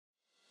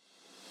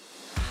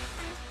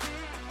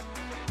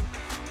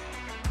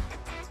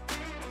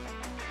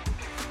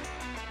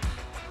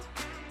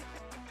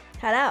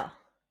Hello.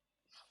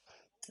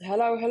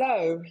 Hello,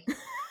 hello.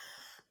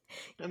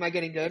 Am I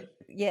getting good?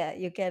 Yeah,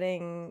 you're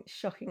getting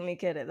shockingly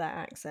good at that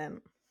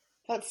accent.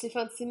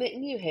 Fancy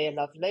meeting you here,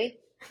 lovely.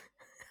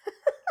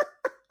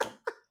 I'm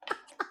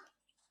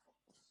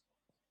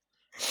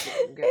It's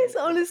getting good.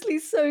 honestly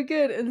so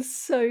good and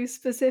so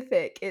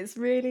specific. It's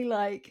really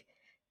like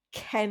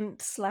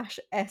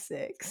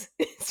Kent/Essex.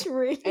 It's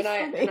really And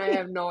I funny.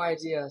 have no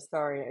idea.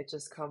 Sorry, it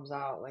just comes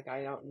out. Like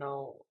I don't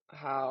know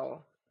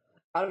how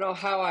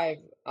I've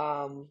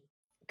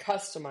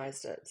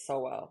customized it so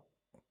well.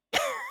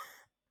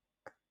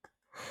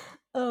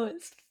 Oh,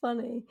 it's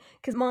funny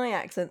because my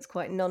accent's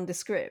quite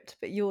nondescript,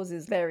 but yours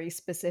is very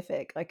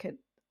specific.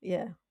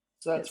 Yeah,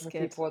 So that's it's where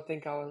good. people would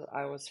think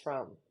I was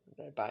from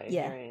by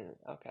Yeah, hearing.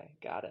 Okay,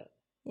 got it.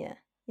 yeah,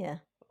 yeah.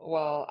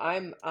 Well,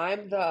 I'm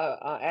the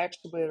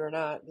actually, believe it or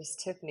not, this is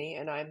Tiffany,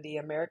 and I'm the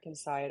American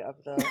side of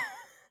the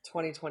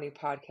 2020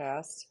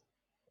 podcast.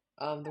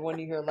 The one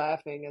you hear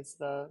laughing is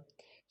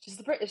she's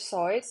the British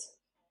side.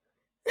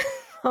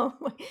 Oh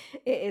my,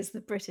 it is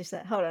the British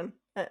set. Hold on.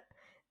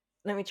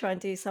 Let me try and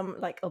do some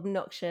like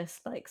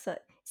obnoxious, like, so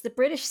it's the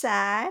British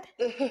side.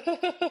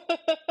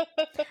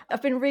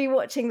 I've been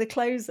rewatching The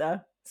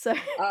Closer, so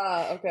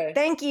Ah, okay.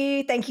 thank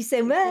you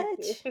so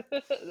much.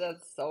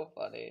 That's so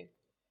funny.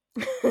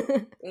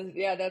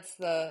 Yeah, that's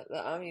the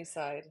Ami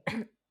side.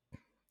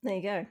 There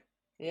you go.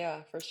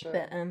 Yeah, for But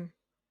sure.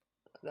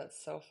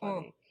 That's so oh,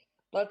 funny.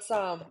 Let's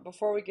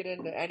before we get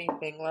into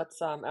anything,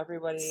 let's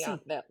everybody see.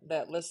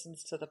 that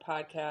listens to the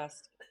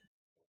podcast,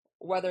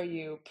 whether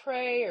you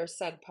pray or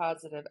send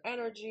positive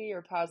energy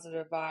or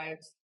positive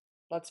vibes,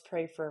 let's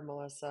pray for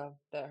Melissa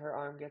that her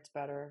arm gets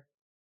better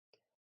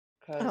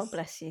Oh, because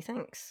bless you.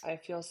 Thanks. I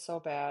feel so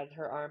bad.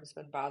 Her arm's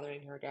been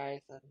bothering her, guys,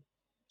 and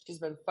she's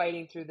been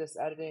fighting through this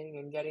editing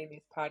and getting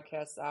these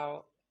podcasts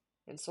out.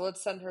 And so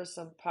let's send her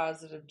some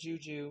positive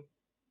juju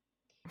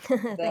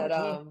that Thank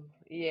you.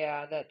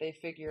 yeah, that they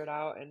figure it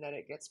out and that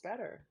it gets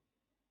better.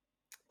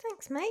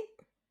 Thanks, mate.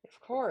 Of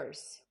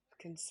course.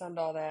 Can send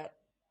all that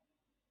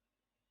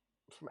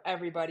from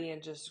everybody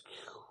and just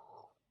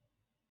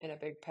in a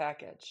big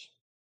package.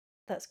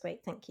 That's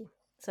great. Thank you.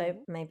 So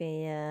Hmm.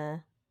 maybe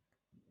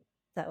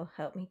that will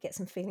help me get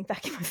some feeling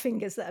back in my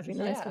fingers. That'd be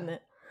nice, Yeah.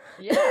 wouldn't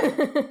Yeah.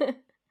 it?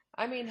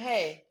 I mean,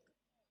 hey,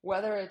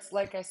 whether it's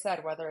like I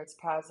said, whether it's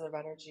positive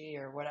energy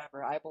or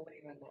whatever, I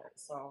believe in that.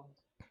 So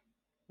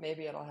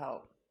maybe it'll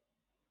help.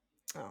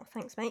 Oh,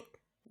 thanks, mate.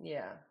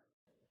 Yeah.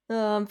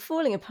 I'm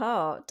falling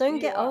apart. Don't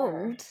You get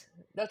are. old.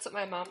 That's what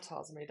my mom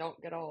tells me.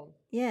 Don't get old.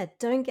 Yeah,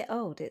 don't get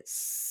old. It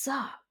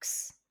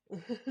sucks.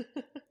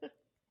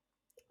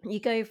 You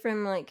go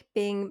from like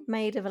being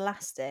made of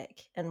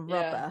elastic and Yeah.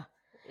 rubber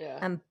Yeah.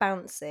 and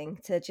bouncing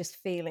to just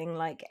feeling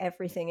like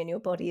everything in your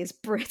body is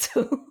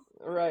brittle.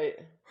 Right.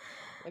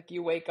 Like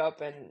you wake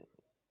up and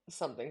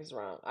something's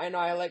wrong. I know.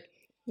 I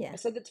Yeah.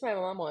 said that to my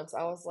mom once.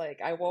 I was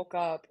like, I woke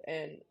up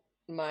and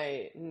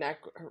my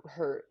neck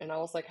hurt, and I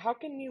was like, how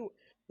can you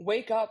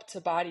wake up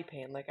to body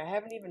pain? Like I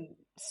haven't even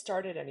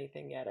started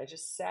anything yet. I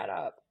just sat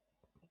up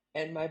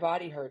and my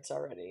body hurts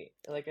already.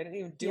 Like I didn't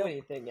even do Yup.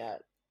 anything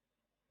yet.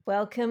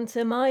 Welcome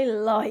to my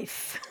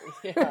life.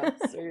 Yeah,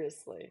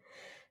 seriously.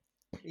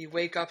 You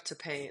wake up to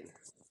pain.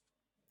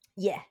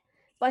 Yeah.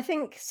 But I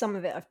think some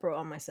of it I've brought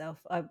on myself.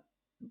 I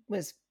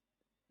was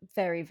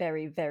very,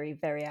 very, very,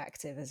 very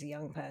active as a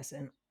young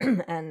person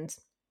and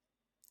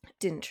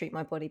didn't treat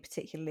my body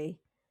particularly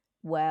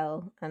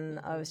well. And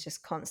I Hmm. was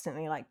just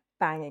constantly like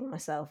banging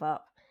myself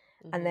up.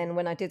 And Hmm. then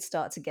when I did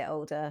start to get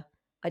older,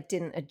 I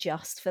didn't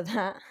adjust for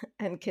that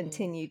and Hmm.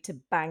 continued to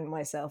bang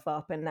myself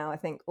up. And now I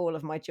think all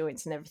of my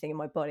joints and everything in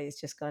my body is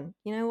just gone,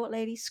 you know what,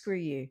 lady? Screw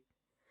you.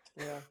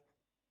 Yeah.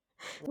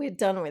 We're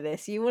done with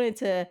this. You wanted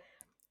to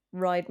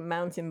ride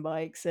mountain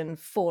bikes and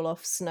fall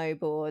off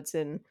snowboards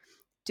and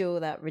do all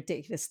that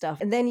ridiculous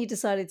stuff. And then you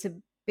decided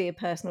to be a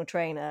personal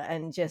trainer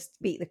and just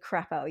beat the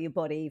crap out of your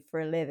body for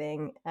a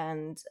living.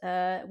 And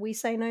we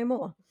say no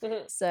more.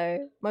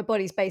 So my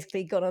body's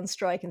basically gone on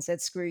strike and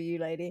said, screw you,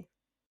 lady.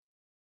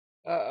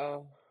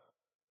 Uh-oh.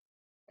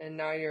 And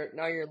now your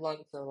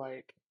lungs are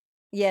like,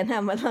 Yeah,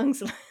 now my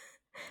lungs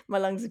my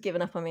lungs have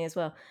given up on me as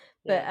well.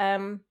 But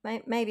yeah.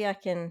 maybe I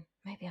can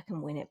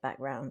win it back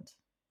round.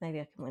 Maybe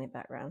I can win it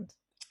back round.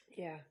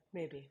 Yeah,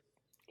 maybe.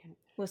 Can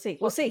We'll see.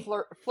 We'll see.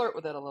 flirt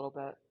with it a little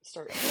bit.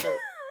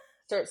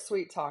 Start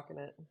sweet talking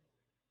it.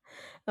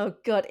 Oh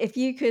God, if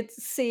you could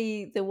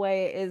see the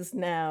way it is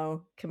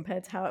now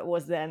compared to how it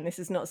was then, this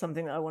is not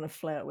something that I want to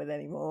flirt with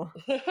anymore.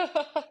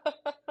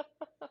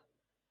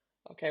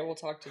 Okay, we'll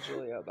talk to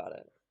Julia about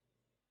it.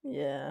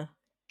 Yeah,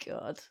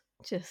 God.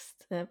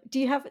 Just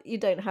you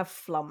don't have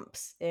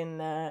flumps What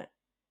are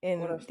in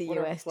the what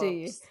are US, do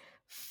you? flumps?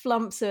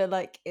 Flumps are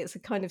like it's a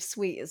kind of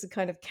sweet, it's a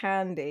kind of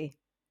candy,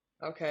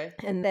 Okay.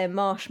 and they're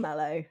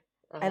marshmallow,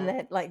 and Uh-huh.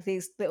 they're like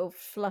these little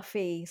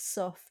fluffy,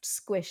 soft,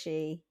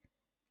 squishy,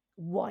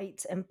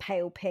 white and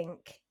pale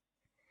pink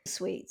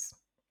sweets,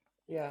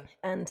 Yeah.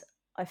 and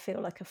I feel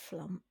like a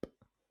flump.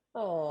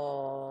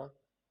 Oh,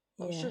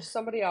 I'm sure Yeah.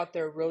 somebody out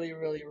there really,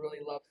 really, really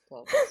loves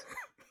flumps.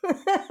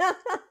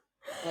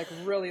 Like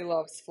really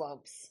loves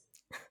flumps.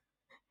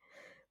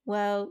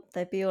 Well,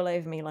 they'd be all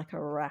over me like a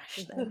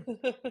rash then,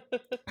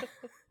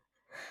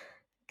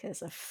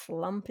 because a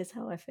flump is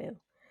how I feel.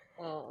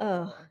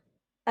 Oh.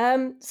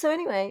 Oh. So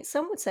anyway,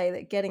 some would say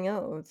that getting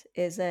old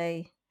is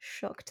a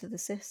shock to the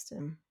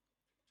system.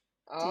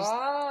 Did you...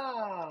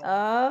 Ah.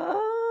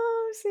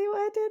 Oh, see what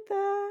I did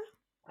there?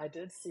 I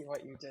did see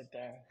what you did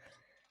there.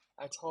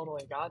 I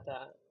totally got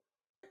that.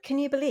 Can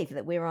you believe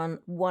that we're on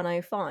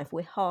 105?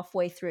 We're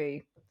halfway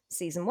through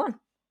season 1.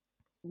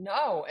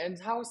 No, and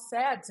how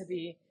sad to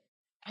be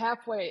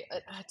halfway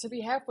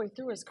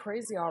through is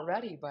crazy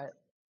already, but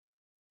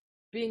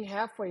being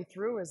halfway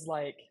through is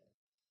like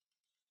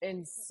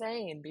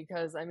insane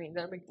because I mean,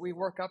 then we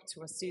work up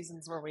to a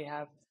seasons where we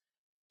have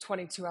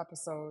 22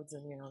 episodes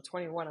and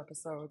 21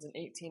 episodes and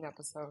 18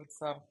 episodes.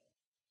 So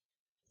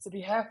to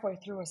be halfway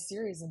through a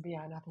series and be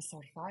on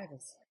episode 5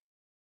 is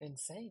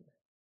insane.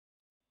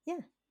 Yeah.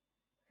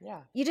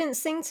 Yeah. You didn't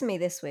sing to me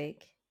this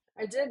week.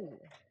 I didn't.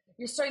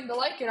 You're starting to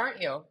like it, aren't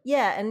you?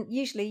 Yeah, and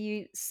usually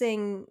you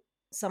sing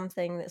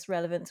something that's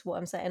relevant to what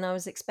I'm saying. I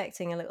was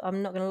expecting a little,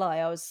 I'm not going to lie,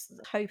 I was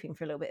hoping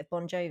for a little bit of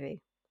Bon Jovi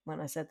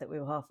when I said that we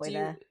were halfway Do you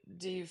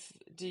there.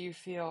 do you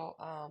feel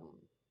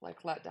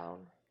like let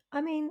down? I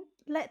mean,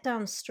 let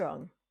down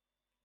strong.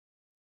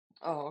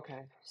 Oh,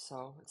 okay.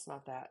 So it's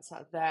not that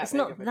It's big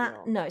not of a that,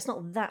 deal. no, it's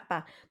not that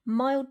bad.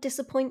 Mild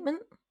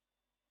disappointment,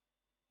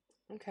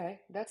 Okay.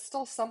 That's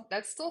still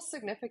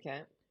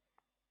significant.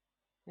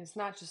 It's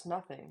not just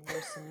nothing.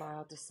 There's some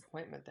mild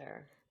disappointment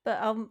there. but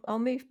I'll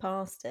move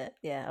past it.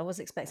 Yeah, I was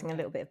expecting a Okay.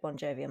 little bit of Bon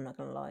Jovi, I'm not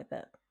going to lie,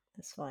 but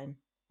it's fine.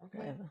 Okay.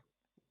 Whatever.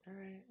 All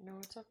right. No,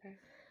 it's okay.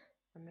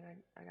 I mean,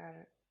 I got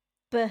it.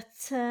 But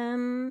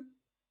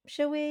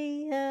shall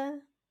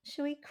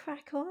we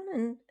crack on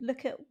and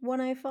look at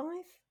 105?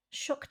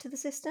 Shock to the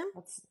system?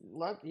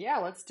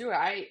 Let's do it.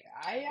 I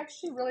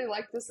actually really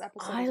like this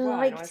episode I as well. I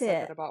know I liked said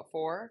that it. about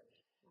 4,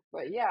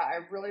 but yeah, I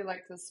really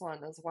like this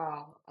one as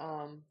well.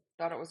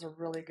 Thought it was a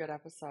really good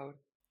episode.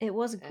 It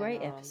was a And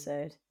great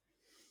episode.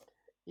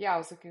 yeah, I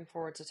was looking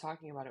forward to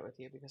talking about it with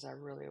you because I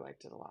really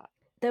liked it a lot.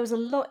 There was a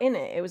lot in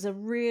it. It was a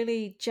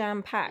really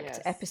jam-packed Yes,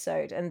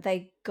 episode, and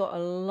they got a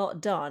lot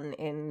done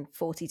in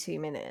 42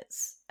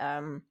 minutes.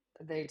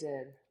 they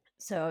did.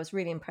 So I was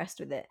really impressed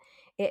with it.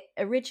 It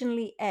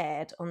originally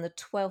aired on the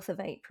 12th of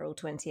April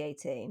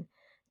 2018.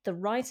 The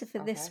writer for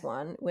this Okay.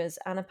 one was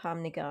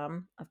Anupam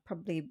Nigam. I've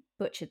probably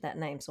butchered that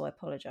name, so I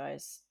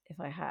apologise if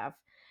I have.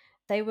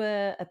 They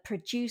were a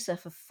producer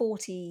for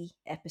 40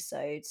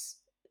 episodes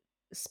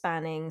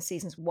spanning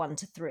seasons 1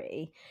 to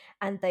 3,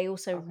 and they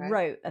also Okay.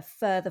 wrote a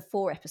further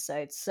 4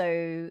 episodes.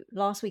 So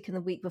last week and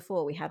the week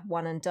before we had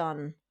one and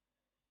done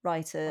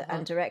writer Uh-huh.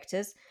 and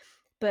directors,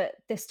 but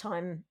this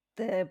time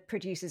the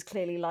producers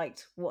clearly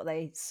liked what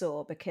they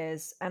saw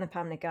because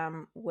Anupam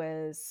Nigam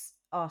was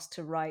asked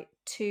to write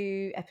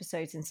 2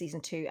 episodes in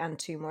season 2 and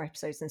 2 more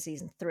episodes in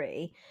season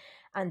 3,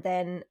 and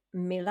then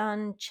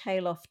Milan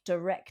Chaloff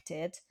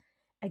directed.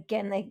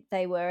 Again,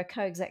 they were a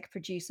co-exec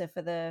producer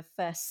for the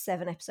first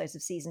 7 episodes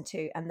of season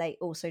 2, and they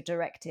also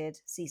directed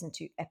season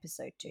 2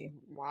 episode 2.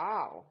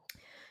 Wow.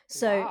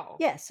 So Wow.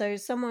 yeah, so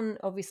someone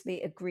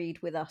obviously agreed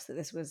with us that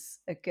this was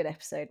a good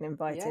episode and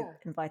Yeah,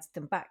 invited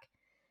them back.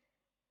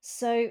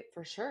 So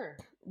for sure.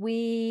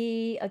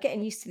 we are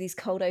getting used to these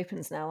cold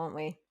opens now, aren't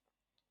we?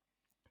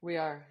 We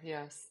are.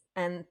 Yes.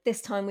 And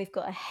this time we've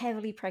got a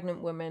heavily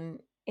pregnant woman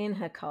in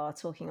her car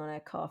talking on her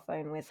car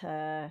phone with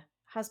her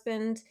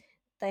husband.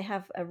 They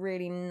have a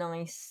really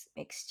nice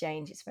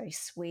exchange. It's very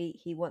sweet.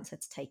 He wants her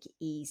to take it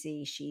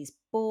easy. She's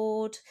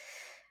bored.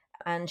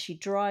 And she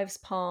drives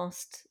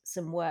past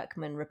some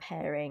workmen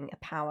repairing a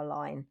power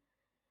line.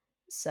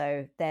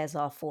 So there's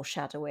our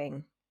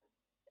foreshadowing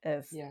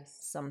of Yes.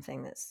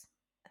 something that's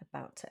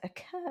about to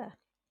occur.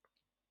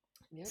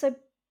 Yep. So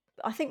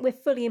I think we're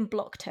fully in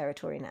block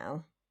territory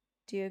now.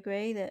 Do you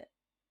agree that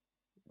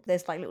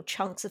there's like little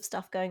chunks of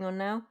stuff going on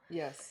now?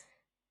 Yes.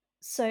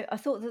 So I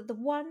thought that the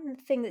one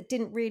thing that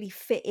didn't really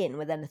fit in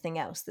with anything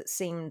else, that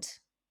seemed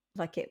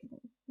like it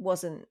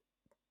wasn't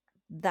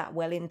that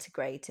well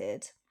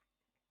integrated,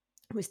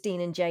 was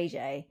Dean and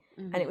JJ.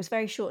 And it Mm-hmm. was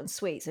very short and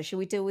sweet. So should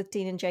we deal with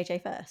Dean and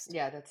JJ first?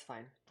 Yeah, that's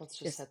fine. Let's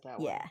just Just, hit that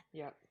one. yeah.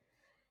 Yep.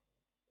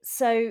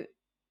 So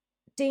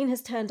Dean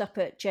has turned up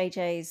at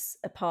JJ's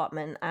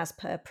apartment as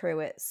per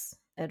Pruitt's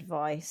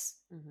advice.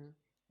 Mm-hmm.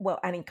 Well,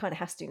 and he kind of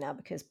has to now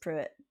because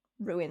Pruitt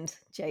ruined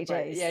Right.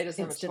 Yeah, JJ's he doesn't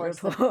have a instant choice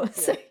then. report.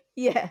 Yeah. So,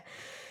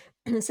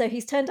 yeah. So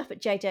he's turned up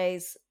at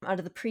JJ's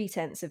under the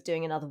pretense of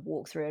doing another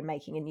walkthrough and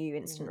making a new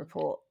instant Mm-hmm.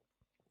 report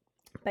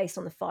based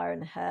on the fire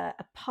in her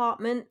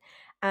apartment.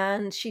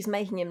 And she's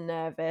making him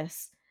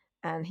nervous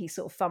and he's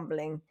sort of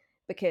fumbling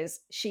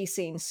because she's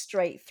seen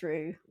straight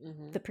through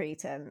Mm-hmm. the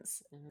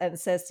pretense Mm-hmm. and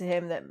says to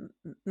him that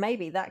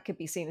maybe that could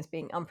be seen as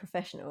being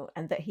unprofessional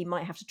and that he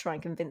might have to try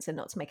and convince her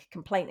not to make a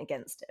complaint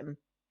against him.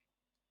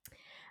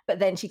 But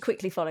then she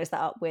quickly follows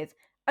that up with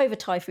over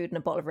Thai food and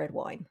a bottle of red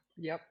wine.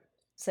 Yep.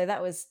 So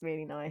that was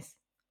really nice.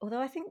 Although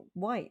I think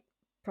white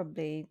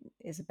probably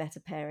is a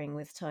better pairing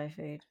with Thai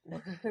food.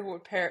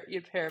 You'd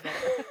pair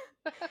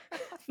better.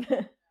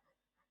 But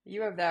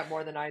You have that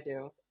more than I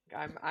do.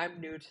 I'm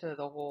new to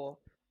the whole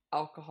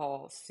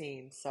alcohol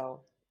scene,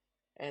 so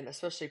and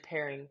especially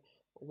pairing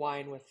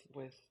wine with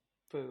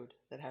food.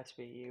 That has to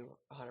be you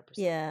 100%.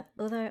 Yeah,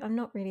 although I'm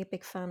not really a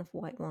big fan of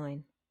white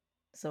wine,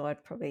 so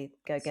I'd probably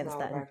go So against now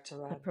we're that, and back to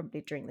I'd red.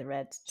 probably drink the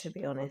red, to Just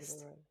be prefer the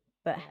honest. red.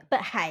 But Yeah.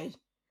 but hey,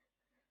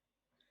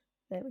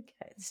 there we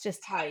go.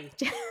 It's Hi.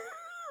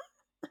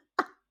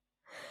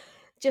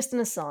 just an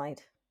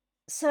aside.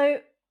 So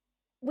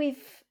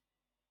we've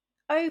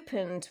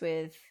opened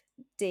with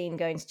Dean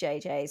going to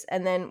JJ's,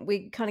 and then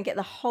we kind of get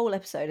the whole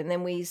episode, and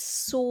then we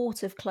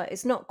sort of close.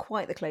 It's not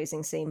quite the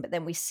closing scene, but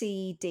then we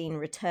see Dean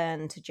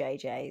return to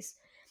JJ's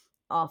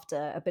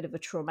after a bit of a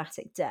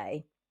traumatic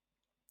day.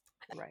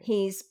 Right.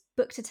 He's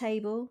booked a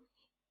table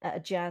at a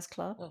jazz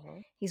club.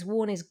 Uh-huh. He's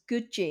worn his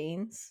good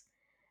jeans,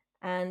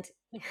 and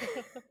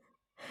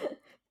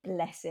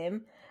bless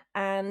him.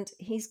 And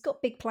he's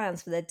got big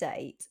plans for their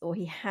date, or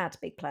he had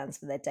big plans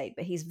for their date,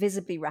 but he's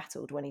visibly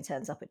rattled when he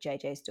turns up at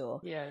JJ's door.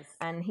 Yes.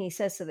 And he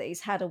says so that he's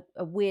had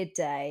a weird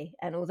day.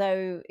 And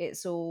although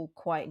it's all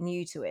quite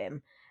new to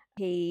him,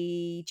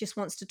 he just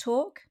wants to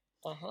talk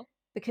Uh-huh.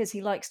 because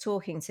he likes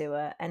talking to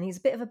her. And he's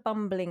a bit of a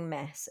bumbling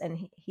mess.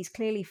 And he's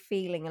clearly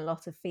feeling a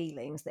lot of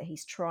feelings that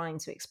he's trying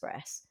to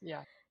express.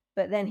 Yeah.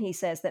 But then he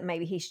says that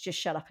maybe he should just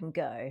shut up and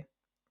go.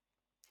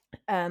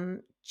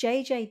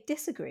 JJ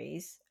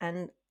disagrees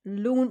and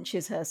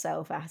launches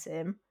herself at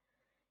him,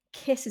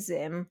 kisses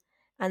him,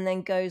 and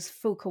then goes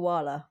full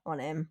koala on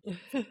him.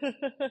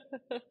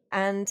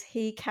 And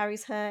he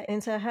carries her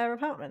into her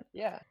apartment.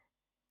 Yeah.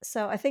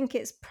 So I think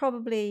it's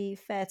probably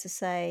fair to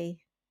say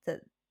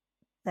that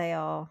they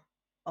are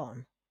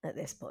on at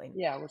this point.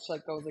 Yeah, which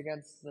like goes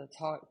against the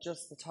talk,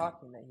 just the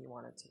talking that he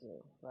wanted to do,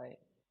 right?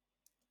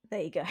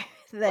 There you go.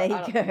 There But you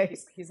I don't think go.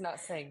 he's not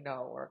saying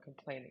no or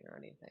complaining or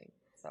anything.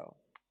 So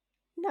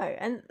No,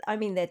 and I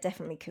mean, they're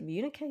definitely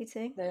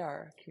communicating. they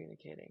are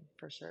communicating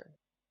for sure.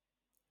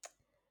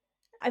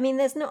 I mean,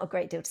 there's not a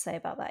great deal to say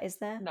about that, is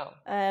there?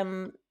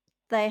 No.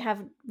 They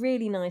have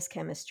really nice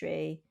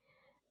chemistry.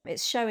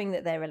 It's showing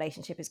that their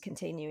relationship is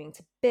continuing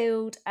to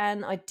build,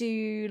 and I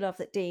do love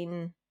that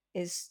Dean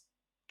is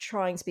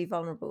trying to be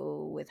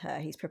vulnerable with her.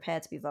 He's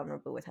prepared to be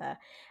vulnerable with her,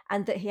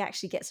 and that he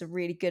actually gets a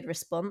really good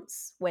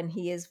response when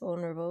he is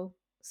vulnerable.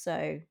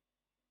 So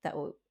that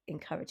will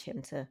encourage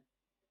him to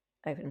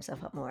open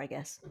himself up more, I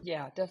guess.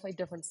 Yeah, definitely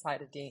different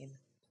side of Dean.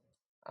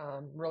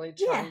 Really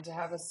Yeah, trying to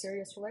have a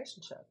serious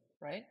relationship,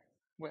 right?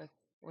 With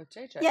with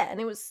JJ. yeah,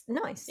 and it was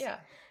nice. Yeah.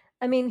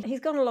 I mean, he's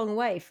gone a long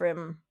way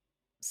from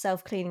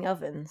self-cleaning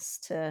ovens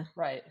to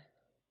Right.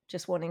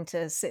 just wanting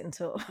to sit and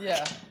talk.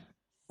 Yeah.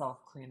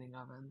 Self-cleaning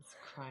ovens,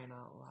 crying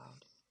out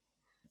loud.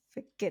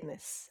 For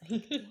goodness No,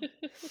 sake.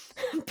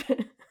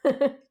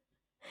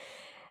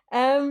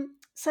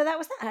 So that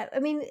was that. I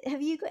mean,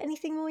 have you got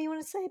anything more you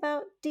want to say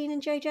about Dean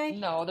and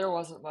JJ? there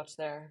wasn't much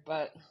there,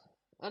 but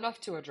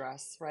enough to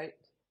address, right?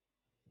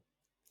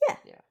 Yeah,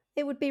 Yeah.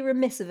 it would be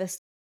remiss of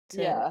us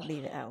to Yeah.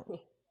 leave it out,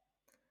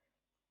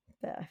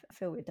 but I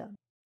feel we're done.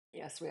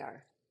 Yes, we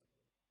are.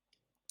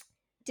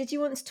 Did you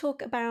want to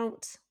talk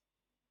about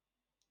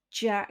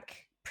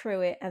Jack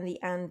Pruitt and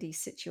the Andy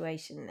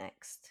situation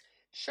next?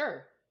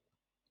 Sure.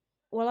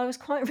 Well, I was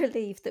quite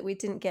relieved that we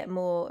didn't get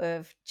more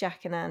of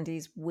Jack and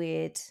Andy's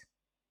weird,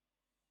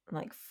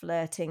 like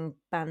flirting,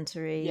 Yeah.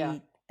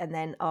 bantery, and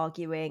then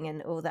arguing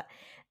and all that.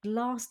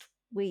 Last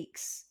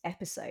week's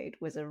episode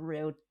was a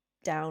real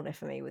downer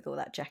for me with all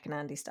that Jack and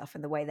Andy stuff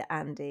and the way that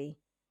Andy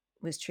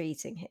was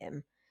treating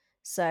him.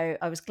 So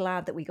I was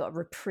glad that we got a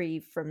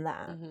reprieve from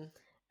that. Hmm.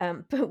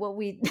 But what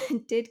we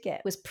did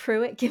get was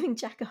Pruitt giving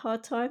Jack a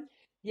hard time.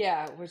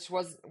 Yeah, which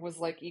was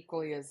like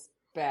equally as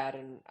bad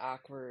and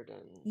awkward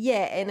and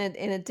Yeah, yeah.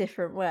 in a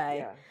different way.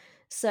 Yeah.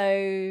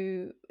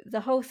 So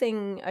the whole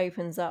thing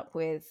opens up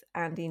with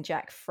Andy and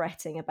Jack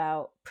fretting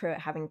about Pruitt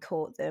having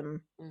caught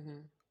them Hmm.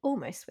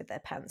 almost with their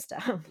pants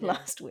down Yeah.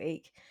 last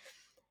week.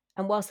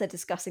 And whilst they're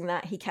discussing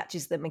that, he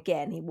catches them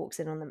again. He walks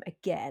in on them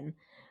again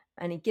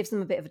and he gives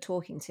them a bit of a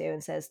talking to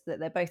and says that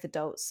they're both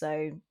adults,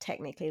 so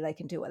technically they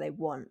can do what they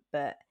want.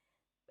 But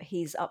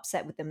he's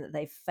upset with them that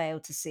they've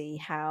failed to see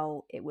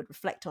how it would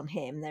reflect on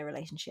him, their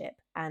relationship,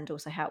 and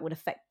also how it would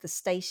affect the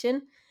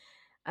station.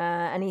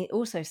 And he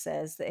also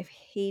says that if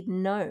he'd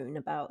known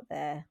about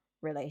their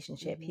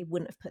relationship, he Hmm.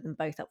 wouldn't have put them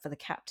both up for the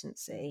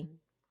captaincy. Hmm.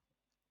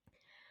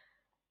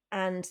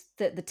 And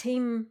that the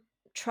team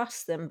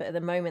trusts them, but at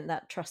the moment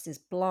that trust is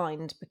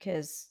blind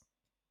because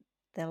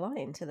they're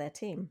lying to their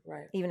team.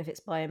 Right. Even if it's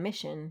by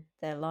omission,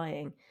 they're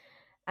lying.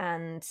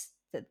 And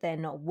that they're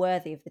not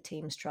worthy of the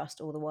team's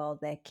trust, all the while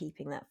they're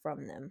keeping that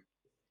from them.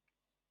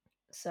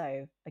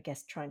 So I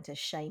guess trying to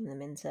shame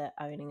them into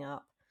owning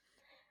up.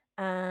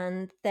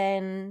 And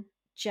then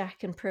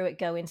Jack and Pruitt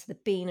go into the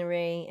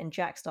beanery and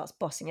Jack starts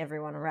bossing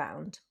everyone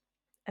around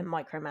and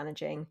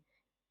micromanaging,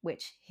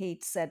 which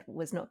he'd said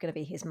was not going to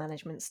be his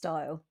management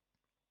style.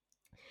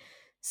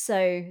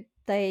 So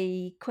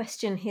they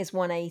question his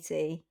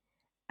 180,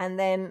 and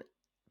then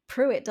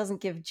Pruitt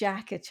doesn't give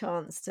Jack a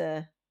chance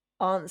to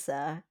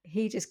answer,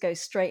 he just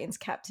goes straight into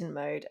captain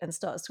mode and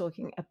starts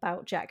talking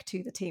about Jack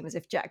to the team as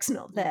if Jack's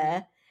not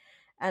there,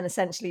 and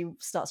essentially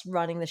starts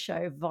running the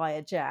show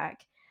via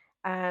Jack,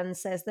 and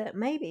says that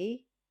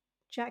maybe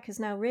Jack has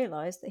now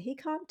realised that he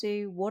can't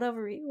do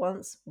whatever he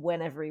wants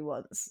whenever he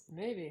wants.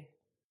 Maybe.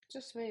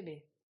 Just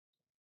maybe.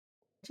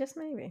 Just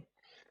maybe.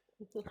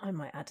 I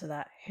might add to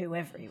that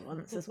whoever he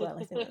wants as well.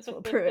 I think that's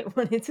what Pruitt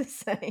wanted to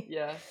say.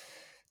 Yeah.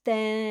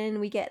 Then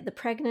we get the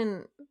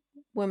pregnant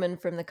woman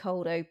from the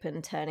cold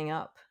open turning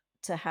up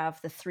to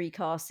have the 3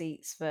 car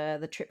seats for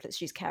the triplets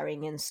she's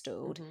carrying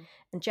installed.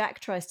 And Jack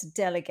tries to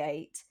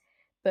delegate,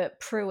 but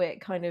Pruitt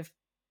kind of,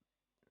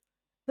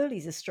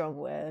 bully's a strong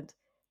word,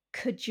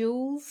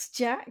 cajoles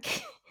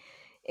Jack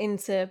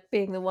into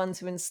being the one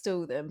to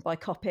install them by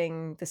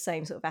copying the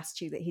same sort of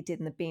attitude that he did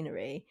in the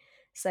beanery,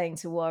 saying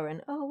to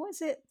Warren, oh, what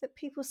is it that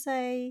people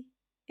say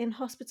in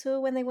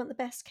hospital when they want the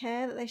best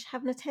care, that they should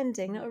have an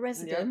attending, not a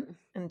resident? Yep.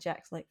 And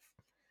Jack's like,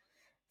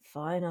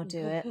 fine, I'll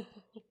do it.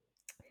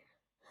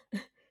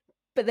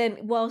 But then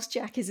whilst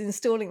Jack is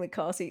installing the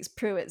car seats,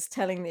 Pruitt's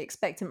telling the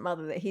expectant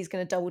mother that he's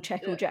going to double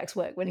check all Jack's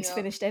work when he's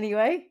finished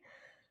anyway.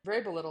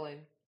 Very belittling.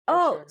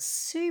 Oh,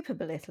 super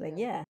belittling,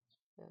 yeah.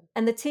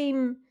 And the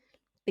team,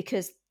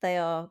 because they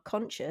are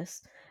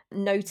conscious,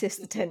 notice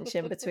the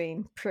tension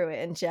between Pruitt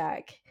and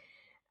Jack.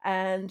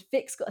 And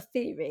Vic's got a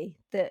theory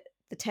that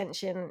the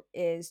tension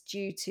is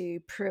due to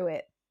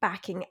Pruitt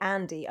backing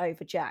Andy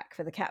over Jack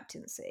for the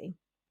captaincy.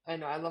 I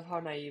know, I love how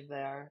naive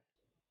they are.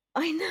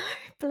 I know,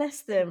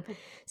 bless them.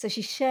 So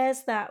she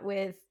shares that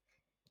with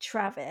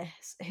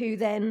Travis, who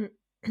then,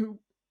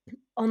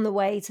 on the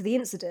way to the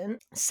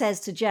incident,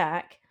 says to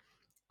Jack,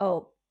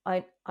 oh,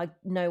 I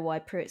know why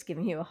Pruitt's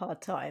giving you a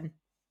hard time.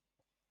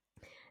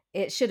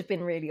 It should have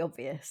been really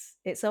obvious.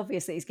 It's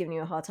obvious that he's giving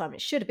you a hard time.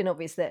 It should have been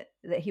obvious that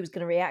he was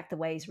going to react the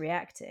way he's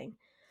reacting.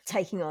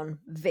 Taking on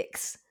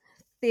Vic's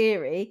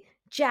theory,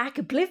 Jack,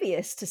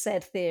 oblivious to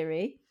said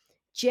theory,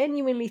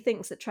 genuinely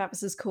thinks that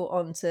Travis has caught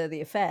on to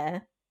the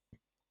affair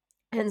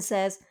and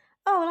says,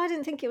 oh, well, I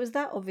didn't think it was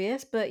that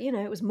obvious, but,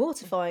 it was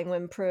mortifying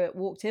when Pruitt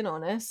walked in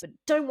on us. But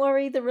don't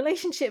worry, the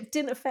relationship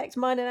didn't affect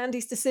mine and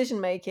Andy's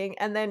decision-making.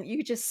 And then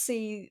you just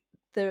see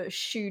the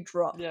shoe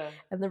drop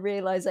and the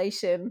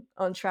realization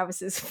on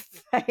Travis's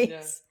face.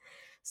 Yeah.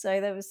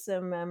 So there was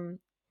some...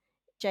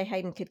 Jay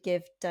Hayden could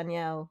give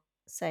Danielle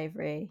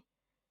Savory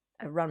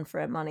a run for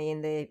her money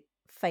in the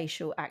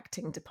facial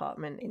acting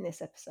department in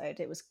this episode.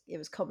 It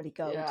was comedy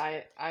gold.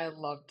 Yeah, I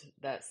loved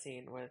that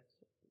scene with...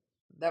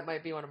 That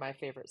might be one of my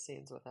favorite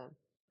scenes with him.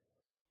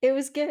 It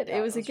was good. Yeah,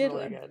 it was a good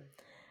really one. Good.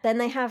 Then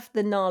they have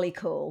the gnarly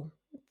call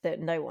that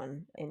no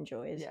one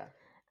enjoys. Yeah.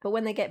 But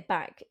when they get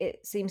back,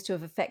 it seems to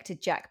have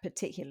affected Jack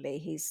particularly.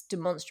 He's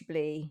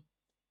demonstrably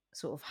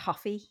sort of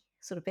huffy,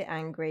 sort of a bit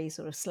angry,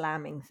 sort of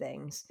slamming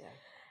things. Yeah.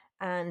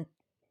 And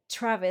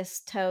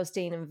Travis tells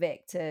Dean and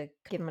Vic to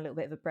give him a little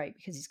bit of a break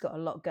because he's got a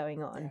lot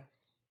going on. Yeah.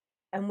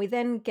 And we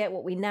then get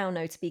what we now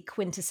know to be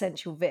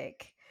quintessential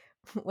Vic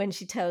when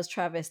she tells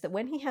Travis that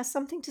when he has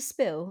something to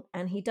spill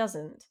and he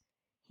doesn't,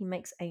 he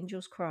makes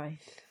angels cry.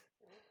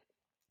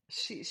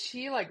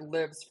 She like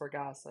lives for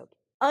gossip.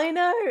 I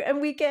know,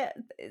 and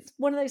it's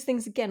one of those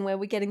things again where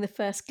we're getting the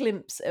first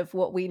glimpse of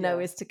what we know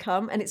is to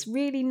come, and it's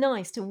really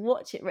nice to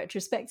watch it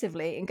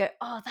retrospectively and go,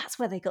 oh, that's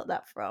where they got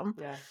that from.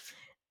 Yeah.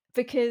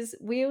 Because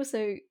we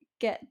also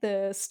get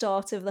the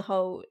start of the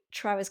whole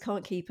Travis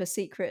can't keep a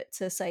secret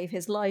to save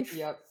his life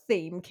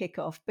theme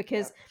kickoff,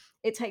 because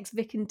it takes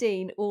Vic and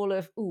Dean all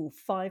of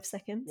 5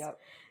 seconds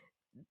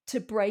to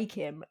break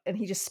him, and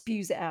he just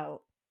spews it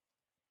out,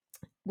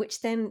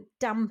 which then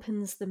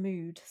dampens the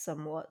mood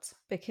somewhat,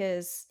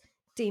 because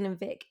Dean and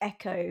Vic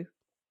echo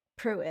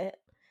Pruitt,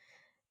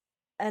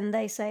 and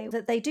they say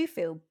that they do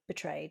feel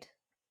betrayed,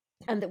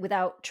 and that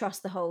without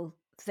trust the whole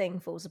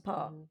thing falls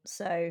apart.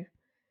 So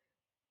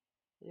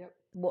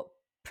what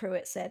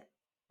Pruitt said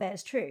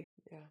bears true.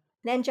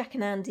 Then Jack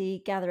and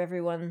Andy gather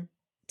everyone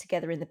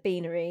together in the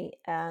beanery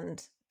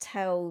and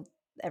tell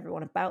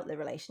everyone about the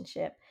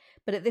relationship.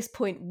 But at this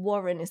point,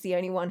 Warren is the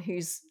only one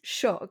who's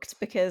shocked,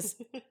 because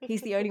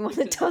he's the only one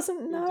that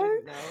doesn't know.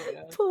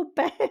 Poor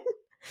Ben.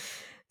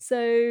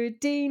 So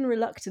Dean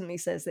reluctantly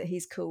says that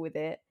he's cool with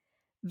it.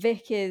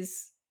 Vic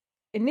is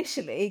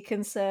initially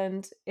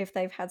concerned if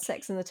they've had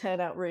sex in the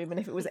turnout room and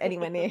if it was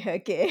anywhere near her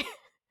gear.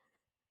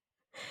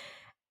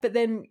 But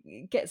then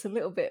gets a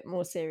little bit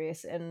more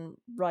serious and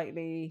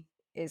rightly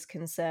is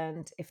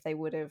concerned if they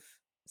would have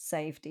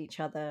saved each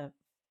other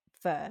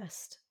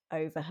first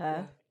over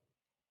her.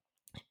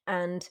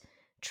 And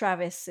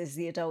Travis is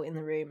the adult in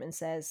the room and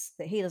says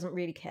that he doesn't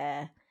really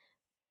care,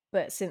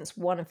 but since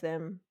one of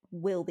them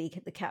will be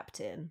the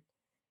captain,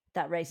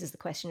 that raises the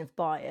question of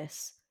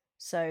bias.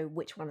 So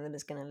which one of them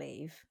is going to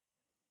leave?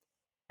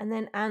 And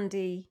then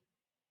Andy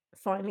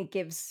finally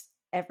gives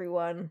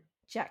everyone,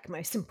 Jack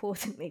most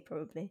importantly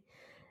probably,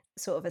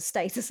 sort of a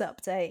status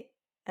update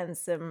and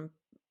some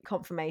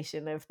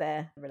confirmation of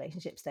their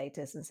relationship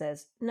status, and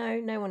says,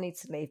 no one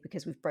needs to leave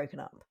because we've broken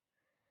up.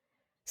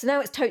 So now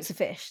it's totes of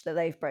fish that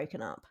they've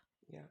broken up.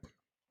 Yeah.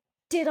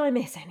 Did I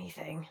miss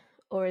anything?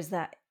 Or is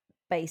that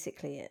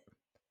basically it?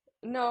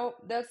 No,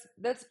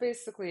 that's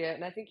basically it.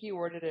 And I think you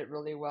worded it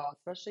really well,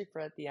 especially for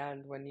at the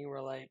end when you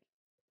were like,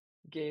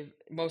 gave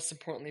most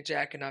importantly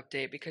Jack an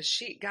update because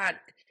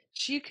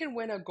she can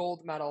win a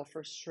gold medal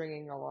for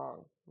stringing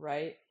along,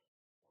 right?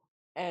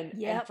 And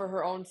Yep. for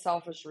her own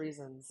selfish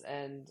reasons,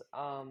 and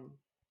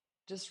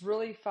just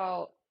really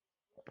felt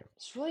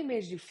just really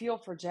made you feel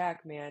for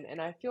Jack, man.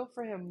 And I feel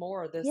for him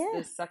more Yeah.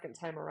 this second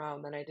time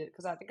around than I did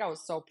because I think I was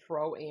so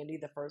pro Andy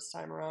the first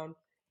time around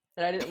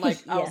that I didn't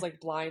like I was Yeah. like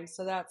blind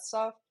to that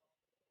stuff.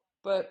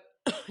 But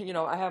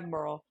I have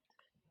Merle,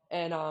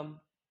 and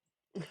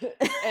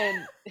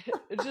and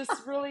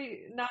just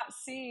really not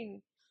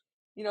seeing,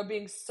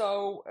 being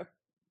so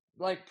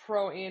like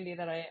pro Andy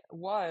that I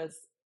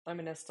was. I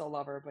mean, I still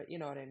love her, but you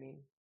know what I mean.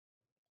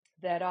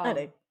 That I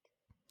do.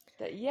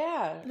 that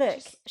yeah, Look,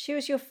 just she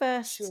was your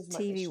first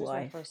TV she was my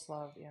wife. first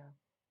love, yeah.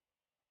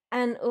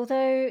 And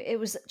although it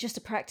was just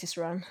a practice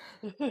run,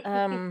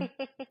 um,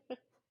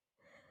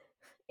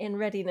 in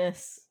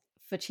readiness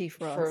for Chief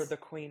For Ross, the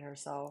queen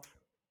herself.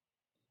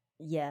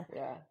 yeah,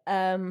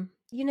 Yeah.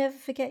 you never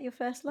forget your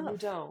first You love.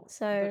 don't.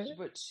 So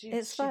But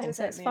it's she fine. did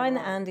So that it's man fine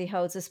that wrong. Andy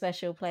holds a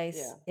special place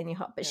Yeah. in your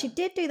heart. But she Yeah.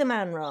 did do the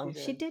man She wrong.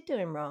 She did. did do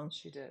him wrong.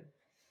 She did.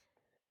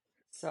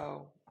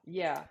 So,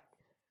 yeah.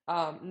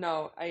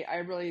 No, I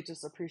really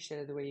just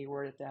appreciated the way you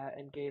worded that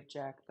and gave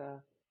Jack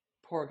the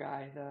poor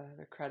guy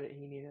the credit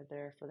he needed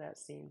there for that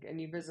scene. And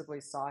you visibly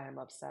saw him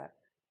upset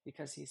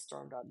because he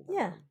stormed out of the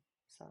Yeah, room.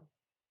 So,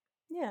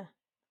 yeah.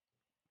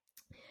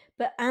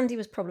 But Andy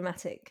was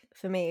problematic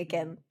for me hmm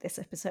again this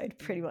episode,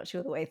 pretty hmm much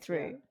all the way yeah.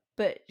 through.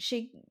 But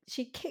she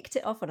kicked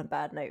it off on a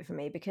bad note for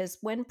me because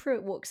when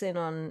Pruitt walks in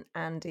on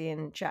Andy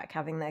and Jack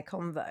having their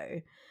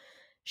convo,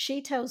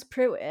 she tells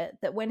Pruitt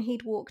that when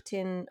he'd walked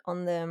in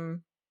on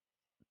them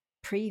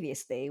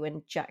previously,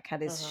 when Jack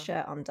had his Uh-huh.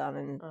 shirt undone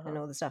and Uh-huh.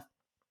 all the stuff,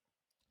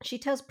 she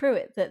tells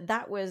Pruitt that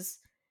that was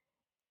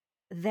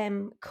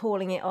them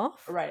calling it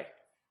off. Right.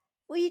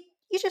 Well,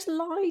 you just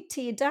lied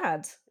to your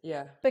dad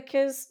Yeah.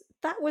 because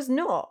that was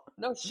not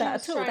No, she that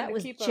was at all. trying That to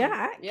was keep him.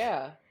 Jack.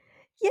 Yeah.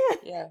 Yeah,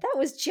 Yeah. that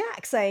was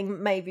Jack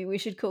saying maybe we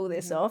should call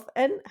this hmm off,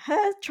 and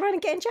her trying to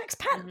get in Jack's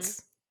hmm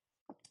pants.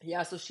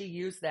 Yeah, so she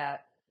used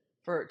that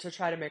to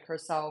try to make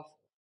herself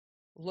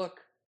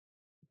look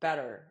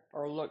better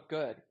or look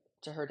good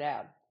to her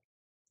dad.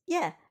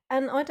 Yeah,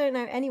 and I don't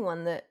know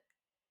anyone that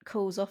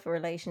calls off a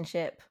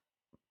relationship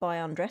by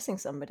undressing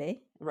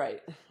somebody.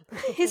 Right.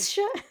 His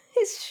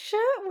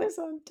shirt was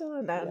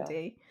undone, Yeah.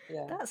 Andy.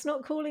 Yeah. That's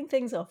not calling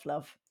things off,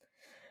 love.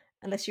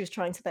 Unless she was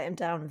trying to let him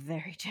down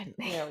very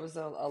gently. Yeah, it was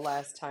a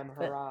last time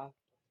But hurrah.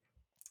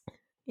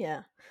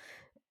 yeah.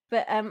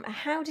 But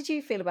how did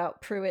you feel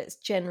about Pruitt's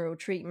general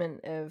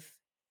treatment of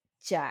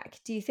Jack?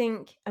 Do you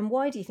think, and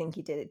why do you think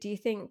he did it? Do you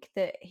think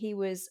that he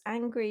was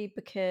angry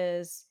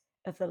because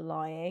of the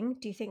lying?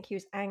 Do you think he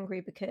was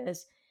angry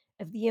because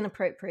of the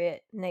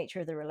inappropriate nature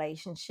of the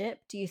relationship?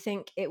 Do you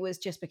think it was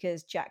just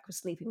because Jack was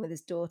sleeping with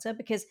his daughter?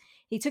 Because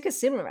he took a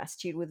similar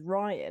attitude with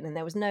Ryan and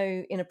there was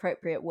no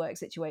inappropriate work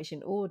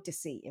situation or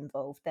deceit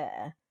involved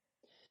there.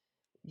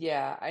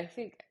 Yeah, I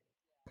think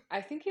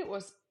it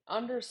was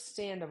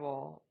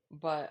understandable,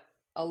 but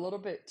a little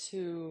bit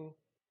too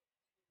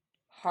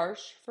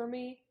harsh for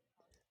me.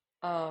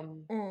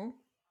 Um, Mm.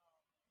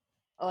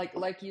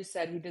 like you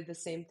said, he did the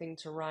same thing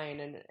to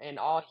Ryan, and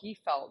all he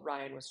felt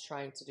Ryan was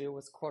trying to do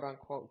was quote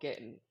unquote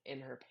get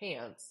in her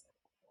pants.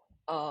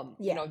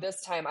 Yeah,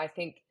 This time I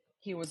think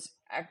he was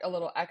a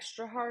little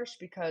extra harsh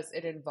because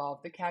it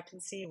involved the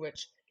captaincy,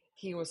 which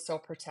he was so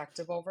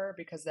protective over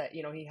because that,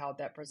 he held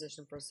that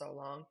position for so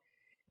long.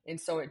 And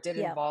so it did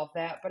yeah. involve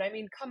that. But I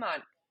mean, come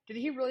on. Did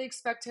he really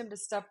expect him to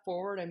step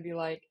forward and be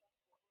like,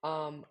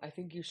 I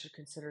think you should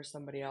consider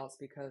somebody else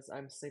because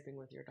I'm sleeping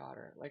with your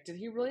daughter? Like, did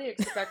he really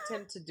expect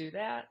him to do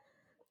that?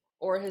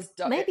 Or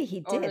Maybe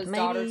he or did. his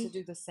daughter to Maybe,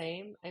 do the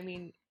same? I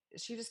mean,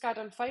 she just got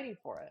done fighting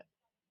for it.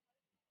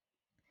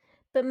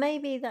 but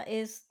maybe that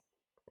is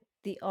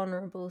the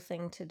honourable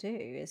thing to do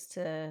is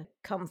to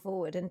come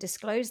forward and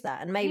disclose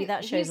that, and maybe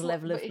that shows a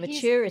level But of he's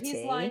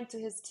lying maturity. to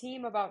his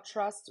team about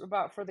trust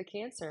about for the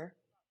cancer.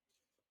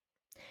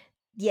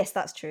 Yes,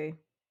 that's true.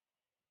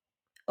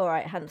 All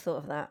right, hadn't thought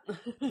of that.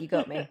 You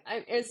got me.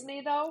 Isn't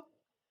he though?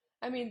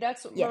 I mean,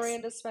 that's what Yes.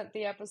 Miranda spent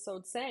the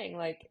episode saying,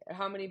 like,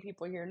 how many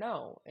people here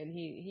know? And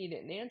he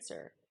didn't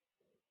answer.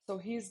 So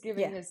he's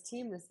giving Yeah. his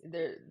team this.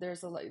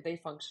 There's a like they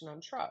function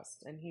on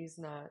trust, and he's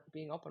not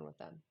being open with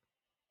them.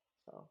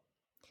 So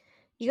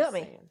You got just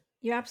me. saying.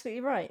 You're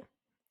absolutely right.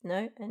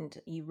 No, and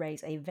you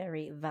raise a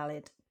very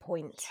valid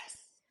point. Yes.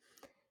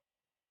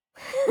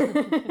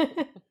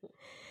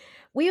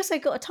 We also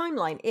got a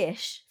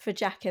timeline-ish for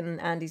Jack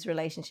and Andy's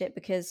relationship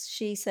because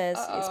she says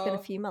it's been a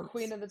Uh-oh, few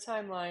Queen months. of the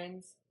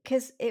Timelines.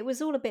 Because it was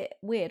all a bit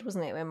weird,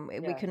 wasn't it, when we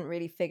Yeah. couldn't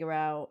really figure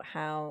out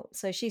how.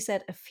 So she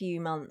said a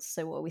few months.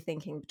 So what are we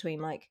thinking?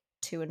 Between like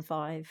 2 and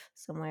 5,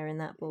 somewhere in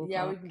that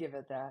Yeah, we ballpark, can give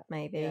it that.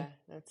 maybe. Yeah,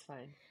 that's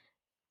fine.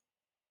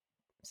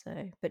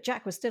 So, but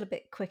Jack was still a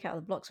bit quick out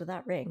of the blocks with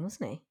that ring,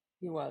 wasn't he?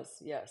 He was,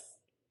 yes.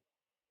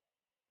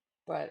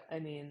 But I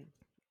mean,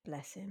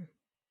 Bless him.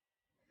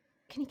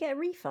 Can you get a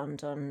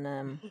refund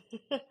on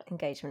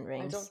engagement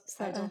rings? Is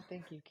I that don't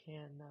think you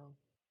can, no.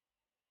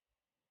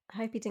 I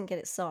hope he didn't get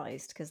it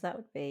sized because that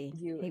would be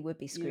You he would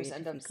be you just screwed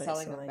end if he up got it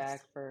selling them sized.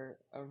 back for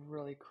a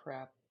really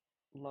crap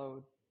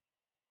load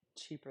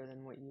cheaper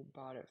than what you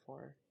bought it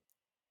for.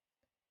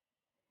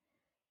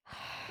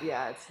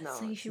 Yeah,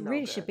 So you it's should no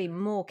really should be good.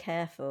 more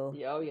careful.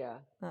 Yeah, oh yeah.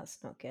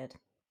 That's not good.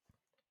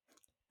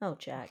 Oh,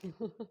 Jack.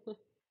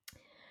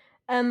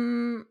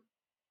 Um,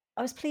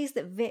 I was pleased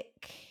that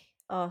Vic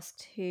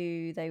asked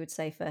who they would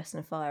say first in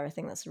a fire. I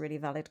think that's a really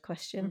valid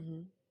question.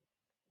 hmm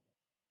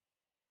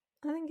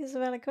I think it's a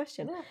valid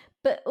question. Yeah.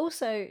 But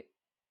also,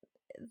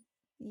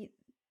 you,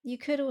 you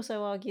could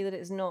also argue that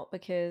it's not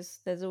because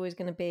there's always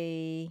going to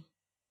be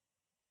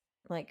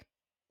like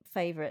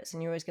favorites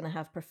and you're always going to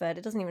have preferred.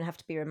 It doesn't even have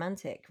to be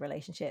romantic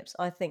relationships.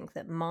 I think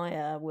that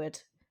Maya would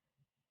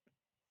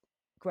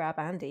grab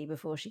Andy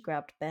before she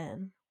grabbed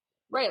Ben,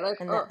 Right,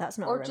 like and that's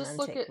not a or just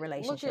romantic look at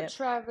relationship.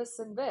 Travis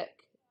and Vic.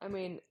 I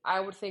mean,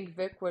 I would think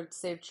Vic would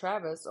save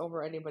Travis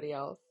over anybody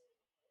else,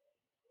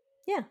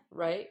 Yeah,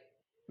 right?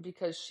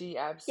 Because she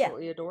yeah,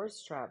 absolutely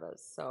adores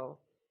Travis. So,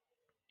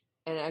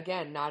 and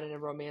again, not in a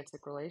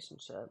romantic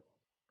relationship.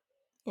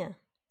 yeah.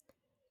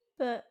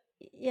 But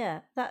yeah,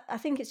 that I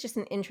think it's just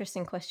an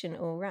interesting question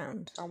all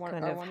round. Kind Are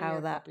of one of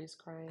your puppies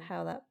crying?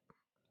 how that.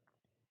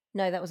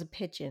 No, that was a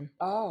pigeon.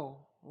 Oh,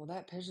 well,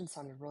 that pigeon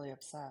sounded really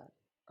upset.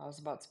 I was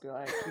about to be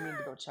like, you need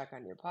to go check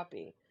on your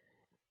puppy.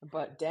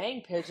 But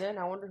dang, pigeon,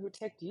 I wonder who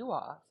ticked you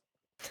off.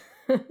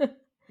 Can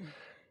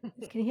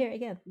you hear it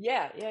again?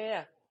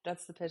 Yeah.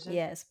 That's the pigeon.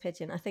 Yeah, it's a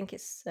pigeon. I think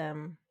it's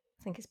a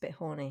bit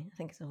horny. I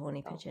think it's a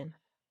horny Oh, pigeon.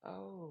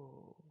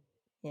 oh.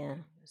 Yeah.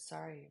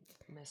 Sorry,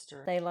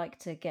 mister. They like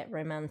to get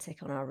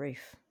romantic on our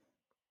roof.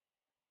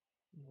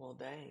 Well,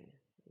 dang.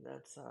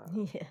 That's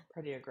Yeah.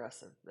 pretty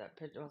aggressive. That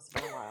pigeon, it's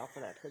been a while for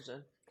that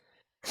pigeon.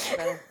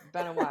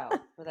 Been a while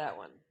for that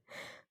one.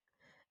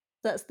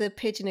 That's the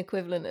pigeon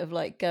equivalent of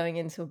like going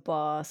into a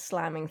bar,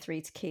 slamming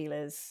 3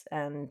 tequilas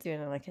and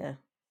doing like a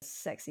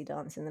sexy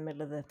dance in the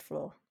middle of the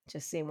floor.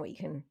 Just seeing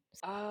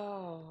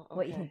Oh,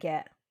 what you can okay.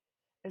 get.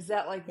 Is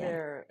that like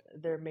Yeah.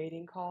 their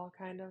mating call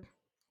kind of?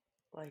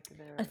 Like I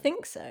their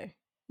think so.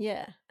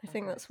 Yeah, I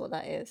think okay. that's what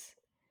that is.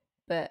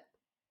 But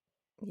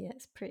yeah,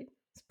 it's pretty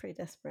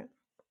desperate.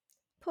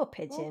 Poor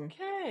pigeon.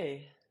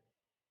 Okay.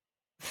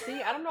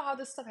 See, I don't know how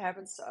this stuff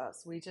happens to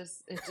us. It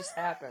just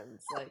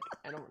happens. Like,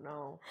 I don't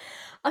know.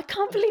 I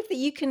can't believe that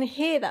you can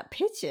hear that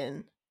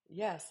pigeon.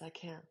 Yes, I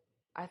can.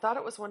 I thought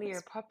it was one of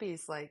your That's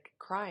puppies like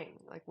crying,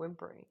 like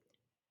whimpering.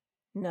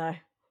 no.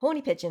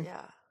 Horny pigeon.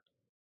 Yeah.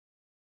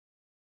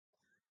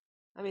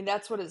 I mean,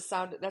 that's what it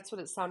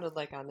sounded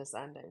like on this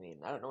end. I mean,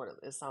 I don't know what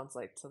it sounds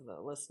like to the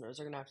listeners.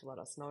 They're gonna have to let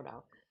us know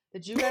now.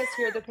 Did you guys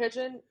hear the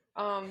pigeon?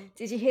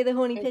 Did you hear the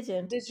horny And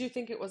pigeon? did you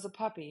think it was a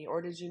puppy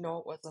or did you know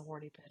it was a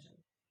horny pigeon?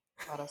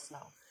 Let us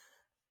know.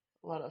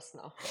 Let us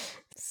know.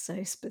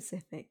 So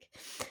specific.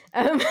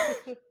 Um,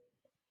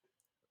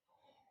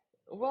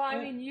 Well, I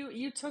mean,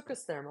 you took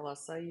us there,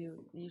 Melissa.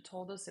 You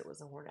told us it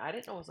was a horny. I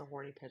didn't know it was a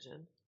horny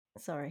pigeon.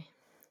 sorry.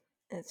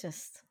 It's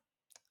just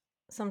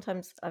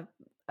sometimes I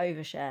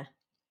overshare.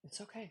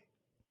 It's okay.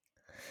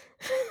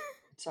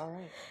 It's all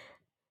right.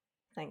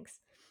 Thanks.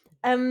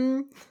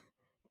 I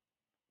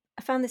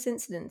found this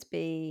incident to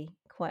be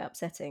quite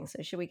upsetting,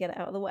 so should we get it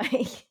out of the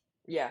way?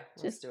 Yeah,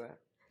 let's Just do it.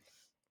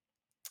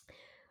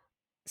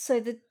 so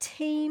the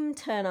team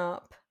turn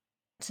up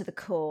to the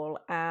call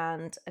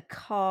and a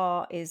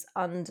car is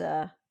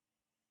under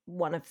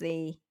one of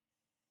the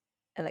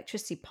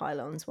electricity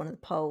pylons, one of the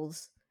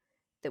poles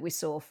that we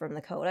saw from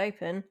the cold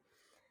open.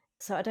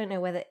 So I don't know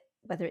whether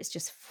it's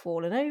just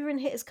fallen over and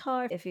hit his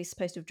car, if he's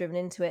supposed to have driven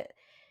into it.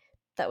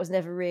 That was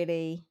never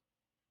really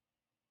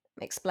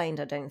explained,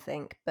 I don't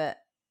think. But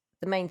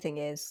the main thing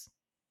is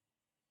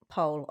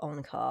pole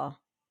on car,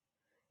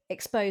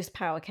 exposed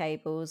power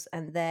cables,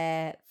 and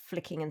they're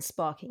flicking and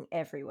sparking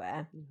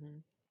everywhere. hmm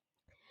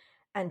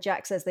And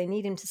Jack says they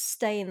need him to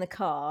stay in the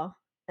car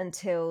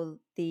until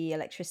the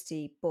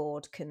electricity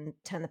board can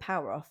turn the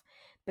power off,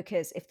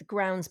 because if the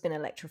ground's been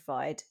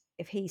electrified,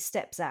 if he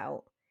steps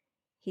out,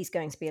 he's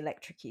going to be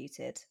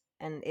electrocuted.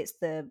 And it's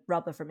the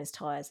rubber from his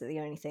tyres that are the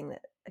only thing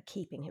that are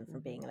keeping him from hmm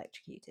being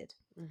electrocuted.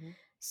 hmm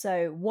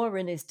So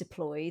Warren is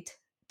deployed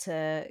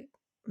to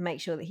make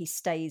sure that he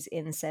stays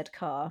in said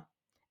car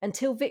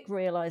until Vic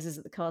realizes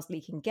that the car's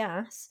leaking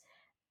gas.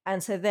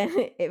 And so then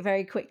it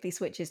very quickly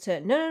switches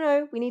to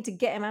no, we need to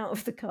get him out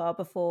of the car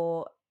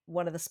before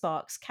one of the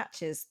sparks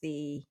catches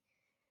the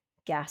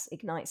gas,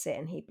 ignites it,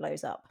 and he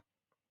blows up.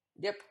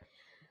 Yep.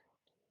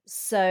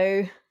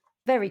 So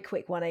very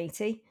quick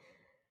 180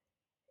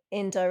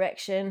 in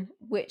direction,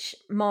 which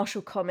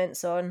Marshall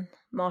comments on.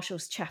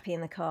 Marshall's chappy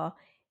in the car.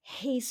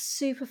 He's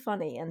super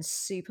funny and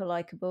super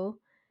likable,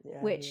 Yeah,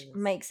 he which is.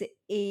 makes it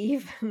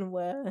even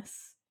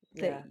worse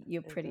that Yeah,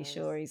 you're it pretty does.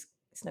 sure it's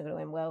not going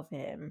to end well for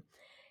him.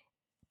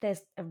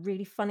 There's a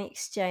really funny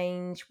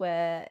exchange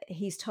where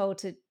he's told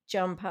to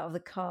jump out of the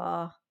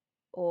car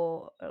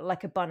or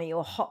like a bunny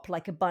or hop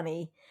like a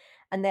bunny.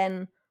 And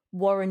then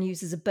Warren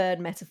uses a bird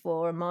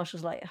metaphor and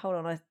Marshall's like, hold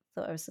on, I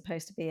thought I was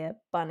supposed to be a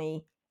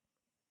bunny.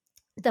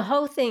 The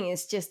whole thing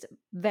is just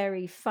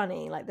very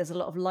funny. Like there's a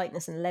lot of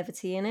lightness and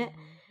levity in it,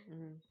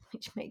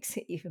 which makes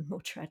it even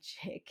more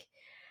tragic.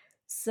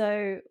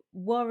 So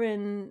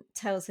Warren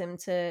tells him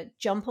to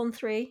jump on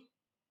 3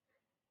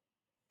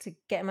 to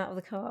get him out of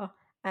the car,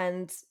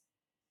 and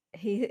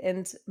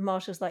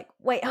Marshall's like,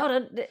 "Wait, hold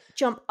on,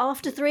 jump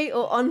after 3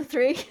 or on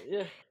 3?"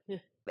 Yeah, yeah,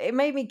 It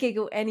made me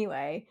giggle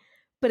anyway,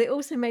 but it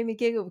also made me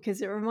giggle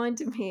because it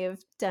reminded me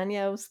of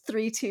Danielle's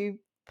 3-2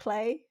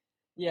 play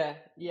yeah,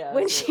 yeah.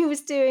 when As she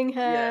was doing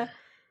yeah, her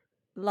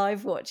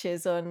live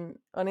watches on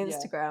yeah,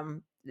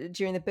 Instagram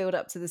during the build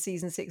up to the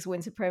season 6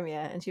 winter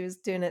premiere, and she was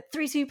doing a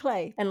 3-2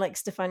 play, and like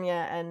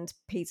Stefania and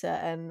Peter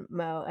and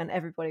Mel and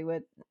everybody were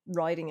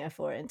riding her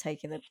for it and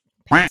taking the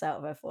piss out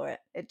of her for it.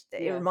 It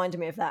yeah, reminded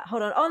me of that.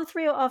 Hold on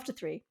 3 or after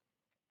 3?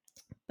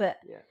 But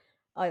yeah.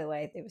 either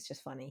way, it was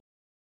just funny.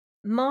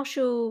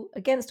 Marshall,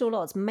 against all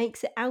odds,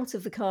 makes it out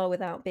of the car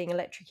without being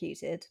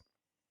electrocuted,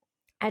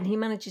 and he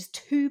manages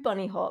 2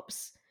 bunny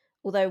hops,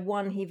 although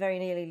one he very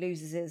nearly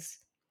loses his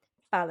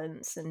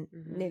balance and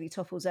Mm-hmm. nearly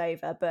topples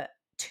over, but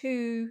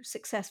 2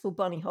 successful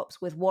bunny hops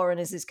with Warren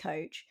as his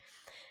coach.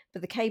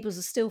 But the cables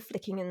are still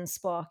flicking and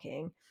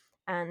sparking,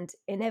 and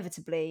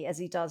inevitably, as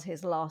he does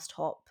his last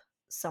hop,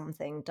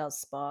 something does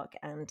spark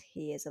and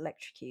he is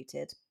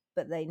electrocuted.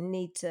 But they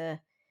need to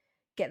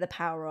get the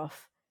power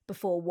off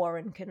before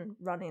Warren can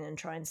run in and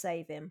try and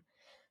save him.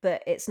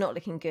 But it's not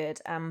looking good.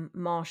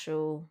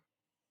 Marshall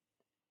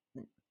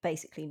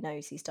basically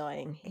knows he's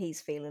dying.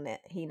 He's feeling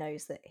it. He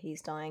knows that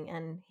he's dying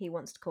and he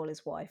wants to call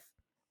his wife.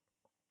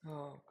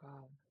 Oh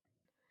God,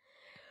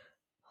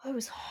 Oh, it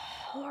was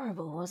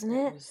horrible, wasn't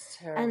it it? was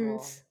And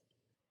terrible.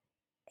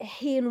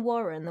 he and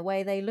Warren, the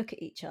way they look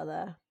at each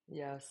other,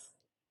 Yes.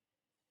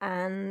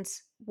 and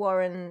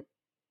Warren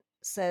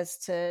says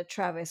to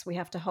Travis, we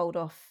have to hold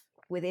off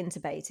with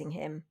intubating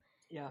him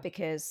Yeah.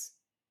 because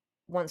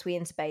once we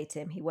intubate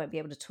him, he won't be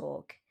able to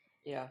talk.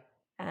 Yeah.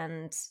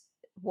 And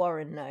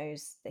Warren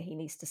knows that he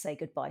needs to say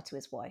goodbye to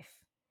his wife.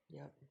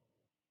 Yeah.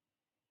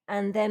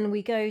 And then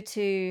we go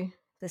to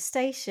the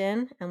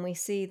station and we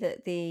see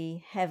that the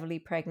heavily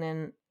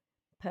pregnant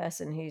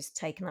person who's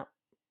taken up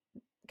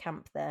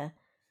camp there,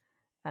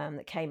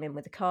 that came in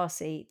with the car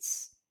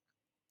seats,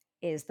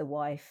 is the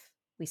wife.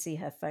 We see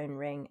her phone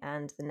ring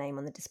and the name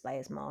on the display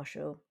is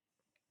Marshall.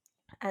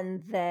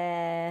 And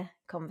their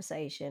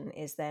conversation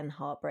is then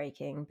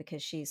heartbreaking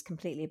because she's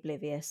completely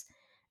oblivious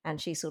and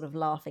she's sort of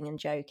laughing and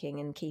joking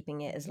and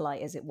keeping it as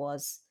light as it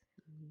was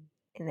Mhm.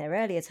 in their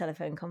earlier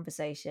telephone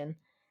conversation.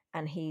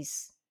 And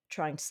he's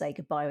trying to say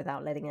goodbye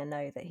without letting her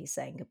know that he's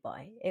saying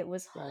goodbye. It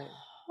was Right.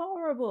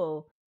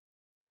 horrible.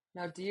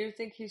 Now, do you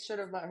think he should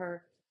have let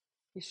her?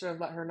 He should have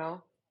let her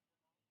know.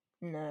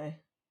 No,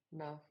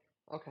 No.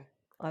 Okay.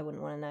 I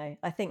wouldn't want to know.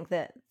 I think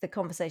that the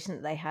conversation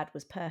that they had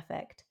was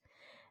perfect.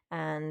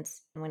 And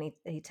when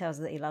he tells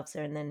her that he loves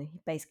her and then he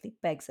basically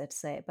begs her to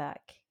say it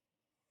back.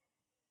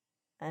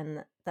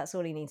 And that's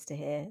all he needs to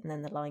hear. And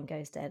then the line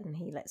goes dead and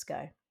he lets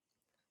go.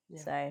 Yeah.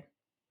 So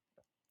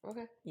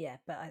Okay. yeah,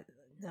 but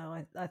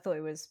I thought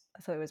it was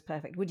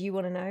perfect. Would you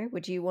want to know?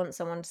 Would you want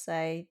someone to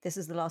say this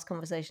is the last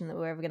conversation that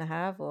we're ever going to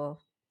have, or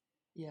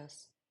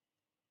Yes.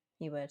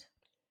 you would?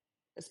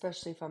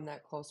 Especially if I'm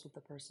that close with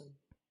the person,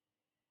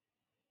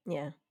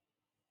 Yeah,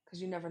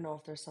 because you never know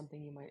if there's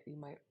something you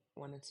might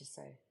wanted to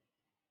say.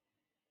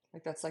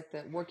 Like that's like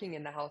the working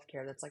in the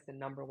healthcare. That's like the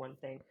number one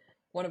thing.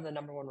 One of the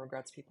number one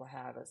regrets people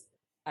have is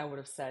I would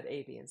have said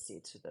A, B, and C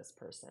to this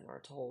person, or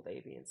told A,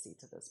 B, and C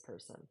to this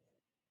person,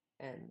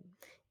 and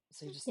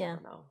so you just yeah.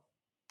 never know.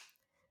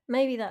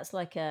 Maybe that's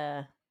like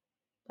a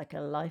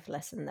life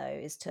lesson though,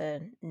 is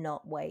to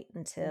not wait Hmm.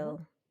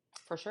 until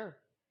For sure.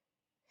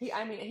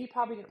 I mean, he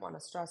probably didn't want to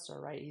stress her,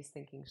 right? He's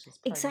thinking she's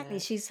exactly.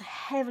 pregnant. She's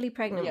heavily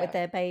pregnant with Yeah,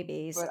 their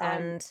babies, but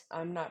I'm and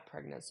I'm not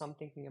pregnant, so I'm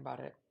thinking about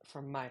it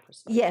from my yeah,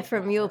 perspective,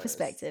 from not your hers.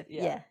 perspective,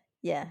 Yeah, yeah,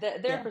 yeah,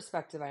 their yeah,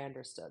 perspective, I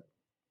understood.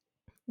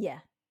 yeah.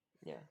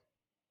 Yeah,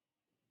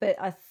 But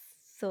I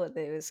thought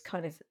that it was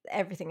kind of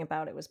everything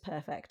about it was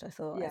perfect. I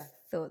yeah,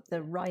 thought the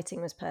yeah.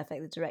 writing was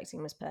perfect, the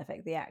directing was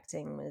perfect, the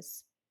acting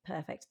was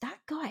perfect. That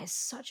guy is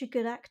such a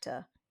good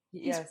actor.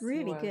 He's Yes, he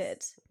really was.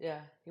 good.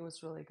 Yeah, he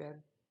was really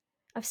good.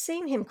 I've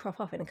seen him crop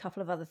up in a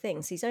couple of other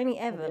things. He's only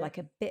Have ever you? like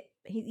a bit.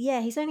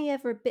 He's only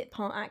ever a bit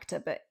part actor,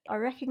 but I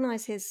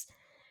recognize his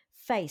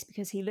face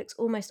because he looks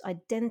almost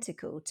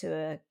identical to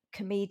a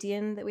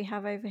comedian that we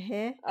have over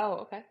here. Oh,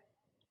 okay.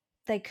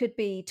 They could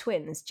be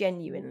twins, Hmm.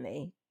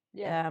 genuinely.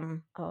 Yeah.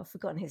 I've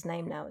forgotten his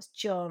name now. It's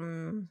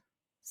John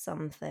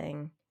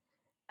something.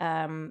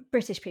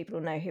 British people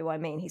will know who I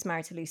mean. He's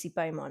married to Lucy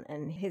Beaumont,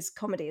 and his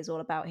comedy is all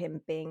about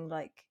him being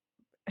like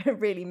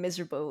really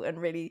miserable and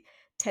really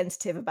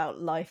tentative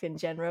about life in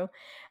general.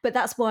 But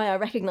that's why I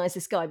recognize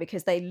this guy,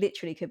 because they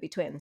literally could be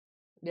twins.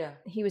 Yeah.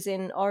 He was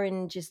in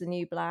Orange is the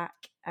New Black,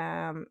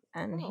 and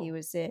he Oh,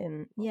 was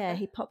in, yeah, okay.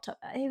 he popped up.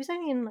 He was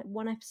only in like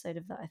one episode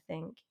of that, I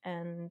think,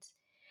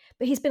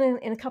 but he's been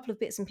in a couple of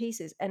bits and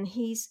pieces, and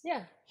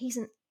Yeah. he's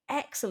an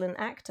excellent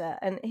actor,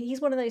 and he's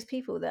one of those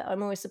people that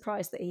I'm always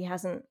surprised that he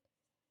hasn't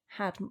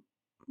had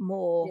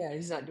more Yeah,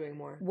 he's not doing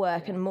more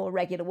work yeah. and more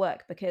regular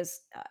work,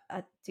 because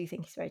I do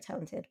think he's very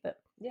talented.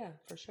 But Yeah,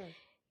 for sure.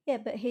 yeah,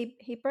 but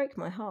he broke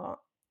my heart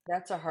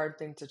That's a hard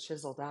thing to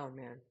chisel down,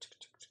 man.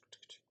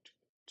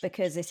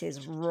 because it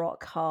is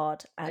rock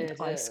hard and It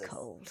ice is.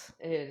 cold.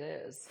 It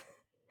is.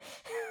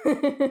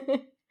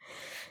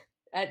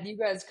 And you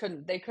guys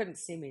they couldn't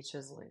see me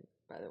chiseling,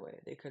 by the way.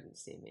 They couldn't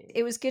see me.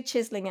 It was good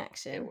chiseling It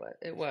action. was.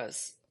 It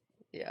was.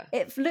 Yeah.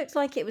 It looked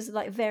like it was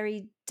like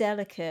very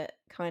delicate,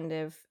 kind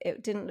of.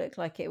 It didn't look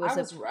like it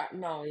was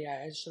no,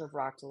 yeah, I should have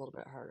rocked a little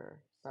bit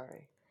harder.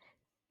 Sorry.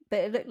 but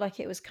it looked like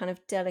it was kind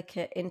of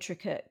delicate,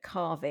 intricate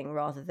carving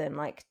rather than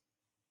like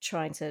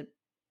trying to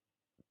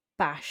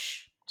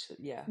bash,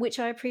 Yeah. which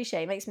I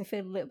appreciate. It makes me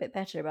feel a little bit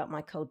better about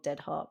my cold, dead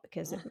heart,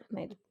 because it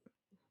made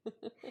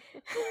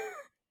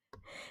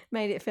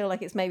it feel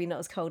like it's maybe not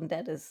as cold and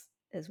dead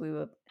as we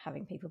were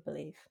having people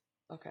believe.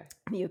 Okay.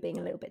 You were being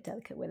a little bit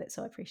delicate with it,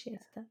 so I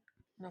appreciated that.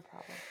 No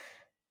problem.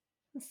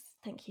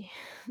 Thank you.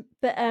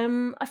 But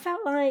I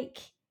felt like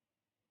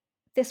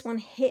this one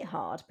hit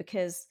hard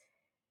because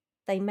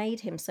they made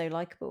him so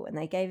likable and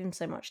they gave him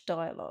so much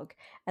dialogue,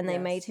 and they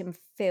made Yes. him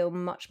feel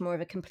much more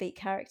of a complete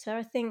character.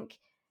 I think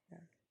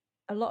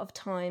a lot of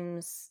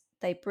times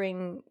they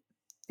bring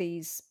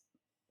these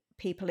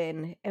people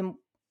in and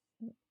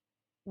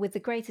with the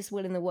greatest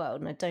will in the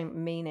world, and I don't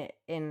mean it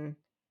in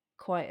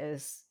quite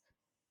as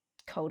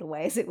cold a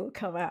way as it will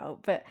come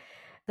out, but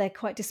they're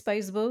quite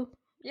disposable.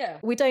 Yeah.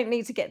 We don't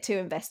need to get too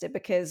invested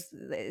because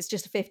it's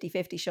just a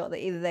 50-50 shot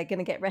that either they're going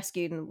to get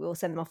rescued and we'll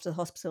send them off to the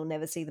hospital and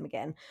never see them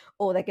again,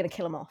 or they're going to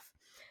kill them off.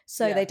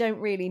 So they don't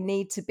really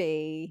need to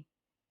be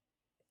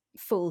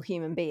full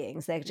human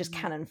beings. They're just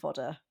cannon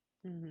fodder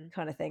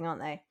kind of thing, aren't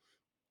they?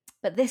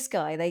 But this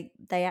guy,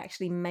 they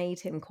actually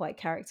made him quite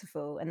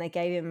characterful, and they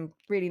gave him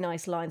really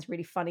nice lines,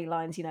 really funny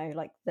lines, you know,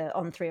 like the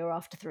on 3 or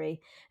after 3.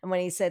 And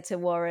when he said to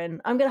Warren,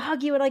 "I'm going to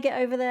hug you when I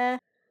get over there."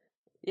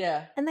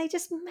 Yeah. And they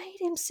just made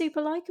him super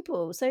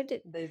likable. So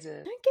They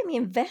did. don't get me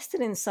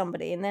invested in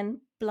somebody and then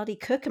bloody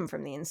cook them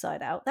from the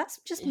inside out. That's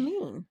just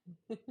mean.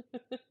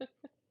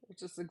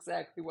 Which is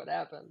exactly what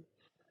happened.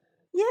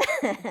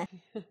 Yeah.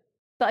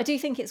 But I do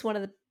think it's one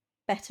of the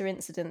better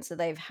incidents that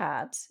they've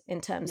had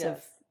in terms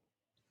of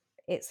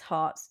its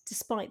heart,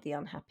 despite the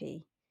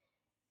unhappy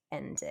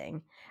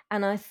ending.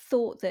 And I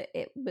thought that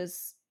it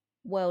was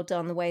well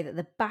done the way that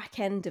the back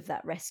end of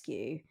that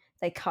rescue,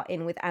 they cut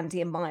in with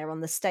Andy and Maya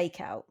on the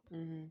stakeout,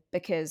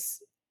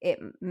 because it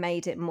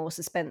made it more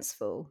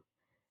suspenseful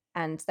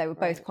and they were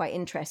both quite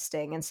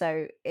interesting. And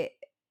so it,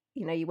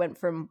 you know, you went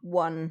from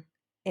one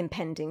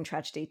impending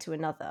tragedy to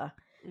another.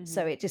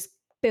 So it just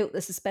built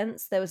the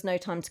suspense. There was no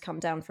time to come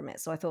down from it.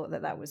 So I thought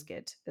that that was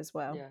good as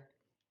well. Yeah,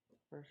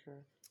 for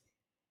sure.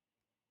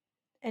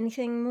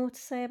 Anything more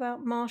to say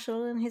about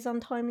Marshall and his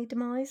untimely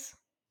demise?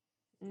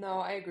 No,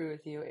 I agree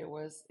with you.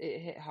 It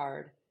hit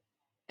hard,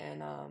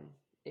 and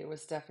it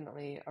was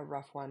definitely a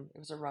rough one. It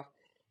was a rough.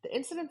 The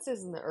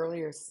incidences in the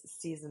earlier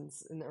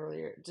seasons,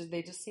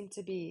 they just seem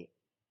to be.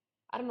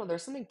 I don't know.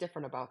 There's something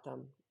different about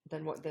them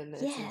than the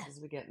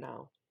incidences we get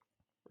now,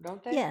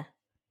 don't they? Yeah.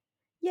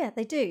 Yeah,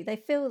 they do. They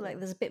feel like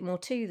there's a bit more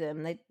to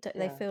them. They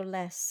Yeah. feel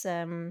less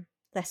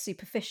less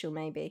superficial,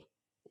 maybe.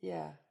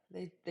 Yeah,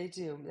 they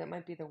do. That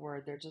might be the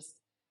word. They're just,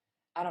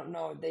 I don't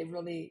know. They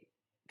really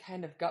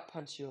kind of gut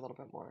punch you a little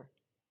bit more.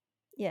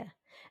 Yeah.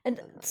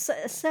 And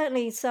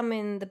certainly some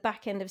in the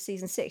back end of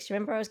season 6.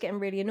 Remember, I was getting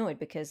really annoyed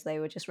because they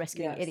were just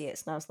rescuing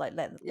idiots, and I was like,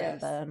 let them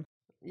burn.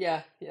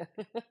 Yeah, yeah.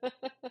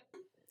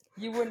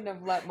 You wouldn't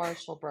have let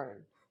Marshall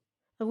burn.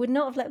 I would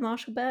not have let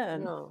Marshall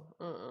burn. No.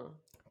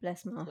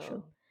 Bless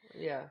Marshall. So,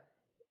 yeah.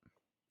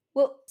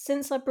 Well,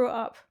 since I brought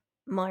up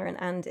Maya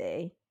and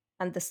Andy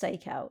and the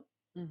stakeout,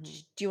 do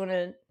you want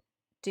to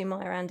do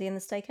Maya, Andy, and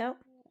the stakeout?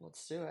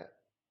 Let's do it.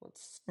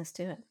 Let's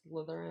do it.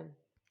 Slither in.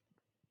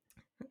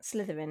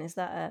 Slytherin, is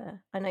that a...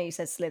 I know you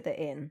said slither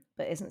in,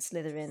 but isn't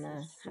Slytherin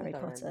a Harry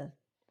Potter?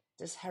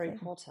 Just Harry thing?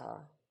 Potter.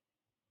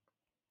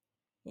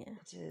 Yeah.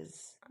 It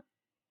is.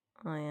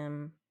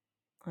 I'm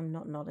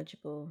not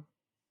knowledgeable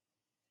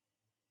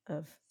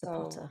of the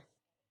Potter.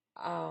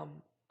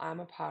 I'm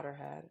a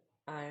Potterhead.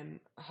 I'm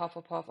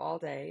Hufflepuff all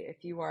day.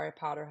 If you are a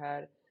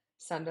Potterhead,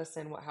 send us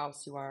in what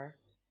house you are.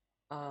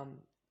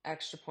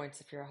 Extra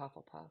points if you're a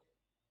Hufflepuff.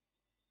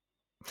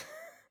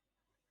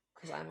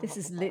 Because I'm a This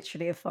is Hufflepuff.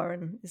 literally a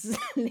foreign. This is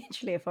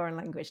literally a foreign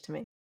language to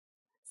me.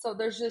 So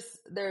there's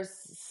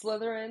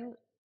Slytherin,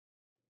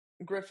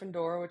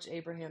 Gryffindor, which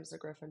Abraham's a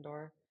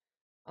Gryffindor,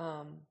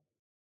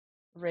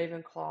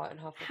 Ravenclaw, and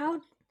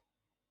Hufflepuff.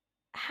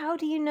 How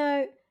do you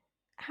know?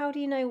 How do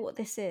you know what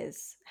this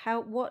is?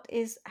 What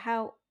is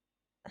how?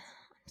 I'm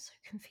so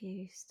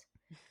confused.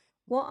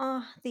 What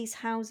are these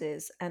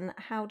houses, and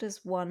how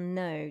does one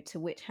know to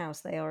which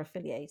house they are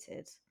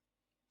affiliated?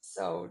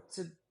 So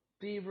to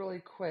be really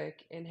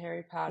quick in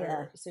Harry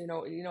Potter, so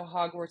you know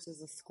Hogwarts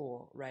is a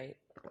school, right?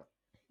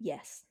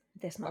 Yes,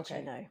 this much I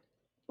know.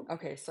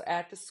 Okay, so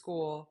at the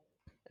school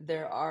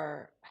there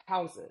are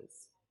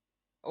houses,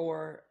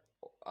 or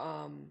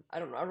I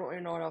don't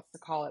really know what else to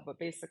call it, but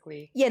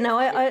basically Yeah, no,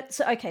 it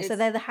so it's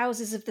they're the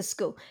houses of the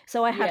school.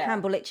 So I had yeah.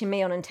 Handball Itchy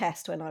Me on and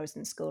Test when I was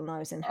in school, and I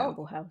was in Oh,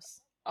 Handball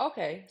House.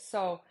 okay.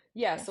 So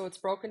yeah, Yeah. so it's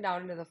broken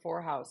down into the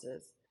four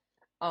houses.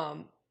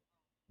 Um,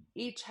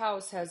 each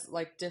house has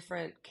like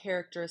different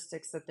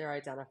characteristics that they're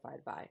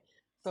identified by.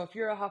 So if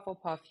you're a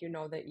Hufflepuff, you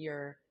know that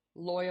you're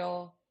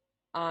loyal,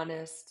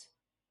 honest,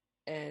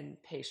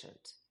 and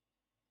patient.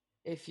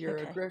 Okay. If you're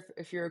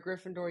a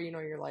Gryffindor, you know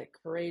you're like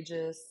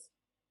courageous.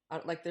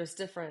 Like there's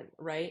different,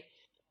 right?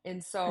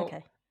 And so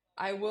Okay.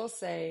 I will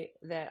say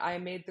that I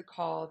made the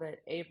call that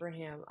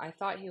Abraham, I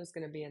thought he was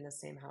going to be in the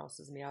same house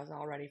as me. I was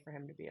all ready for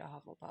him to be a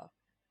Hufflepuff.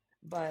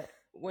 But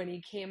when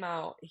he came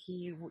out,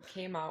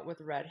 came out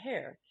with red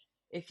hair.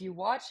 If you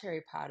watch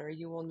Harry Potter,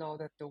 you will know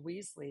that the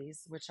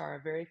Weasleys, which are a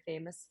very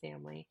famous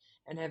family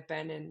and have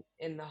been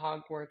in the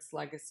Hogwarts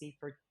legacy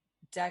for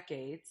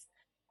decades,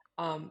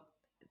 um,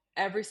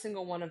 every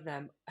single one of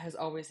them has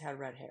always had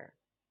red hair.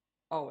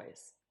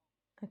 Always.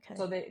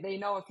 So Okay. they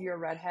know if you're a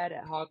redhead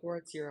at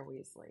Hogwarts, you're a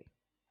Weasley.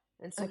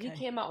 And so he Okay.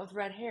 came out with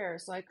red hair,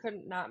 so I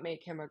couldn't not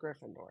make him a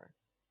Gryffindor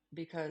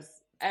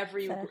because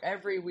Fair.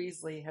 every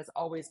Weasley has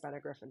always been a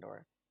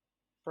Gryffindor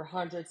for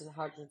hundreds and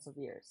hundreds of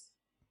years.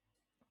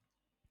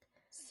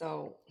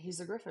 So he's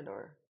a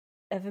Gryffindor.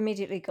 I've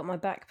immediately got my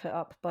back put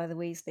up by the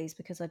Weasleys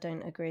because I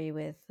don't agree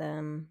with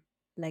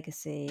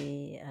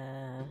legacy,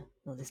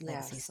 all this Yeah,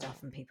 legacy so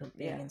stuff and people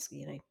being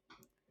yeah. in,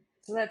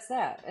 So that's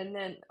that. And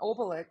then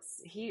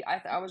Obelix,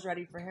 I was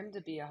ready for him to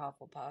be a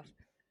Hufflepuff,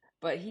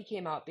 but he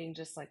came out being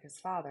just like his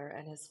father,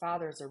 and his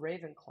father's a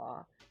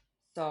Ravenclaw,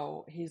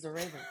 so he's a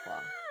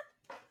Ravenclaw.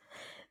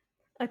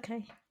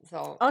 Okay.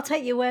 So I'll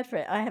take your word for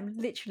it. I have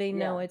literally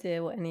no yeah,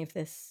 idea what any of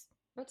this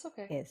that's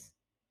okay. is.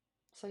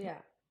 So yeah,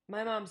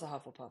 my mom's a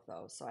Hufflepuff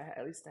though, so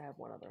at least I have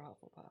one other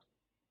Hufflepuff.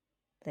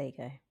 There you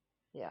go.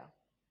 Yeah.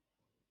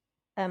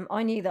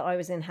 I knew that I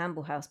was in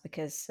Hamble House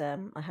because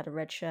I had a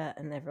red shirt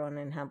and everyone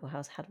in Hamble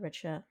House had a red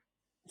shirt.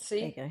 There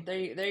you See, go.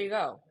 there you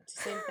go. It's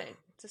the same thing.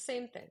 It's the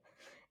same thing.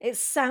 It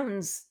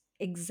sounds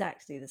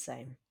exactly the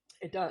same.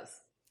 It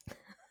does.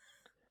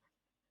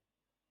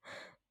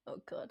 Oh,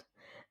 God.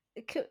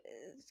 Can,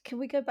 can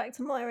we go back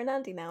to Maya and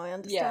Andy now? I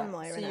understand Yeah,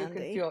 Maya so and you can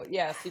Andy. feel,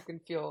 yeah, so you can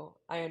feel,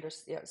 I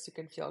understand, yeah, so you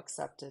can feel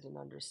accepted and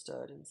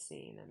understood and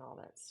seen and all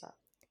that stuff.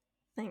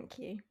 Thank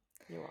you.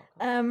 You're welcome.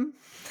 Um,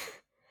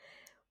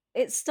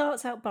 it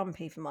starts out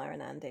bumpy for Maya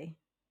and Andy.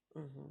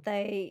 Hmm.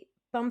 They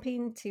bump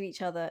into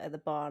each other at the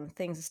barn.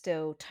 Things are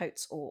still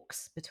totes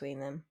orcs between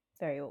them.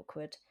 Very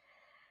awkward.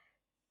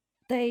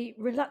 They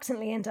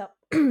reluctantly end up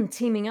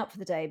teaming up for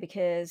the day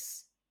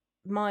because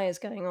Maya's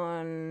going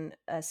on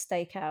a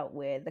stakeout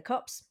with the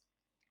cops,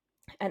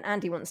 and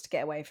Andy wants to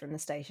get away from the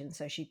station,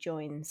 so she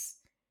joins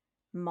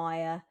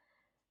Maya,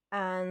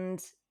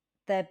 and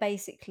they're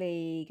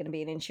basically going to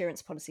be an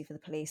insurance policy for the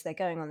police. They're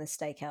going on this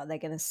stakeout. They're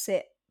going to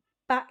sit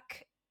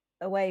back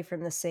away from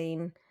the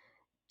scene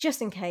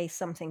just in case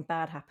something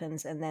bad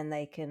happens, and then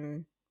they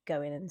can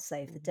go in and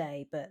save the Hmm.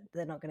 day, but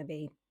they're not going to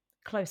be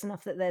close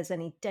enough that there's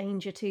any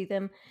danger to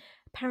them.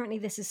 Apparently,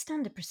 this is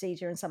standard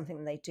procedure and something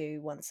that they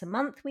do once a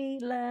month, we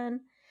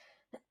learn.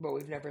 But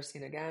we've never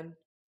seen again.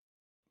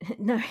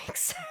 No,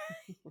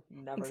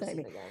 Never seen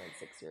exactly. again in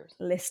 6 years.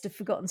 List of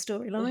forgotten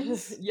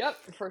storylines. Yep,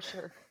 for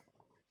sure.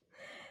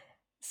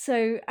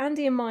 So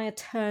Andy and Maya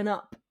turn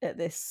up at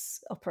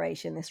this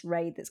operation, this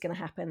raid that's going to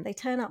happen. They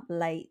turn up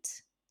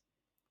late.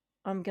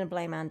 I'm going to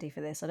blame Andy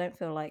for this. I don't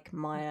feel like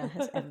Maya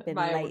has ever been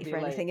Maya would late be for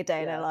anything late. a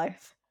day in her Yeah.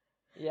 life.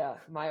 Yeah,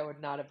 Maya would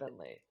not have been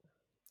late.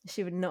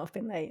 She would not have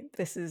been late.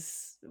 This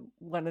is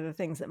one of the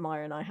things that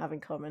Maya and I have in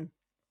common.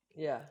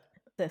 Yeah.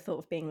 The thought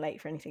of being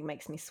late for anything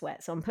makes me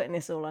sweat. So I'm putting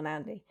this all on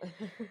Andy.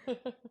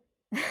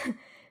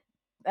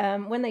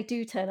 When they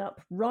do turn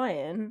up,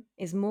 Ryan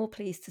is more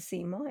pleased to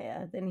see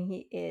Maya than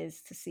he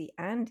is to see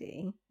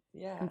Andy.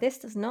 And Yeah. this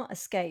does not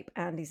escape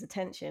Andy's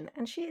attention,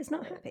 and she is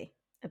not Right. happy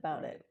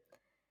about it. Right.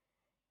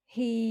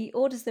 He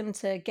orders them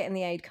to get in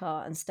the aid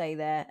car and stay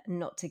there,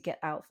 not to get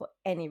out for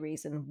any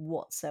reason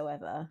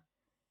whatsoever,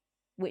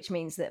 which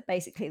means that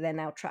basically they're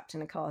now trapped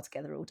in a car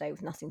together all day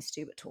with nothing to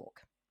do but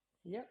talk.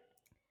 Yep.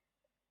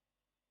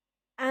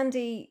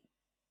 Andy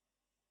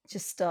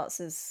just starts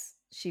as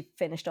she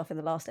finished off in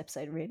the last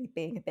episode, really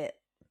being a bit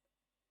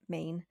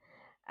mean,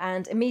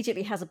 and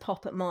immediately has a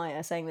pop at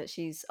Maya, saying that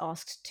she's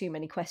asked too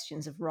many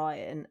questions of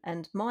Ryan.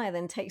 And Maya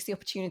then takes the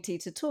opportunity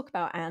to talk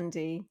about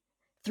Andy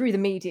through the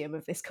medium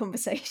of this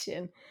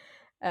conversation.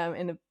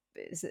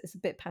 It's a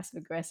bit passive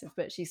aggressive,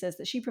 but she says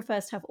that she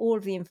prefers to have all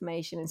of the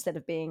information instead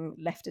of being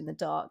left in the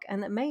dark,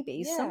 and that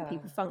maybe some Yeah.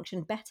 people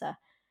function better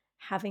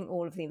having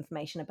all of the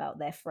information about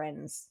their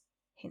friends.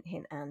 Hint,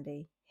 hint,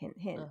 Andy. Hint,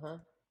 hint. Uh-huh.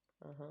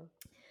 Uh-huh.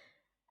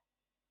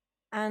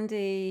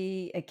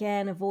 Andy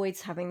again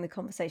avoids having the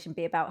conversation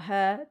be about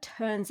her,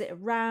 turns it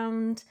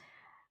around,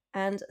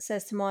 and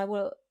says to Maya,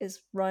 "Well,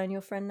 is Ryan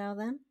your friend now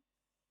then?"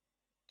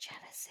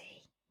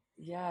 Jealousy.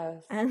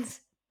 Yes. And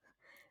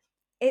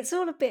it's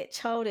all a bit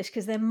childish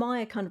because then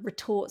Maya kind of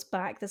retorts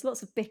back. There's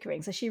lots of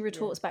bickering. So she Yeah.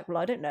 retorts back, "Well,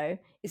 I don't know.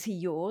 Is he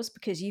yours?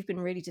 Because you've been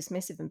really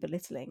dismissive and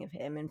belittling of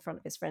him in front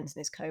of his friends and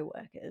his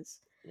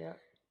co-workers." Yeah.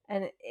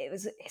 And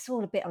it's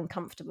all a bit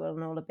uncomfortable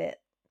and all a bit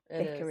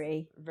It is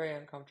bickery. very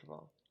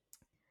uncomfortable.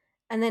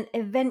 And then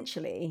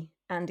eventually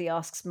Andy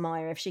asks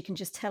Maya if she can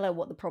just tell her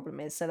what the problem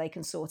is so they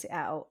can sort it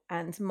out.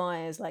 And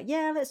Maya's like,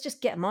 "Yeah, let's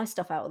just get my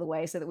stuff out of the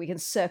way so that we can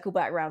circle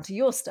back around to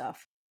your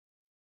stuff."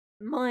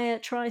 Maya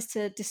tries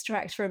to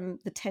distract from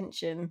the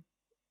tension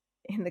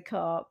in the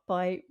car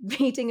by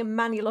reading a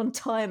manual on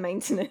tyre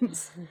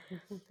maintenance,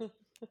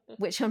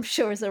 which I'm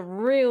sure is a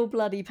real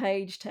bloody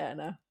page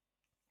turner.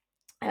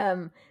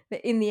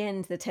 But in the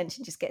end, the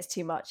tension just gets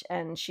too much,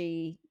 and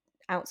she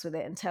outs with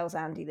it and tells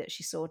Andy that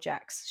she saw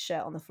Jack's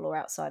shirt on the floor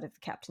outside of the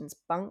captain's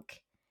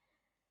bunk.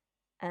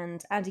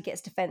 And Andy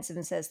gets defensive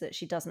and says that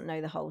she doesn't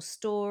know the whole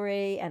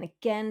story, and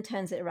again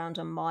turns it around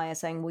on Maya,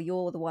 saying, "Well,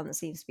 you're the one that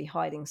seems to be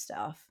hiding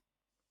stuff."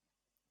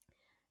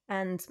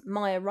 And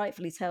Maya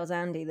rightfully tells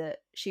Andy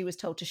that she was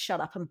told to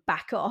shut up and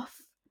back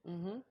off.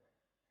 Hmm.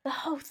 The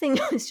whole thing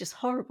was just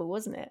horrible,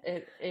 wasn't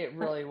it? It Uh,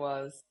 really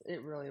was.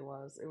 It really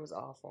was. It was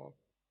awful.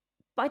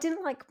 But I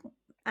didn't like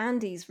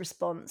Andy's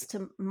response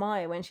to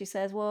Maya when she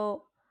says,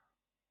 "Well,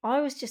 I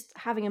was just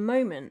having a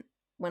moment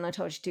when I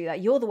told you to do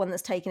that. You're the one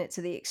that's taken it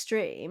to the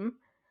extreme."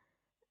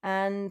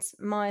 And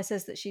Maya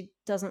says that she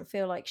doesn't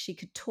feel like she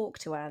could talk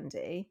to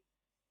Andy.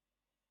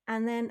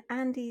 And then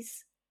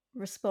Andy's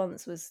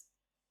response was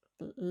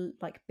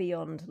like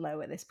beyond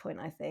low at this point,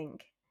 I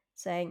think,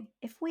 saying,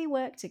 "If we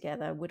work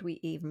together, would we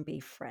even be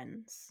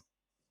friends?"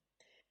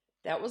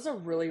 That was a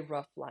really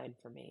rough line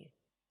for me.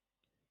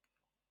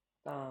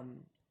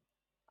 Um,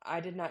 I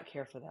did not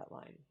care for that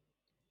line.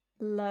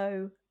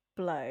 Low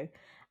blow.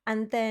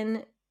 And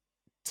then,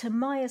 to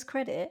Maya's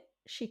credit,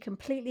 she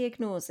completely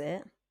ignores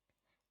it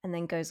and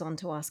then goes on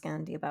to ask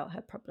Andy about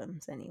her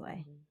problems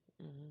anyway.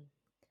 Hmm. Hmm.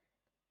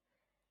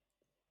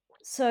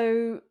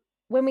 So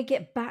when we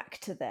get back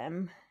to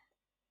them,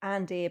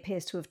 Andy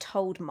appears to have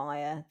told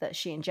Maya that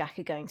she and Jack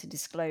are going to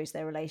disclose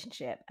their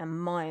relationship,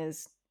 and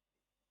Maya's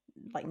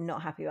like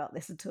not happy about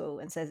this at all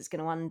and says it's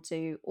going to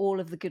undo all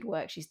of the good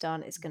work she's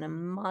done. It's going to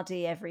Hmm.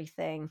 muddy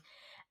everything,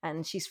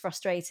 and she's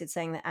frustrated,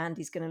 saying that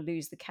Andy's going to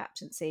lose the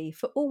captaincy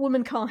for all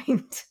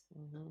womankind.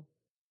 Hmm.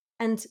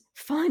 And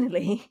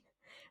finally,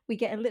 we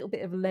get a little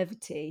bit of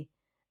levity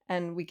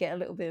and we get a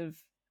little bit of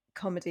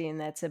comedy in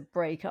there to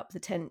break up the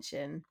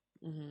tension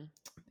Hmm.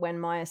 when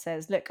Maya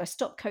says, "Look, I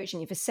stopped coaching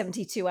you for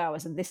 72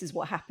 hours and this is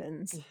what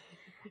happens."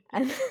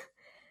 And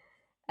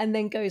and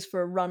then goes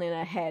for a run in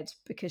her head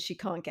because she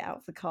can't get out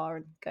of the car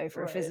and go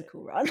for a Right.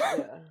 physical run.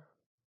 Yeah.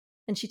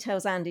 And she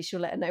tells Andy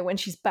she'll let her know when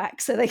she's back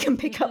so they can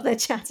pick up their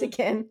chat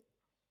again.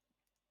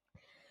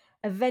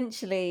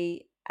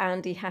 Eventually,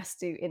 Andy has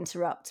to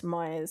interrupt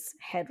Maya's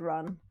head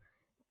run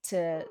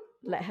to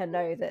let her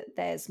know that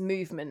there's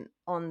movement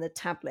on the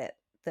tablet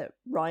that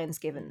Ryan's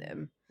given Hmm.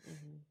 them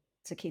Hmm.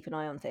 to keep an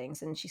eye on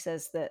things. And she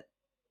says that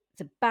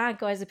the bad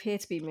guys appear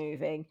to be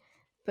moving,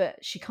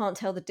 but she can't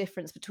tell the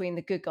difference between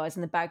the good guys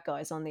and the bad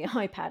guys on the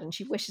iPad. And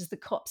she wishes the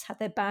cops had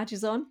their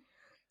badges on.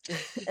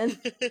 And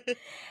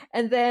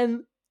and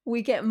then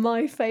we get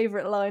my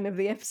favorite line of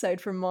the episode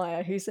from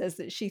Maya, who says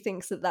that she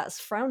thinks that that's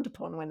frowned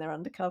upon when they're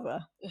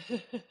undercover.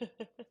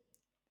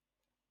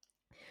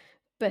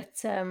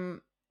 But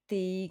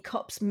the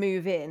cops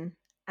move in,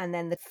 and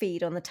then the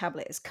feed on the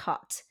tablet is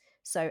cut.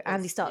 So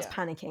Andy It's starts yeah.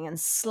 panicking and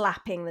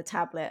slapping the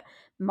tablet.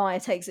 Maya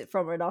takes it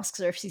from her and asks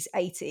her if she's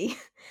 80.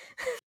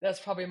 That's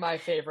probably my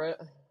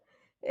favorite.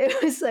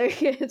 It was so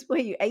good. Were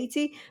you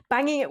 80?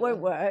 Banging it won't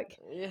Yeah. work.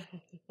 Yeah.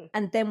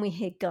 And then we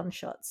hear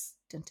gunshots.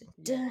 Dun, dun,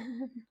 Yeah. dun.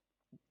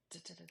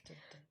 Dun, dun, dun,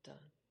 dun, dun.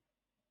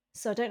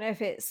 So I don't know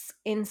if it's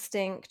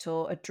instinct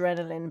or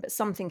adrenaline, but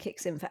something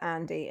kicks in for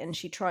Andy and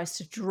she tries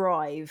to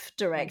drive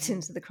direct Mhm.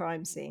 into the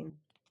crime scene.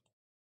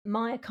 Mhm.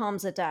 Maya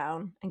calms her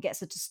down and gets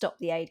her to stop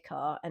the aid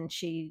car, and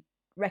she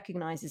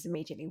recognizes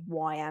immediately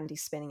why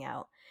Andy's spinning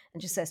out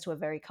and just says Mhm. to her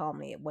very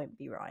calmly, "It won't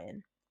be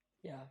Ryan."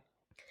 Yeah.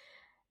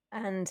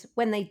 And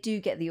when they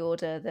do get the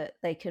order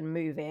that they can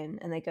move in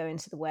and they go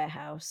into the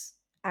warehouse,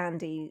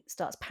 Andy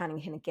starts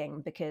panicking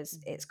again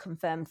because it's Mhm.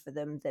 confirmed for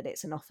them that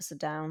it's an officer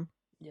down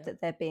Yep. that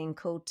they're being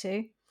called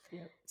to.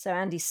 Yep. So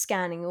Andy's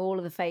scanning all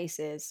of the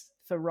faces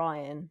for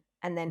Ryan,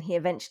 and then he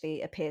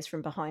eventually appears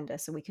from behind her,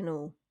 so we can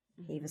all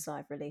heave a Mhm. sigh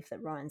of relief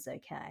that Ryan's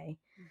okay.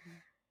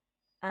 Mhm.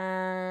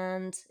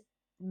 And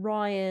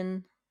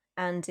Ryan,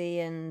 Andy,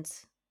 and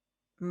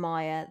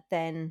Maya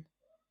then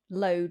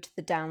load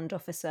the downed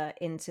officer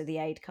into the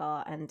aid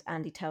car, and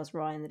Andy tells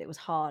Ryan that it was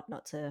hard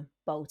not to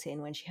bolt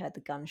in when she heard the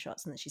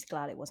gunshots and that she's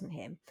glad it wasn't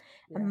him.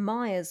 Yeah. And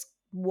Maya's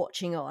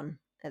watching on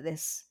at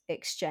this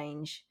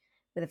exchange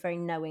with a very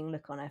knowing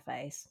look on her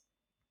face.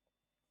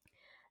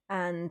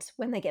 And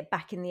when they get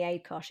back in the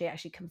aid car, she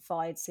actually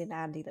confides in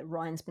Andy that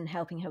Ryan's been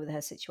helping her with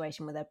her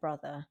situation with her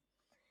brother.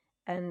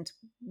 And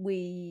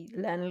we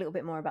learn a little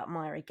bit more about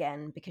Maya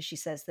again because she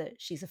says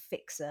that she's a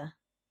fixer,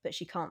 but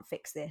she can't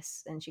fix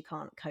this and she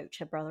can't coach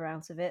her brother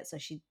out of it. So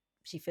she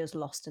feels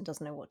lost and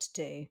doesn't know what to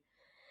do.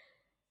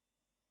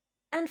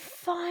 And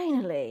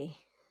finally,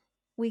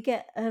 we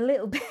get a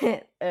little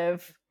bit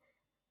of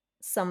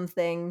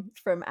something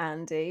from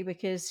Andy,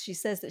 because she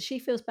says that she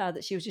feels bad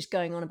that she was just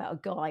going on about a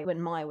guy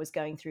when Maya was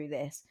going through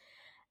this,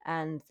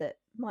 and that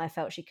Maya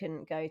felt she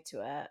couldn't go to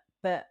her.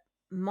 But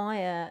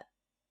Maya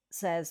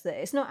says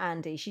that it's not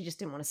Andy, she just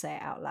didn't want to say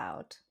it out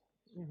loud.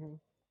 Mm-hmm.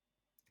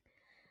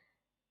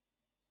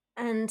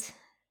 And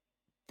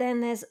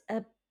then there's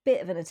a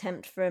bit of an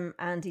attempt from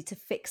Andy to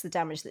fix the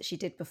damage that she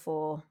did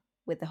before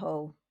with the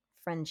whole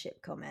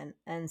friendship comment,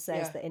 and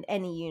says Yeah. that in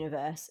any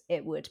universe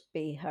it would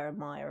be her and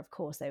Maya. Of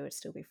course, they would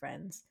still be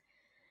friends,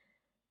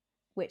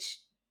 which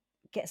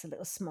gets a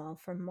little smile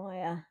from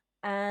Maya.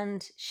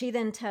 And she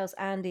then tells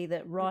Andy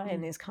that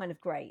Ryan is kind of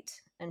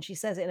great, and she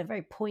says it in a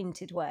very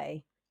pointed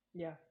way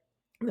Yeah.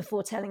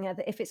 before telling her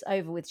that if it's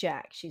over with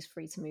Jack, she's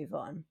free to move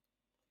on.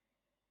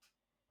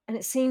 And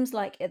it seems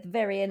like at the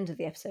very end of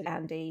the episode,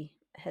 Andy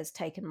has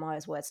taken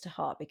Maya's words to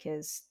heart,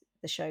 because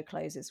the show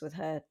closes with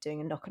her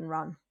doing a knock and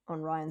run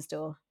on Ryan's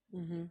door.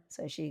 Mm-hmm.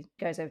 So she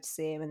goes over to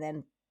see him and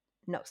then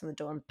knocks on the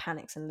door and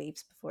panics and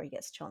leaves before he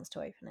gets a chance to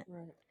open it.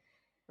 Right.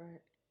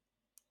 Right.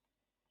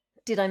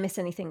 Did I miss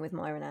anything with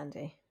Maya and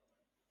Andy?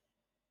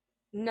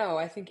 No,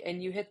 I think,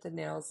 and you hit the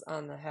nails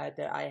on the head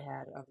that I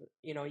had of,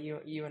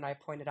 you and I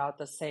pointed out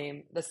the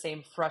same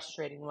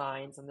frustrating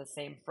lines and the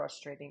same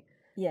frustrating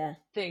Yeah.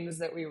 things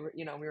that we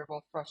were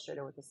both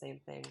frustrated with the same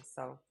things.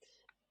 So,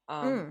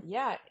 Mm.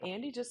 yeah,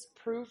 Andy just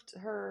proved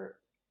her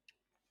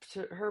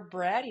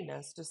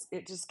brattiness.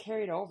 It just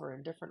carried over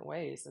in different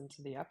ways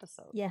into the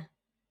episode. Yeah.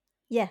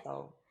 Yeah.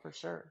 So, for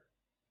sure.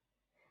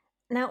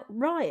 Now,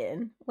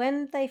 Ryan,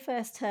 when they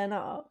first turn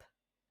up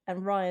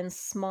and Ryan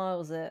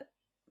smiles at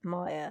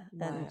Maya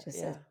and My, just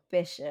says yeah.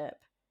 Bishop,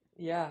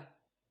 Yeah.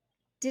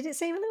 did it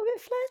seem a little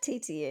bit flirty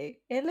to you?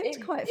 It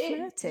looked quite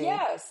flirty.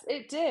 Yes,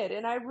 it did.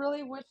 And I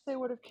really wish they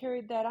would have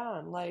carried that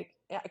on. Like,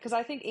 because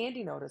I think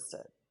Andy noticed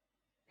it.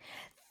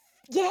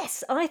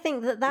 Yes, I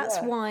think that that's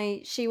Yeah.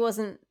 why she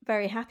wasn't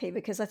very happy,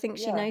 because I think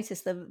she Yeah.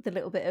 noticed the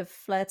little bit of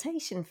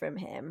flirtation from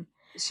him.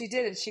 She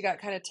did, and she got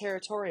kind of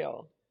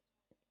territorial.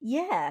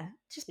 Yeah,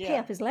 just pee Yeah.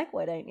 up his leg,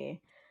 why don't you?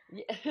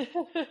 Yeah.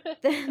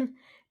 Then,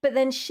 but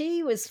then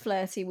she was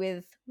flirty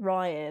with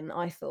Ryan,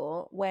 I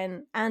thought,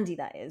 when Andy,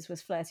 that is,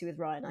 was flirty with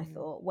Ryan, I Mhm.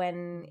 thought,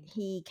 when Mhm.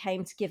 he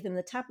came to give them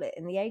the tablet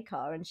in the aid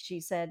car, and she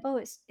said, "Oh,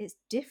 it's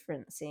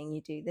different seeing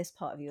you do this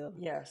part of your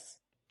Yes.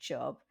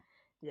 job."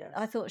 I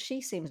Yes. thought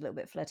she seemed a little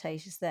bit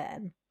flirtatious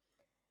then.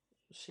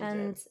 She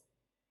And did.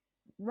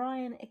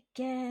 Ryan,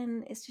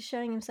 again, is just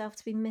showing himself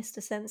to be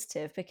Mr.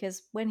 Sensitive,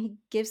 because when he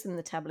gives them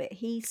the tablet,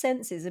 he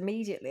senses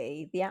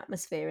immediately the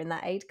atmosphere in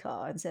that aid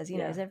car and says,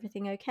 Yeah. is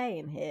everything okay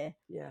in here?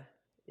 Yeah.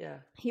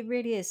 Yeah. He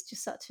really is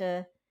just such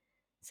a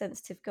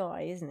sensitive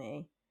guy, isn't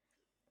he?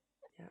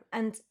 Yeah.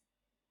 And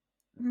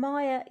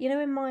Maya,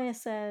 when Maya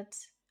said,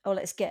 "Oh,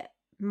 let's get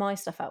my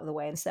stuff out of the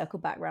way and circle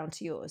back round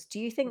to yours," do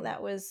you think Mm.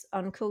 that was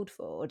uncalled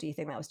for, or do you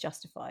think that was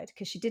justified?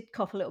 Because she did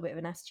cop a little bit of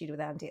an attitude with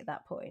Andy at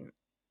that point.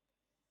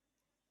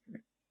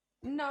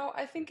 No,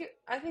 I think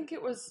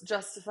it was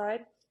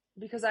justified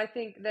because I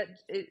think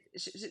that it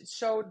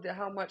showed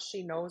how much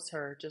she knows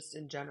her just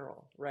in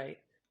general, right?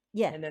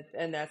 Yeah,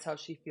 And that's how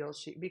she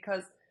feels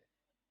because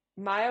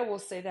Maya will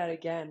say that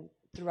again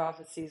throughout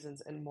the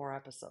seasons and more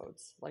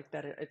episodes, like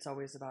that it's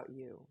always about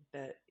you.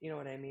 That you know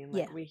what I mean?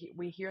 Like yeah,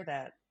 we hear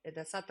that.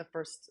 That's not the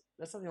first.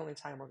 That's not the only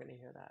time we're going to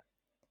hear that.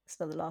 it's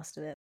for the last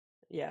of it.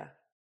 Yeah.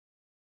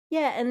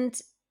 Yeah, and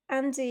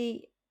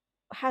Andy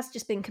has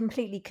just been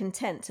completely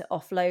content to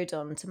offload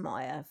on to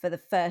Maya for the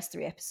first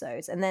 3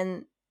 episodes. And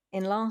then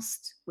in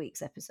last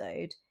week's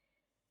episode,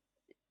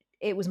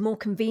 it was more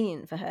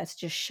convenient for her to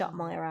just shut Hmm.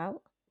 Maya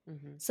out.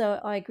 Hmm. So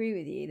I agree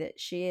with you that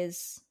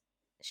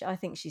I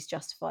think she's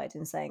justified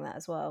in saying that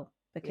as well,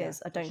 Yeah,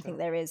 because I for don't think sure.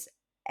 there is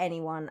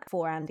anyone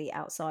for Andy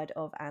outside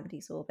of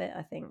Andy's orbit.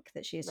 I think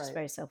that she is just Right.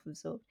 very self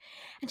absorbed.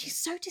 And she's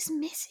so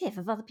dismissive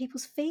of other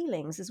people's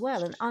feelings as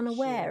well, and She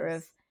unaware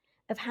is.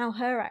 of how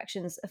her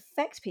actions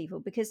affect people,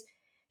 because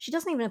she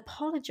doesn't even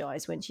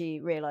apologize when she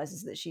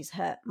realizes that she's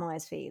hurt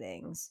Maya's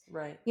feelings.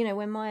 Right.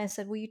 When Maya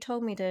said, "Well, you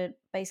told me to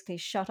basically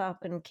shut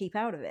up and keep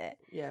out of it."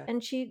 Yeah.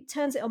 And she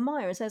turns it on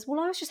Maya and says, "Well,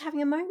 I was just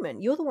having a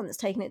moment. You're the one that's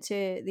taken it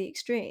to the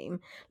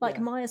extreme." Like,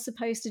 Yeah. Maya's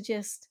supposed to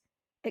just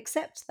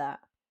accept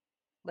that.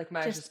 Like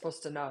Maya's just Just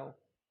supposed to know.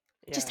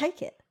 just Yeah.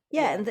 take it.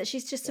 Yeah, Yeah. and that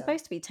she's just Yeah.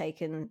 supposed to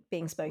be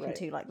being spoken Right.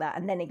 to like that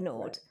and then Right.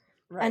 ignored.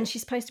 And Right.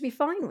 she's supposed to be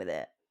fine with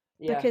it,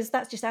 Yeah. because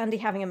that's just Andy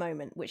having a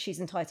moment, which she's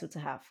entitled to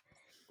have.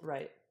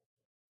 Right.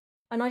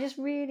 And I just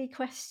really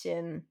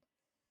question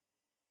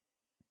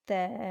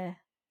their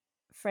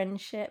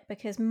friendship,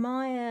 because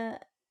Maya,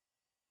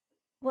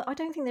 well, I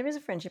don't think there is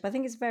a friendship. I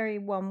think it's very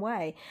one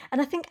way.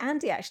 And I think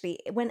Andy, actually,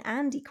 when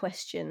Andy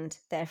questioned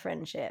their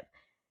friendship,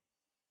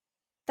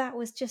 that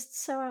was just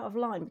so out of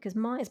line, because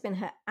Maya's been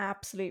her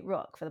absolute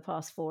rock for the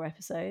past 4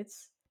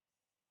 episodes.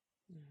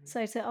 Hmm.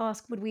 So to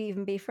ask, would we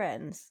even be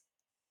friends?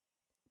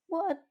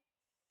 What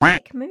a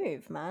dick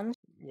move, man.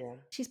 Yeah.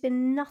 She's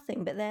been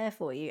nothing but there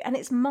for you. And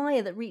it's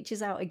Maya that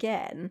reaches out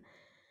again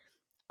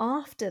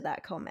after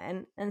that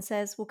comment and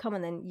says, well, come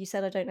on then, you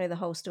said I don't know the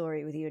whole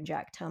story with you and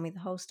Jack. Tell me the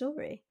whole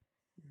story.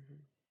 Mhm.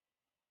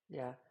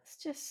 Yeah. It's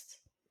just,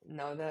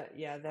 No,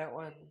 that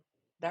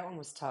one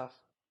was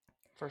tough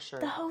for the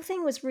sure. whole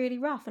thing was really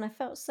rough, and I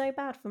felt so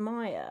bad for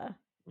Maya.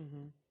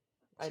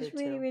 I Just did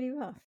really, too. really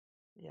rough.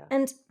 Yeah.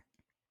 And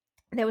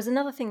there was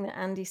another thing that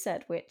Andy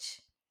said,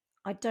 which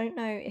I don't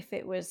know if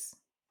it was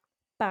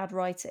bad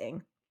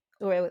writing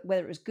or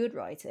whether it was good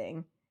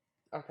writing,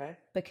 Okay.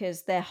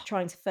 because they're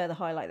trying to further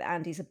highlight that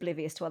Andy's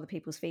oblivious to other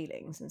people's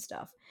feelings and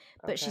stuff.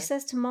 But she Okay.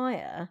 says to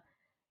Maya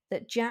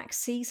that Jack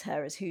sees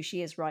her as who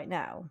she is right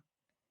now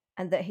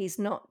and that he's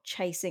not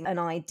chasing an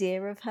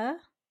idea of her.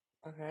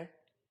 Okay.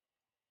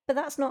 But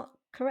that's not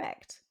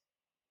correct.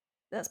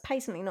 That's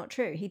patently not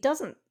true. He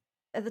doesn't,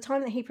 at the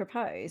time that he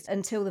proposed,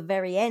 until the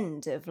very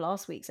end of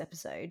last week's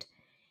episode,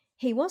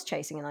 he was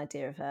chasing an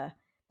idea of her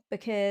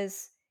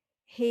because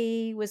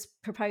he was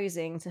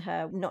proposing to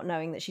her not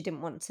knowing that she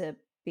didn't want to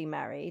be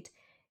married.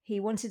 He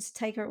wanted to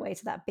take her away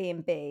to that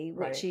B&B, which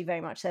Right. she very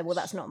much said, well,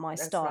 that's not my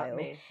That's not style.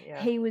 me.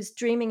 Yeah. He was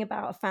dreaming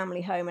about a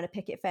family home and a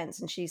picket fence,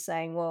 and she's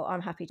saying, well,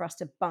 I'm happy for us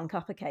to bunk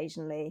up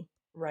occasionally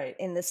Right.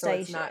 in the So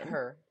it's not station.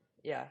 her.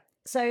 Yeah.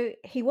 So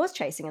he was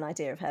chasing an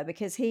idea of her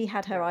because he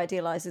had her Yeah.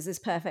 idealized as this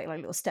perfect, like,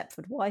 little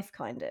Stepford wife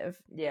kind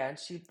of. Yeah. And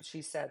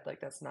she said like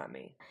that's not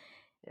me.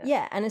 Yeah.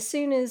 Yeah, and as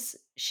soon as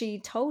she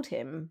told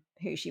him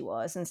who she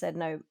was and said,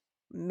 "No,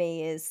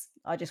 me is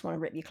I just want to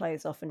rip your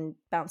clothes off and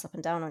bounce up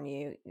and down on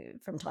you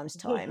from time to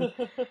time,"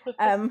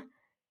 um,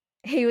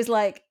 he was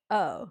like,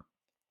 "Oh,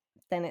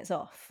 then it's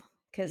off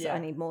because I Yeah.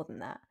 need more than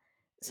that."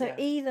 So Yeah.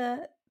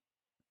 either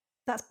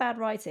that's bad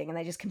writing and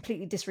they just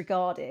completely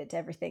disregarded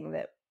everything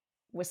that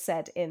was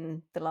said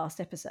in the last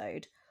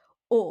episode,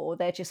 or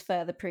they're just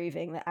further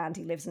proving that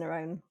Andy lives in her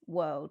own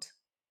world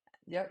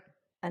Yep.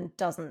 and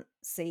doesn't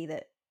see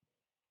that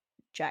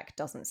Jack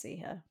doesn't see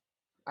her.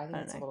 I I think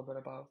don't it's a know. little bit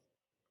of both.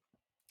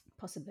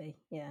 Possibly,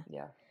 yeah.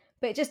 Yeah.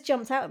 But it just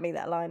jumped out at me,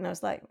 that line, and I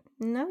was like,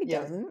 "No, he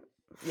Yeah. doesn't.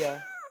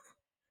 Yeah.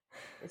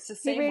 It's the He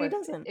same really with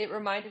doesn't." it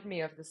reminded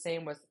me of the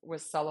same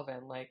with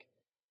Sullivan, like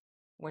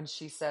when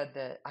she said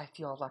that I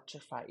feel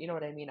electrified. You know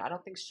what I mean? I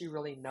don't think she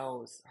really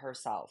knows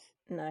herself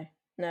No,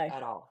 no.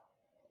 at all.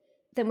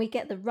 Then we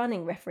get the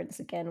running reference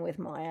again with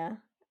Maya,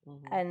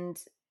 Hmm.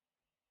 and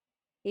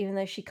even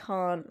though she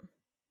can't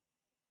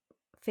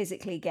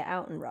physically get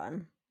out and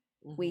run,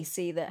 we Hmm.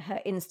 see that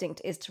her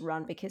instinct is to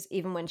run because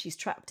even when she's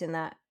trapped in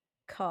that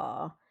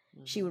car,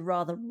 she Hmm. would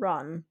rather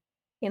run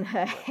in her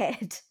Right.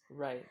 head,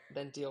 Right.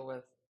 Then deal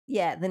with.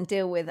 yeah, than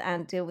deal with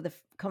the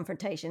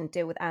confrontation,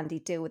 deal with Andy,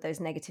 deal with those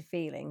negative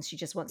feelings. She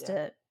just wants Yeah.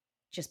 to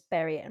just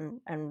bury it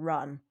and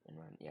run And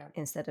run. Yeah.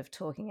 instead of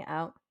talking it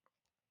out.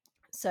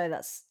 So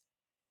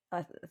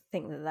I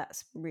think that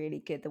that's really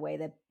good, the way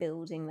they're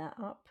building that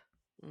up.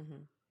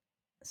 Hmm.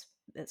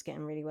 It's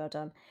getting really well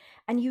done.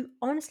 And you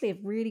honestly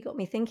have really got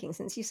me thinking,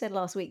 since you said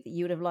last week that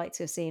you would have liked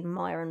to have seen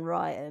Maya and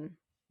Ryan as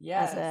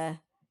Yes. a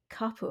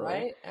couple.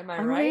 Right? Am I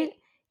I'm right?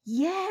 really,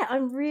 yeah,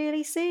 I'm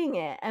really seeing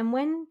it. And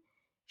when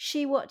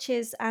she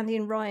watches Andy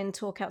and Ryan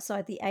talk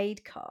outside the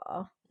aid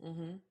car,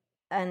 Hmm.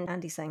 and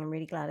Andy saying, "I'm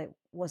really glad it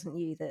wasn't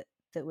you that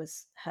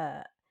was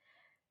hurt."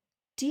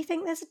 Do you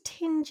think there's a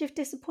tinge of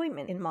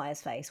disappointment in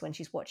Maya's face when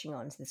she's watching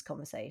on to this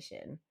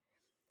conversation?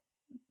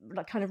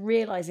 Like, kind of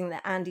realizing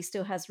that Andy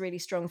still has really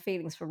strong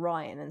feelings for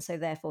Ryan, and so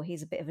therefore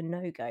he's a bit of a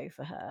no-go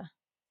for her.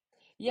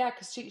 Yeah,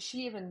 because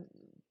she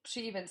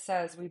even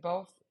says we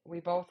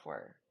both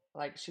were.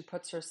 Like she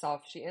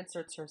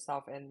inserts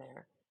herself in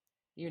there.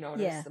 You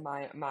notice Yeah,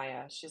 the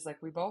Maya. She's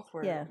like, we both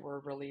were yeah. were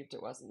relieved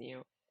it wasn't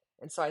you.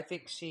 And so I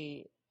think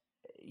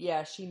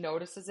yeah, she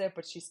notices it,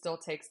 but she still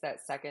takes that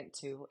second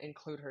to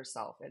include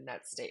herself in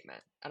that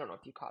statement. I don't know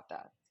if you caught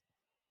that.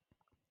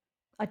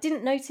 I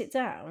didn't note it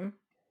down,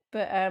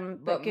 but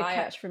But good Maya,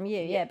 catch from you.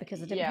 yeah, Yeah, because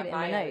I didn't yeah, put it in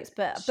my Maya, notes.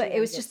 But she it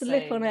was ends up just the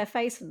look on saying, her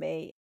face for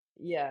me.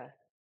 yeah,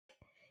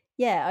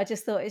 Yeah, I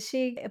just thought, is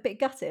she a bit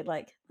gutted?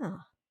 Like, oh,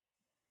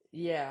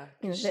 yeah,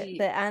 because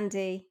that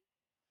Andy.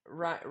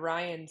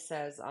 Ryan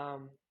says,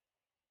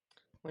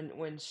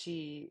 when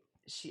she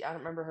I don't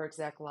remember her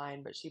exact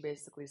line, but she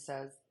basically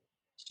says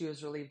she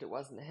was relieved it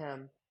wasn't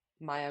him.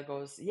 Maya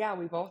goes, yeah,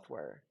 we both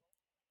were,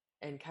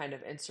 and kind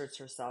of inserts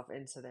herself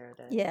into there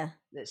Yeah,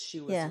 that she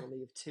was yeah,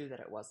 relieved too that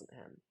it wasn't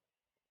him.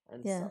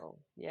 And yeah, so,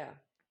 yeah,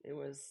 it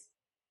was,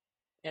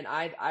 and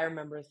I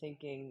remember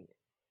thinking,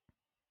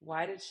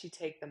 why did she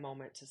take the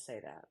moment to say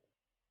that?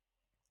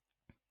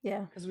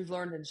 yeah. Because we've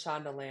learned in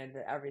Shondaland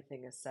that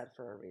everything is said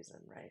for a reason,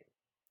 right?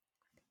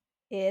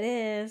 It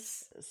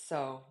is.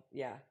 So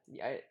yeah,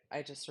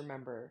 I just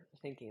remember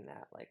thinking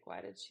that, like, why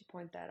did she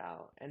point that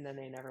out? And then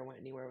they never went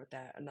anywhere with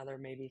that. Another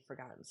maybe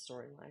forgotten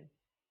storyline.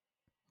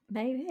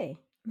 Maybe,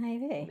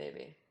 maybe.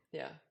 Maybe.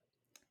 Yeah.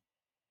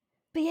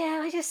 But yeah,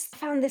 I just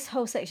found this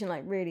whole section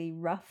like really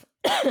rough.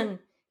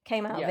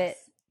 Came out of it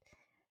Yes.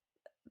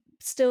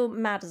 still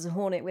mad as a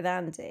hornet with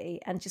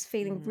Andy and just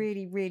feeling Mm-hmm.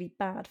 really, really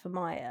bad for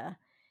Maya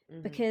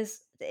Mm-hmm.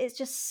 because it's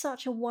just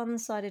such a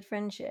one-sided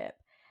friendship.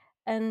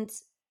 And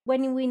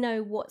when we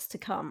know what's to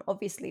come,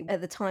 obviously at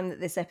the time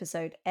that this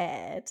episode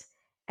aired,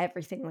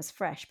 everything was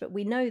fresh. But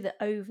we know that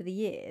over the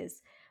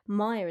years,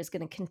 Maya is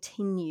going to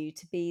continue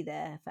to be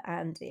there for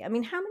Andy. I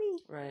mean,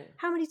 Right.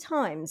 how many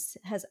times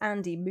has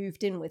Andy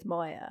moved in with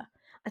Maya?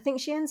 I think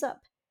she ends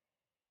up,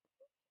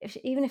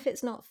 even if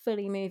it's not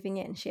fully moving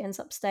in, she ends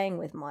up staying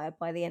with Maya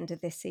by the end of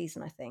this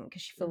season, I think,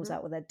 because she falls Mm-hmm.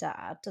 out with her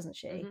dad, doesn't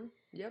she? Mm-hmm.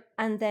 Yep.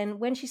 And then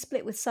when she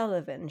split with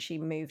Sullivan, she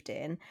moved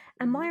in.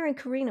 And Mm-hmm. Maya and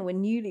Karina were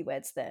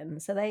newlyweds then.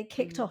 So they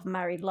kicked Mm-hmm. off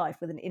married life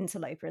with an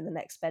interloper in the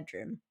next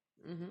bedroom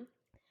Mm-hmm.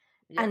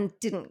 Yeah. and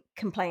didn't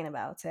complain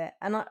about it.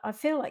 And I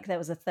feel like there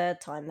was a third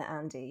time that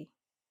Andy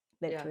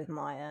lived Yeah. with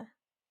Maya.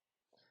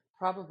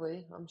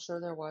 Probably. I'm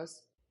sure there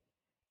was.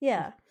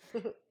 Yeah.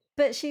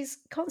 But she's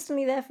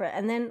constantly there for it.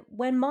 And then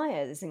when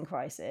Maya is in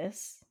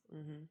crisis,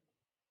 Mm-hmm.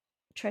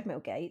 treadmill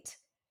gate,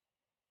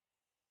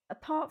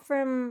 apart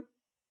from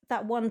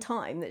that one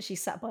time that she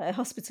sat by her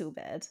hospital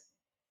bed,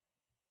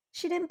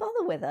 she didn't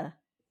bother with her.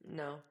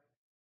 No.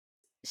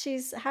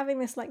 She's having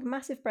this like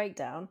massive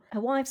breakdown.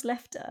 Her wife's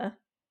left her,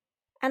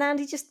 and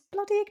Andy just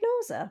bloody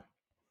ignores her.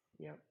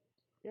 Yep.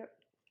 Yep.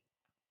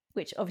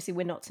 Which obviously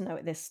we're not to know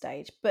at this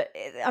stage. But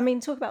I mean,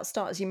 talk about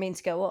start as you mean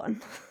to go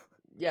on.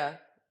 Yeah.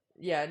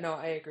 Yeah. No,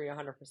 I agree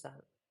 100%.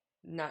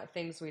 Not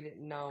things we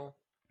didn't know,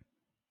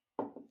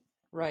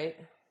 right?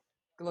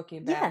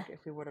 Looking Yeah, back,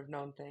 if we would have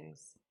known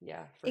things.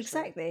 Yeah, for sure.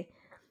 exactly.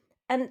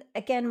 And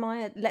again,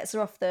 Maya lets her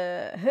off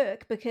the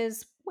hook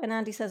because when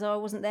Andy says, "Oh, I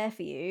wasn't there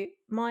for you,"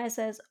 Maya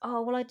says,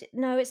 "Oh, well,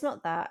 no, it's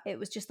not that. It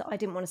was just that I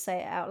didn't want to say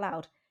it out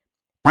loud."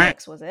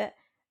 Bollocks, was it?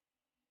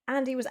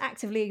 Andy was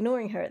actively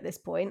ignoring her at this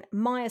point.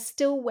 Maya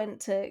still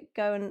went to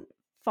go and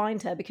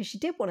find her because she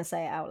did want to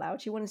say it out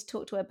loud. She wanted to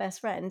talk to her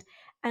best friend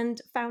and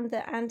found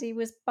that Andy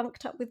was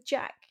bunked up with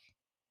Jack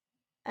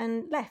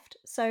and left.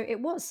 So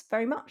it was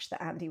very much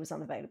that Andy was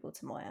unavailable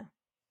to Maya.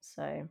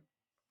 So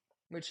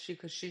Which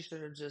because she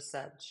should have just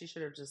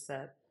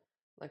said,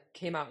 like,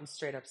 came out and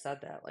straight up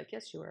said that. Like,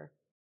 yes, you were.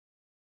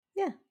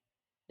 yeah.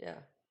 Yeah,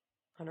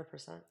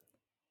 100%.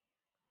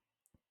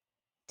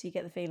 Do you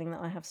get the feeling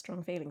that I have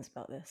strong feelings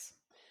about this?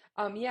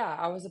 Yeah,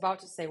 I was about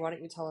to say, why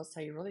don't you tell us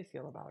how you really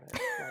feel about it?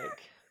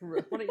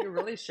 Like, why don't you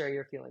really share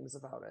your feelings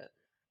about it?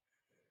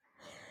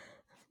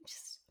 I'm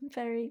just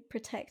very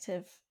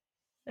protective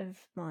of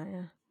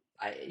Maya,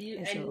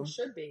 is And you all.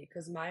 should be,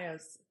 because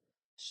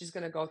she's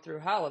gonna go through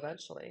hell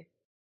eventually.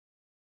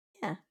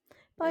 Yeah.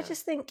 But I Yeah.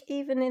 just think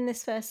even in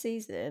this first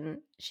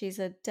season, she's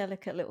a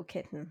delicate little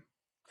kitten.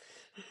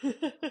 She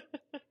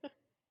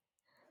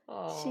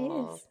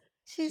Aw, is.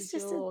 She's she's your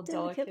just a little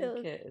delicate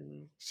delicate little.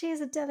 kitten. She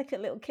is a delicate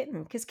little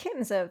kitten because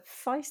kittens are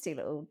feisty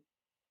little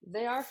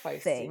They are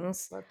feisty,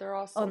 things but they're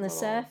also on the little.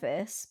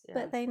 surface, Yeah,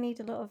 but they need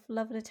a lot of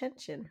love and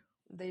attention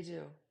they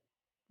do.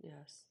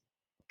 Yes.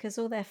 because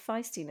all their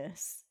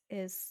feistiness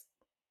is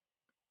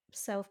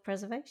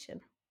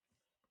self-preservation.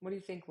 What do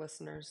you think,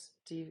 listeners?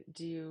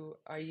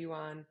 Are you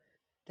on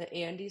the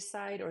Andy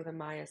side or the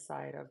Maya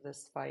side of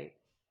this fight?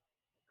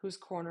 Whose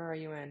corner are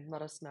you in?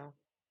 Let us know.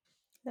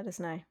 Let us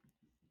know.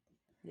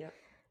 Yep.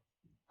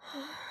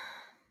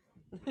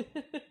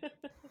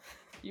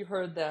 You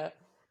heard that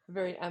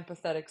very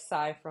empathetic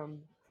sigh from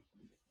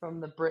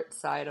the Brit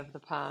side of the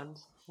pond.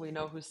 We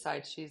know whose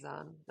side she's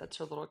on. That's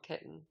her little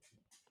kitten.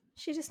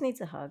 She just needs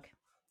a hug.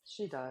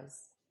 She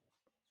does.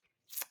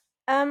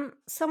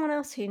 Someone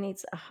else who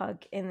needs a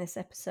hug in this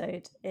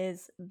episode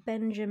is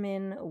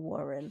Benjamin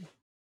Warren.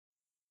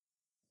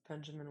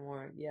 Benjamin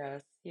Warren.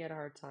 Yes, he had a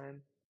hard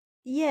time.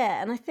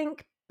 Yeah, and I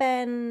think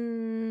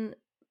Ben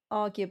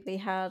arguably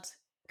had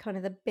kind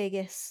of the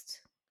biggest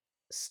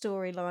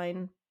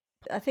storyline.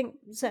 I think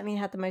Hmm. certainly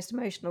had the most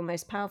emotional,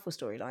 most powerful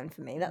storyline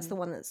for me. That's Hmm. the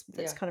one that's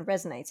Yeah, kind of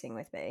resonating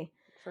with me.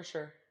 for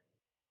sure.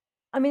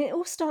 I mean, it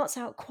all starts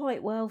out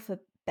quite well for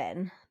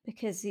Ben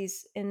because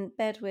he's in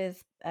bed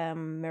with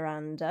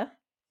Miranda.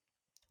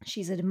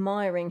 She's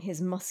admiring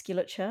his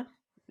musculature,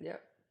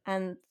 Yep.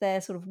 and they're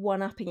sort of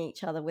one-upping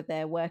each other with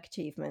their work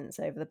achievements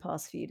over the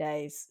past few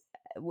days,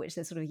 which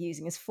they're sort of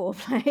using as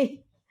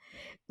foreplay,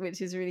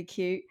 which is really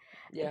cute.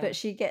 Yeah. But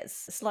she gets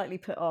slightly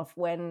put off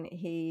when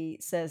he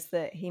says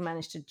that he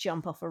managed to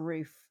jump off a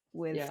roof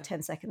with Yeah.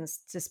 10 seconds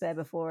to spare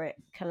before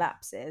it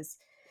collapses,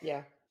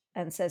 Yeah.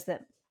 and says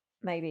that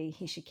maybe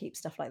he should keep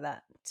stuff like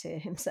that to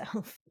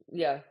himself.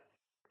 Yeah.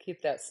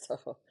 Keep that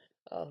stuff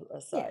Yeah.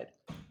 aside.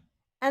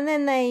 And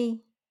then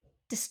they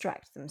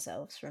distract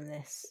themselves from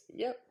this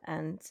Yep.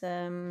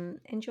 and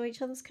enjoy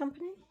each other's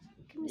company.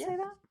 Can we Yeah. say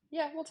that?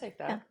 Yeah, we'll take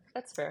Yeah. that.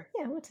 That's fair.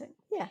 Yeah, we'll take.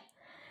 Yeah.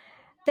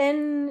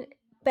 Then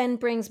Ben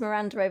brings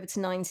Miranda over to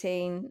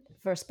 19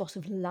 for a spot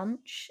of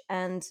lunch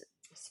and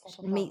Spot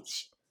of lunch.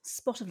 meets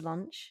spot of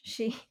lunch.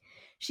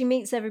 She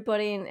meets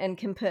everybody and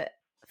can put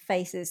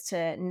faces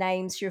to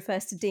names. She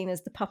refers to Dean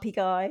as the puppy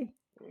guy.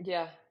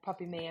 Yeah,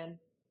 puppy man.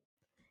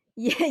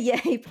 Yeah, yeah,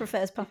 he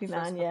prefers He Puppy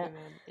prefers Man, puppy yeah.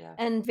 man. Yeah.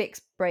 And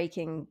Vic's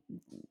breaking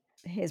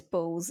his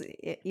balls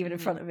even in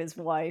Mm-hmm. front of his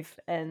wife,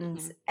 and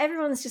Mm-hmm.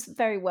 everyone's just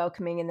very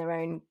welcoming in their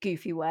own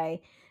goofy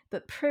way.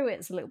 But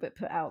Pruitt's a little bit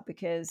put out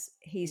because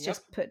he's Yep.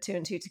 just put two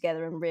and two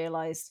together and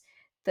realised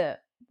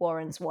that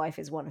Warren's wife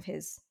is one of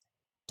his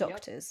Yep.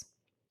 doctors.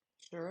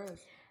 Sure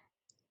is.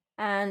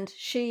 And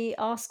she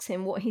asks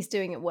him what he's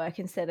doing at work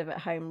instead of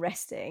at home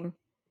resting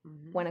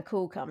Mhm. when a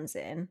call comes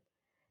in.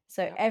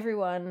 So Yep.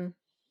 everyone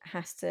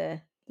has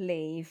to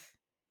leave,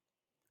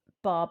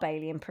 bar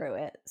Bailey and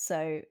Pruitt.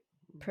 So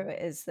Pruitt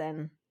Mhm. is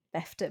then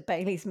left at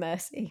Bailey's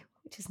mercy,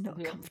 which is not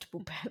a Yep.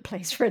 comfortable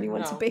place for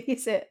anyone to No. be,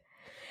 is it?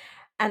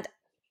 And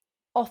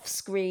off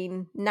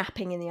screen,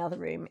 napping in the other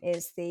room,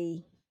 is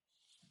the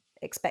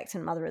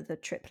expectant mother of the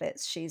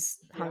triplets.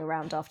 She's hung Yep.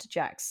 around after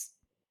Jack's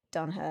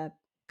done her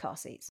car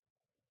seats.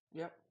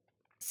 Yep.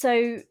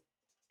 So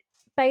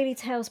Bailey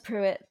tells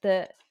Pruitt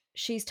that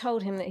she's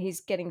told him that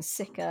he's getting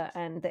sicker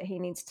and that he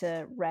needs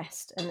to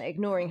rest, and that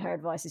ignoring her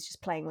advice is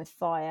just playing with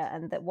fire,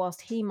 and that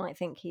whilst he might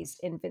think he's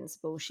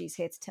invincible, she's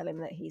here to tell him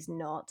that he's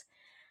not.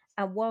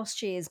 And whilst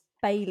she is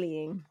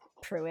Baileying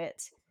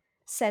Pruitt,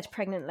 said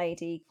pregnant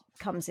lady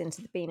comes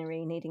into the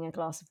beanery needing a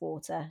glass of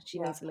water. She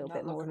Yeah. needs a little Not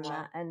bit more looking than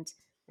that. well. And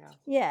Yeah.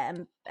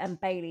 yeah, and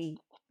Bailey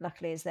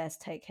luckily is there to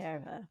take care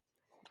of her.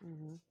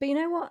 Mhm. But you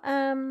know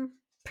what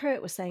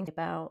Pruitt was saying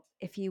about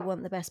if you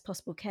want the best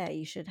possible care,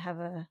 you should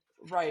have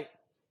Right.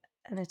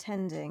 an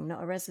attending, not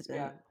a Yeah.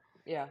 resident.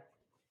 Yeah.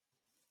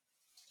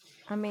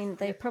 I mean,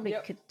 they Yep. probably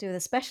Yep. could do with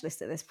a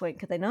specialist at this point,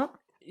 could they not?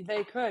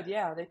 They could.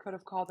 Yeah. They could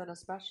have called in a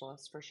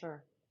specialist for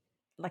sure.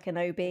 Like an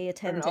OB Or an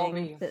attending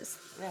OB.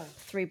 that's Yeah.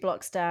 3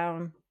 blocks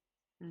down.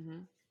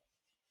 Mhm.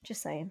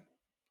 Just saying.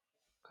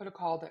 Could have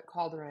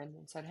called her in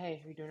and said,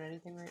 "Hey, are you doing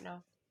anything right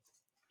now?"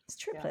 It's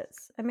Yeah.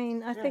 triplets. I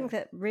mean, I Yeah. think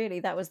that really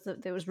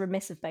it was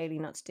remiss of Bailey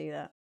not to do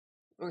that.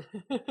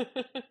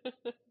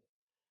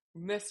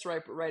 Missed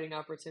writing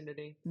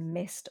opportunity.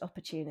 Missed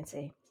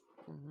opportunity.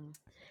 Mhm.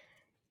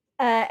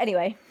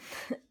 Anyway,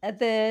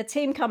 the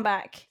team come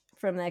back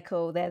from their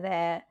call. They're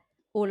there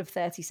all of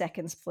 30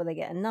 seconds before they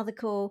get another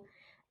call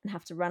and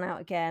have to run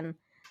out again.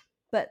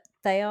 But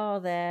they are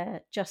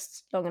there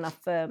just long enough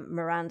for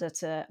Miranda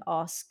to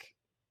ask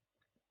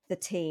the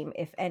team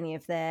if any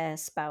of their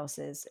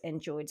spouses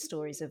enjoyed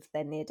stories of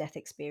their near-death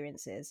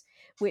experiences,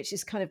 which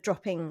is kind of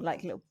dropping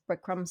like little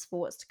breadcrumbs for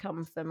what's to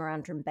come for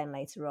Miranda and Ben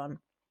later on.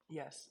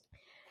 Yes.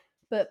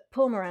 But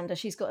poor Miranda,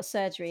 she's got a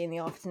surgery in the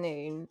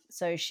afternoon,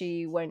 so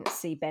she won't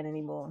see Ben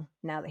anymore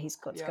now that he's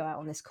got to go Yep. out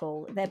on this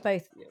call. They're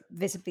both Yep.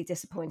 visibly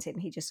disappointed,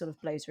 and he just sort of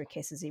blows her a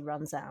kiss as he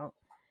runs out.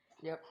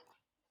 Yep.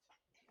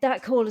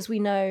 That call, as we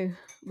know,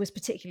 was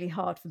particularly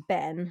hard for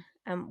Ben.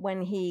 And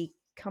when he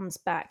comes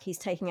back, he's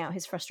taking out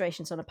his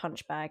frustrations on a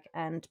punch bag,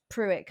 and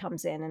Pruitt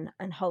comes in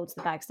and holds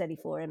the bag steady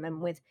for him.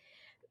 And with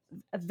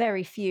a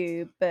very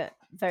few but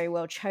very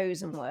well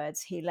chosen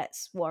words, he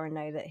lets Warren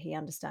know that he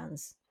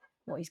understands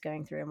what he's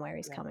going through and where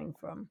he's Yep. coming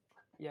from.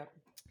 Yep.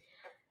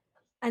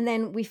 And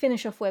then we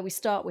finish off where we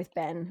start with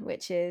Ben,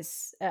 which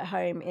is at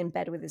home in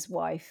bed with his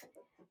wife.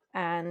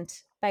 And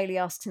Bailey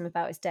asks him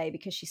about his day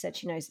because she said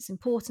she knows it's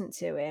important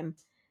to him.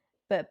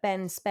 But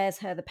Ben spares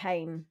her the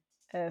pain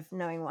of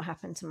knowing what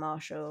happened to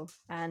Marshall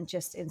and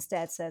just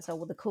instead says, oh,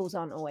 well, the calls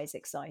aren't always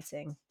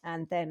exciting.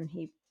 And then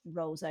he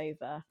rolls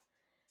over.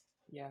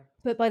 Yeah.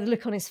 But by the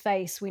look on his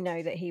face, we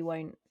know that he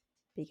won't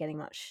be getting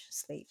much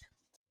sleep.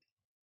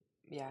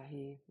 Yeah.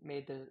 He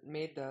made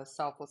the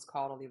selfless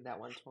call to leave that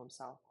one to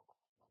himself.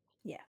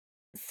 Yeah.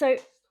 So,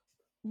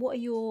 what are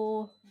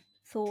your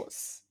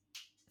thoughts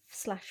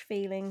slash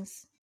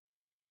feelings?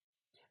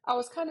 I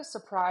was kind of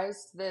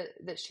surprised that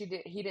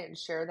he didn't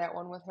share that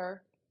one with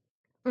her.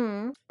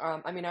 Mm.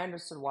 I mean, I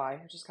understood why.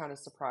 I'm just kind of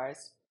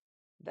surprised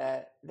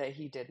that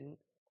he didn't.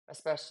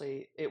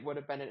 Especially, it would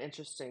have been an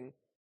interesting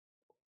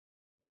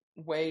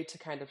way to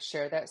kind of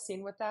share that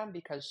scene with them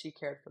because she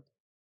cared for,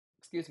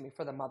 excuse me,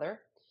 for the mother.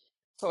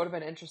 So it would have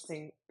been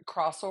interesting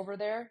crossover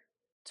there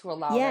to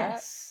allow that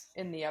Yes.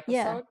 in the Yeah.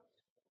 episode.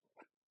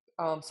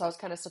 So I was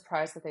kind of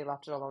surprised that they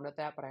left it alone at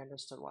that, but I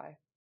understood why.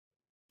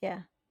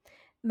 Yeah.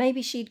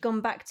 Maybe she'd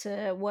gone back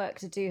to work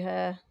to do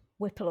her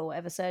Whipple or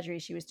whatever surgery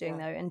she was doing,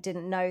 Yeah, though, and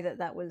didn't know that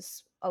that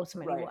was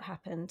ultimately right. what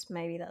happened.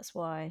 Maybe that's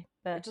why. It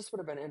But just would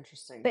have been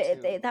interesting but to,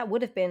 that yeah,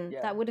 would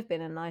have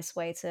been a nice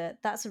way to.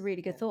 That's a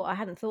really good yeah, thought. I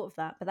hadn't thought of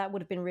that, but that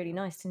would have been really yeah,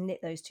 nice to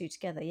knit those two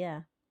together.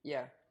 Yeah,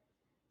 yeah.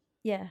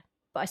 yeah.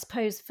 But I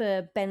suppose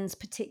for Ben's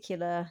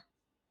particular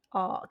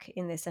arc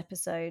in this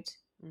episode,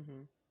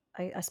 Hmm.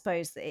 I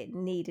suppose that it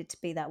needed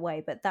to be that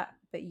way. But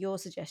your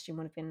suggestion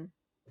would have been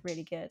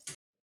really good.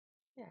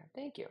 Yeah,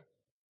 thank you.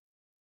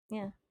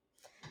 Yeah.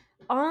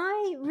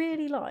 I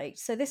really liked.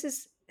 So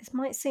this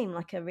might seem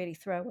like a really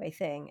throwaway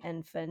thing,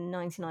 and for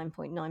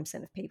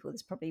 99.9% of people,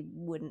 this probably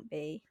wouldn't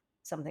be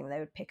something they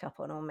would pick up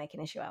on or make an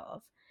issue out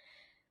of.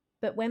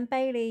 But when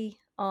Bailey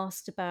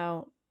asked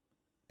about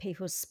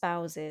people's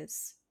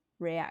spouses'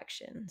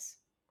 reactions,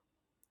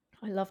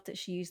 I loved that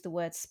she used the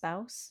word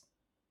spouse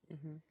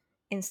Hmm.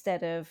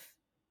 instead of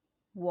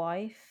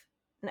wife.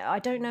 Now, I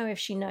don't know if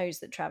she knows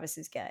that Travis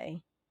is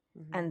gay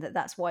Hmm. and that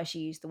that's why she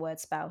used the word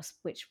spouse,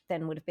 which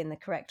then would have been the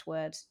correct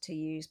word to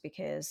use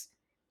because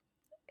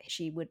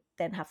she would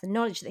then have the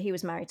knowledge that he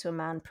was married to a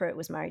man, Pruitt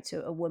was married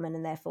to a woman,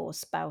 and therefore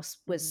spouse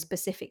was Hmm.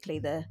 specifically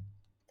the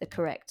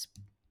correct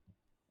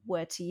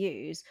word to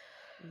use,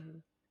 Hmm.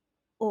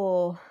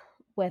 or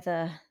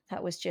whether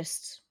that was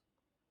just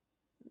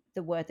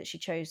the word that she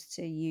chose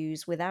to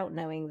use without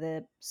knowing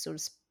the sort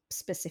of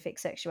specific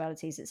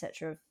sexualities,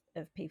 etc.,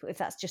 of people, if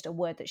that's just a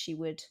word that she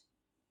would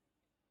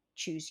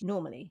choose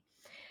normally.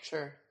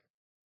 Sure.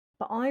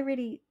 But I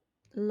really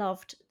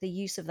loved the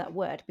use of that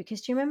word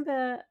because do you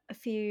remember a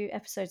few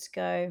episodes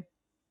ago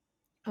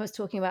I was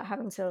talking about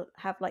having to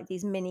have like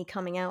these mini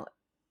coming out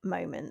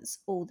moments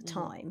all the Mhm.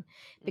 time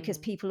because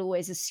Mhm. people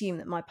always assume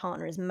that my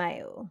partner is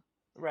male.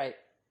 Right.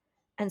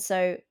 And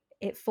so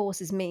it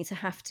forces me to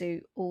have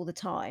to all the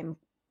time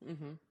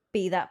Mhm.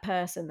 be that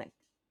person that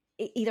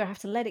either I have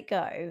to let it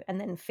go and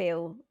then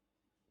feel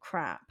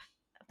crap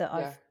that Yeah.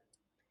 I've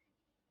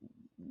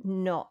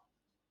not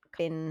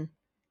been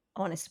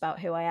honest about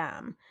who I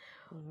am,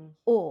 Mhm.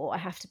 or I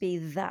have to be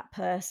that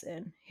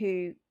person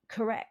who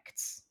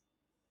corrects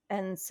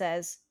and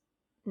says,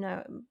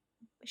 no,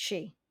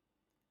 she.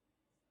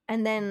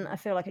 And then I Mhm.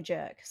 feel like a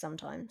jerk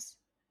sometimes.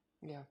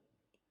 Yeah.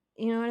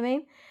 You know what I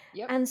mean?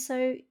 Yep. And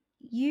so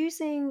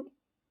using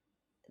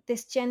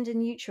this gender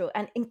neutral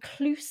and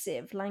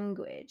inclusive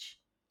language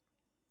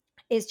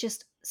is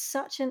just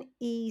such an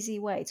easy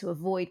way to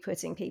avoid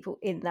putting people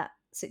in that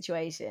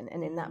situation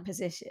and in that Mhm.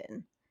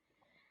 position.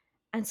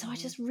 And so I Mhm.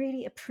 just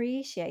really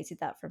appreciated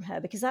that from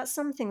her because that's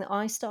something that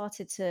I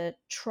started to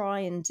try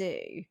and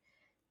do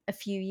a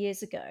few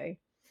years ago.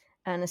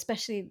 And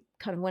especially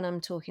kind of when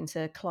I'm talking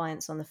to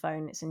clients on the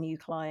phone, it's a new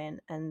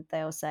client, and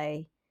they'll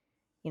say,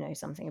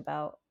 something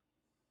about,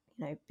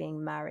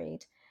 being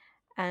married.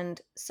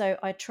 And so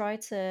I try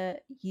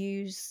to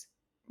use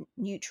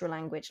neutral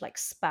language like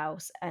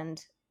spouse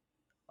and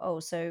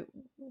also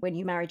when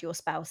you married your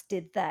spouse,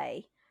 did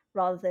they,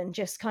 rather than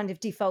just kind of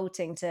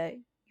defaulting to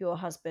your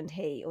husband,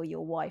 he, or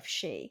your wife,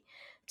 she,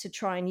 to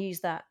try and use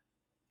that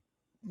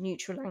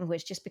neutral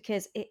language just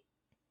because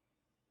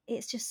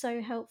it's just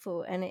so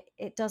helpful and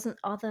it doesn't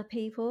other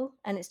people.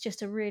 And it's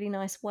just a really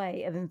nice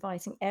way of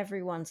inviting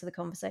everyone to the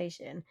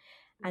conversation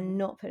and Mhm.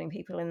 not putting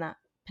people in that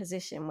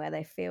position where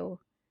they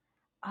feel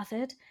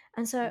othered.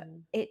 And so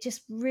Mhm. it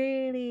just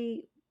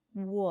really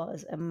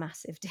was a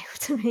massive deal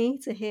to me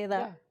to hear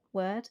that Yeah.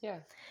 word.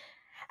 Yeah.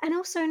 And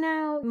also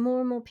now more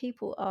and more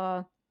people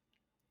are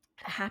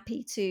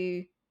happy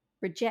to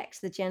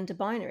reject the gender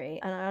binary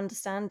and are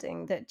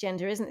understanding that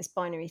gender isn't this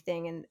binary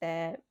thing and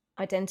they're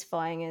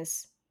identifying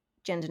as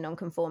gender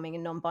non-conforming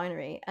and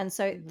non-binary. And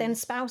so then Mhm.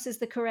 spouse is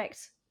the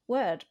correct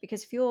word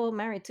because if you're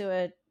married to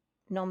a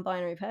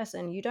non-binary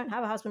person, you don't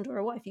have a husband or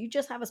a wife, you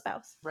just have a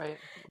spouse. Right.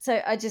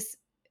 So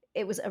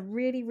it was a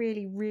really,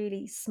 really,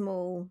 really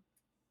small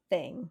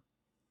thing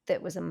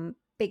that was a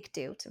big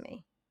deal to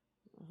me.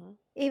 Mhm.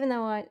 Even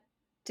though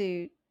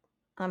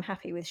I'm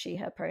happy with she,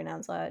 her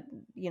pronouns. I,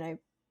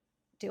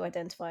 do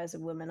identify as a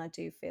woman. I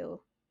do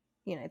feel,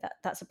 that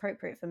that's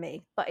appropriate for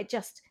me. But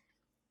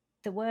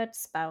the word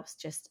spouse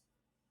just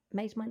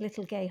made my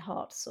little gay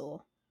heart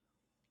soar.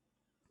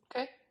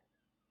 Okay.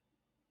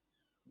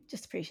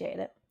 Just appreciate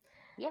it.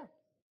 Yeah.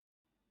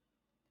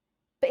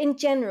 But in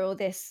general,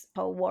 this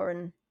whole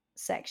Warren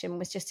section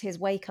was just his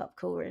wake up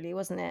call, really,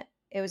 wasn't it?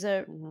 It was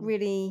a Mhm.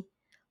 really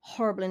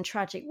horrible and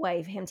tragic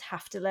way for him to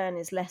have to learn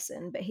his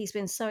lesson. But he's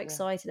been so Yeah.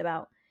 excited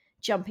about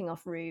jumping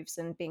off roofs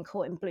and being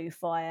caught in blue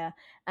fire.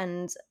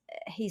 And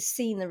he's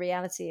seen the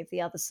reality of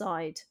the other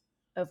side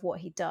of what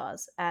he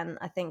does. And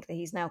I think that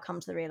he's now come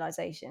to the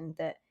realization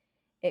that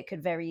it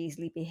could very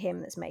easily be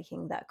him that's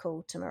making that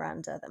call to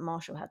Miranda that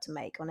Marshall had to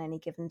make on any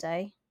given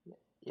day.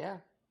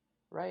 Yeah.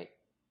 Right.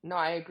 No,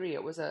 I agree.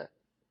 It was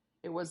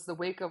the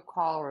wake up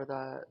call or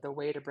the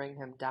way to bring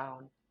him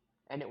down,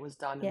 and it was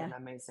done in an Yeah.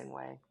 amazing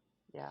way.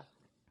 Yeah.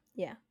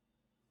 Yeah.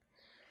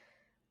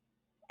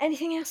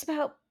 Anything else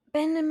about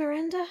Ben and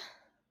Miranda?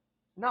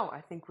 No,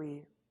 I think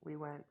we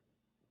went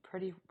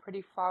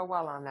pretty far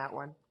well on that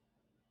one.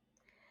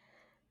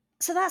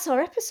 So that's our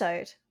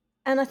episode.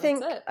 And I That's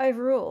think it.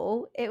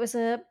 overall, it was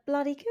a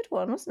bloody good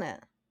one, wasn't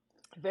it?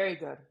 Very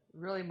good.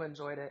 Really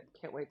enjoyed it.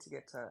 Can't wait to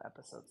get to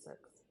episode 6.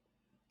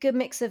 Good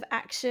mix of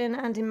action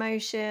and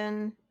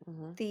emotion.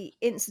 Mhm. The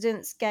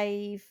incidents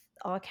gave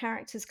our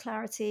characters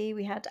clarity.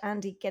 We had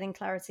Andy getting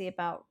clarity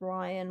about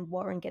Ryan,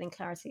 Warren getting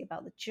clarity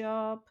about the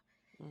job.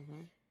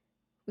 Mhm.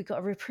 We got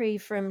a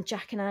reprieve from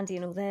Jack and Andy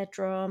and all their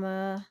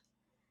drama.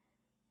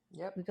 We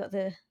Yep. got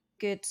the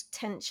good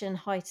tension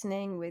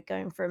heightening with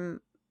going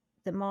from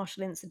the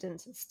Marshall incident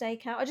to the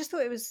stakeout. I just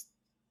thought it was,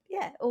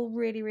 yeah, all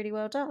really, really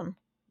well done.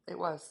 It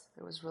was.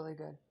 It was really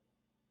good.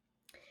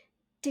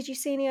 Did you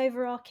see any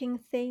overarching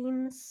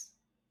themes?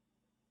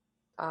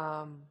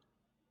 Um,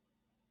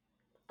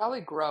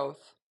 Probably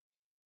growth.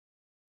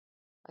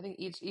 I think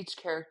each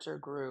character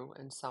grew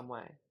in some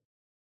way,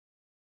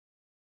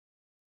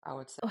 I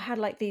would say. Or had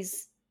like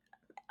these,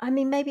 I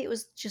mean, maybe it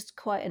was just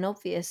quite an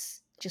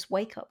obvious, just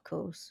wake up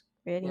calls,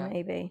 really, Yeah.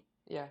 maybe.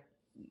 Yeah.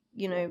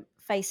 Yep.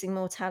 Facing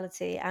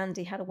mortality.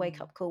 Andy had a wake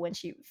Mhm. up call when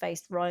she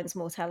faced Ryan's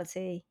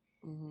mortality.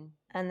 Mhm.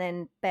 And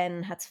then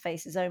Ben had to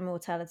face his own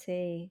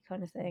mortality,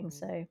 kind of thing. Mhm.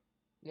 So,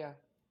 Yeah.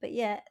 but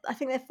yeah, I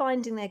think they're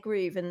finding their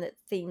groove and that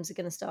themes are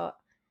going to start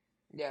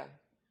Yeah.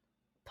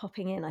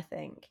 popping in, I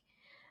think.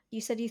 You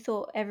said you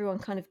thought everyone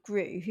kind of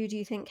grew. Who do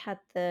you think had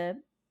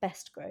the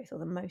best growth or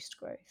the most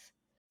growth?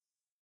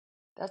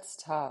 That's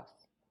tough.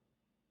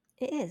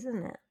 It is,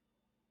 isn't it?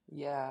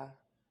 Yeah.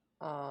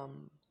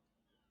 Um,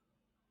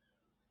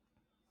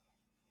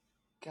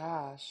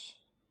 Gosh,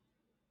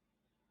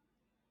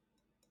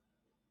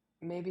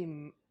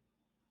 maybe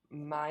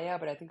Maya,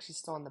 but I think she's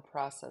still in the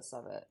process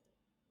of it.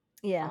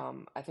 Yeah,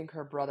 I think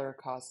her brother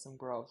caused some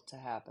growth to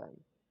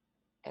happen,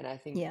 and I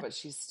think, yeah. but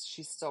she's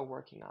still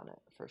working on it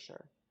for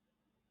sure.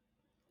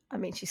 I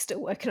mean, she's still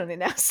working on it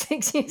now,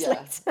 6 years Yeah,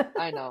 later.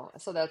 I know.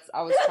 So that's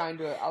I was trying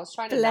to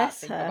not Bless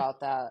think her.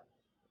 about that,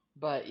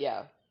 but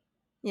yeah,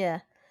 Yeah.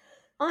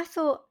 I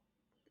thought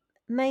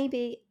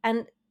maybe,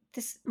 and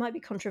this might be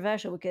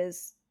controversial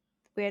because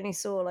we only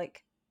saw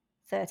like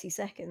 30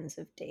 seconds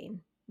of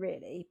Dean,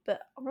 really,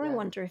 but I yeah,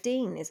 wonder if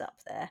Dean is up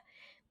there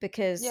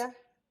because yeah.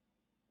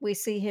 we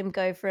see him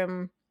go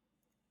from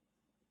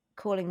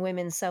calling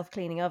women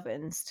self-cleaning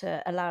ovens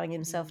to allowing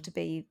himself Hmm. to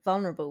be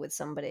vulnerable with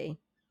somebody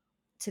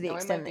to the No, it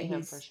extent might that be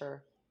him for he's,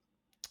 sure.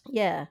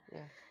 yeah. Yeah.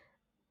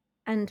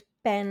 And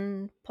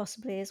Ben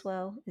possibly as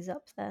well is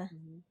up there.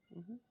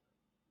 Hmm.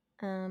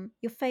 Hmm.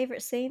 Your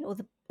favorite scene or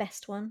the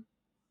best one?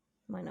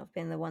 Might not have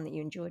been the one that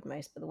you enjoyed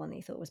most, but the one that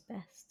you thought was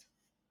best.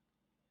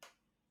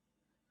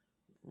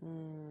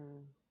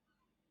 Mm.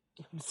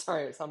 I'm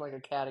sorry, I sound like a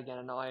cat again,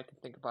 and all I can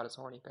think about is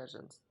horny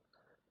pigeons.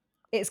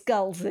 It's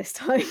gulls this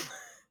time.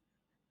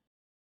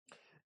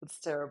 It's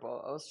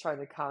terrible. I was trying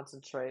to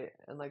concentrate,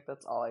 and like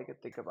that's all I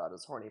could think about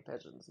is horny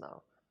pigeons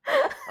now.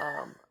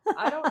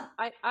 I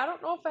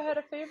don't know if I had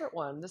a favorite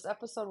one. This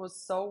episode was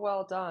so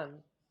well done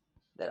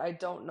that I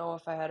don't know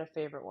if I had a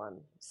favorite one.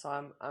 So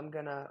I'm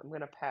gonna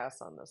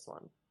pass on this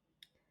one.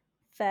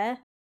 Fair.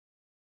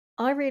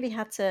 I really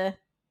had to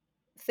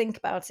think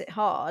about it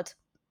hard.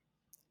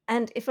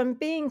 And if I'm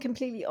being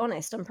completely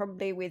honest, I'm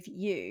probably with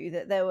you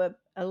that there were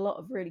a lot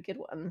of really good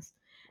ones.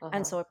 And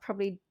Uh-huh. so I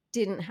probably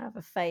didn't have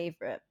a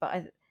favorite.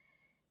 But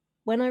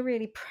when I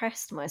really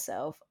pressed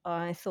myself,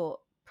 I thought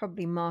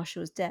probably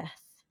Marshall's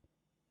death.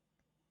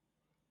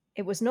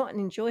 It was not an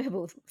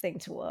enjoyable thing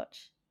to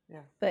watch,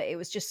 Yeah. but it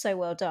was just so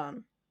well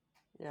done.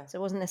 Yeah. So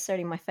it wasn't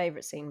necessarily my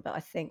favorite scene, but I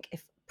think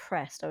if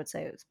pressed, I would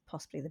say it was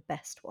possibly the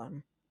best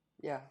one.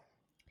 Yeah.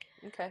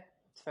 Okay.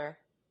 It's fair.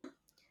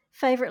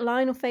 Favorite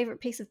line or favorite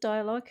piece of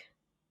dialogue?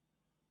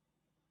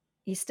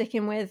 You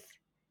sticking with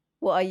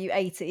what are you,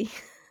 80?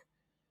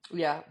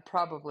 Yeah,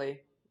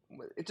 probably.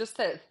 It just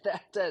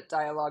that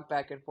dialogue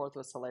back and forth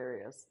was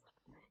hilarious.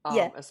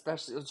 Yeah,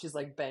 Especially when she's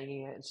like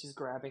banging it and she's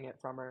grabbing it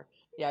from her.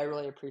 Yeah, I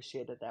really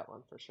appreciated that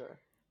one for sure.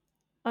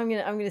 I'm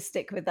gonna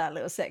stick with that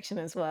little section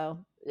as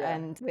well. Yeah.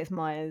 And with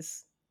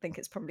Myers, I think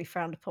it's probably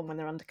frowned upon when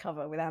they're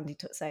undercover, with Andy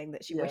saying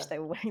that she Yeah. wished they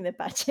were wearing their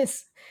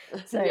badges.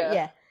 So Yeah.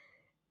 yeah,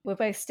 we're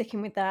both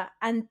sticking with that.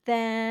 And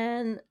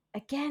then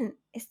again,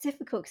 it's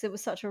difficult because it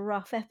was such a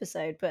rough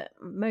episode, but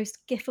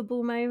most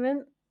gifable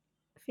moment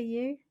for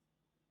you?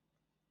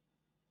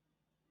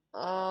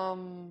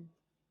 Um,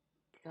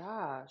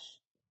 Gosh,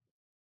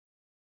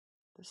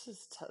 this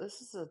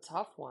is a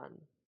tough one.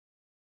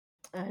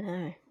 I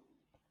know.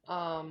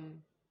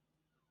 Um,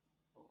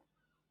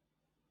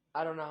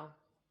 I don't know.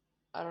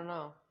 I don't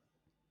know.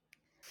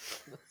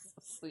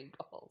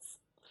 Seagulls.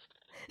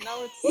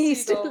 No, it's Are you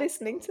still seagulls.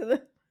 listening to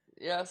them?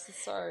 Yes,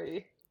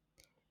 sorry.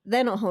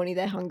 They're not horny,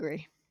 they're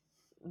hungry.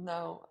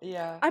 No,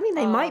 yeah. I mean,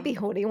 they might be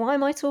horny. Why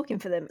am I talking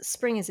for them?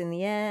 Spring is in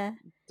the air.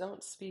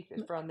 Don't speak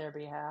for on their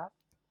behalf.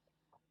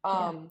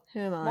 Yeah, who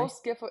am I?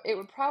 Most gift it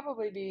would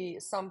probably be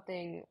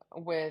something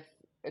with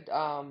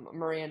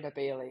Miranda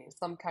Bailey,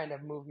 some kind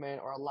of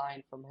movement or a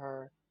line from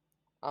her.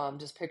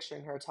 Just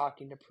picturing her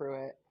talking to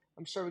Pruitt.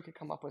 I'm sure we could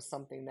come up with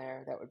something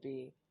there that would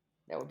be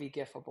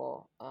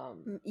gifable.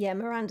 Yeah,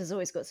 Miranda's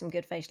always got some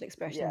good facial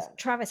expressions. Yeah.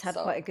 Travis had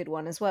quite a So, good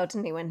one as well,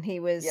 didn't he, when he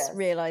was yes.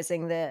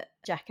 realizing that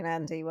Jack and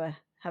Andy were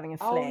having a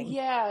Oh fling?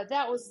 yeah,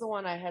 that was the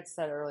one I had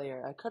said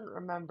earlier. I couldn't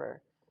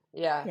remember.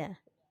 Yeah. Yeah,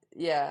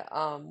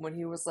 Yeah, when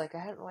he was like, I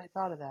hadn't really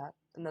thought of that.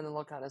 And then the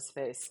look on his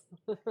face.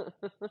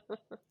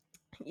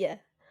 yeah.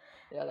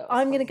 Yeah, that was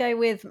I'm going to funny. go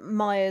with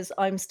Myers'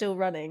 I'm still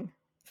running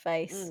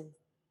face. Mm,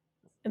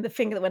 And the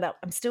finger that went up,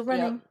 I'm still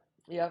running.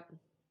 yep.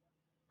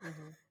 Yep.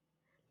 Hmm.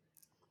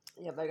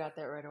 Yep, I got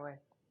that right away.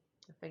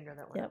 The finger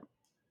that went Yep, up.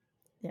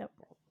 yep.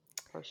 Yeah,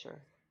 for sure.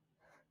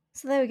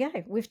 So there we go.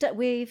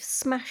 We've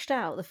smashed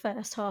out the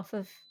first half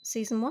of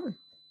season one.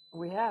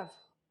 We have.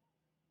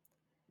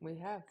 We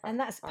have. And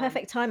that's Um,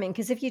 perfect timing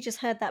because if you just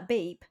heard that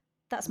beep,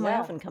 that's my yeah,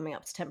 oven coming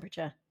up to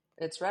temperature.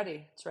 it's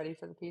ready. It's ready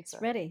for the It's pizza.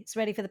 ready. It's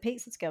ready for the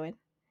pizza to go in.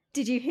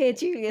 Did you hear Yeah,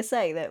 Julia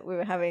say that we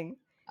were having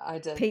I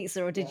did.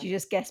 pizza, or did Yeah. you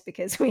just guess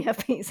because we have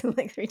pizza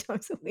like 3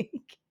 times a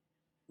week?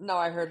 No,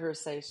 I heard her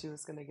say she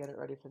was going to get it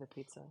ready for the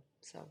pizza.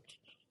 So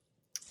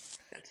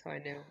that's how I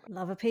knew.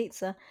 Love a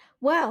pizza.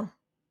 Well,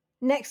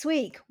 next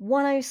week,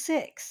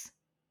 106.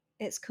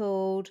 It's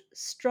called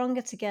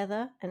Stronger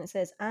Together, and it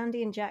says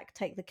Andy and Jack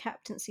take the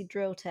captaincy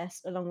drill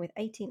test along with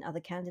 18 other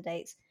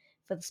candidates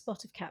for the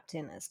spot of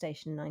captain at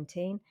Station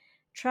 19.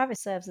 Travis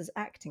serves as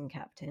acting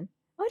captain.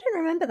 I don't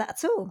remember that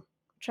at all.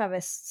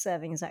 Travis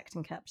serving as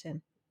acting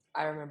captain.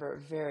 I remember it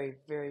very,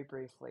 very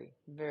briefly.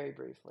 Very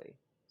briefly.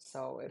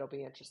 So it'll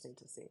be interesting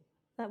to see.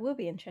 That will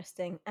be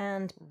interesting.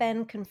 And Mm-hmm.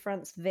 Ben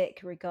confronts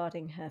Vic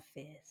regarding her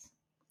fears.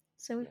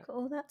 So we've Yep. got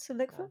all that to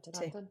look Dun, forward dun,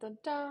 to. dun, dun,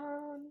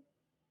 dun.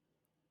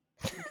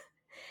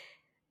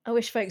 I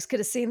wish folks could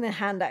have seen the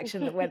hand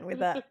action that went with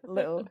that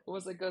little.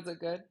 Was it good? Was it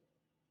good?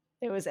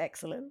 It was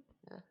excellent.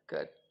 Yeah,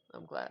 good.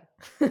 I'm glad.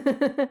 All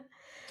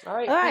All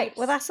right, right. peeps.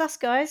 Well, that's us,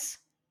 guys.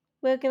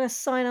 We're going to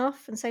sign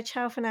off and say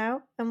ciao for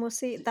now. And we'll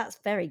see. That's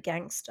very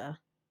gangster.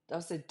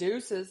 I'll say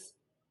deuces.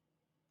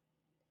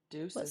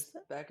 What's Deuces.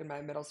 that? Back in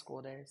my middle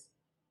school days.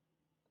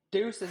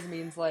 Deuces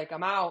means like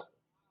I'm out.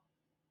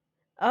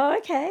 Oh,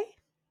 okay.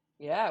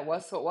 Yeah, it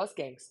was what was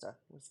gangsta.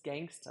 It was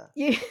gangsta.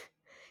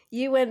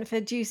 You went for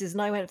juices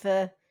and I went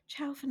for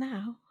ciao for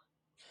now.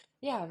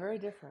 Yeah, very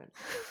different.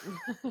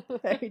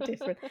 Very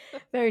different.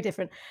 Very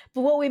different.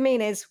 But what we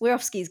mean is we're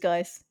off skis,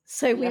 guys.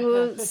 So we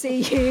will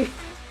see you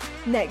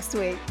next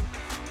week.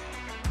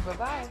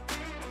 Bye-bye.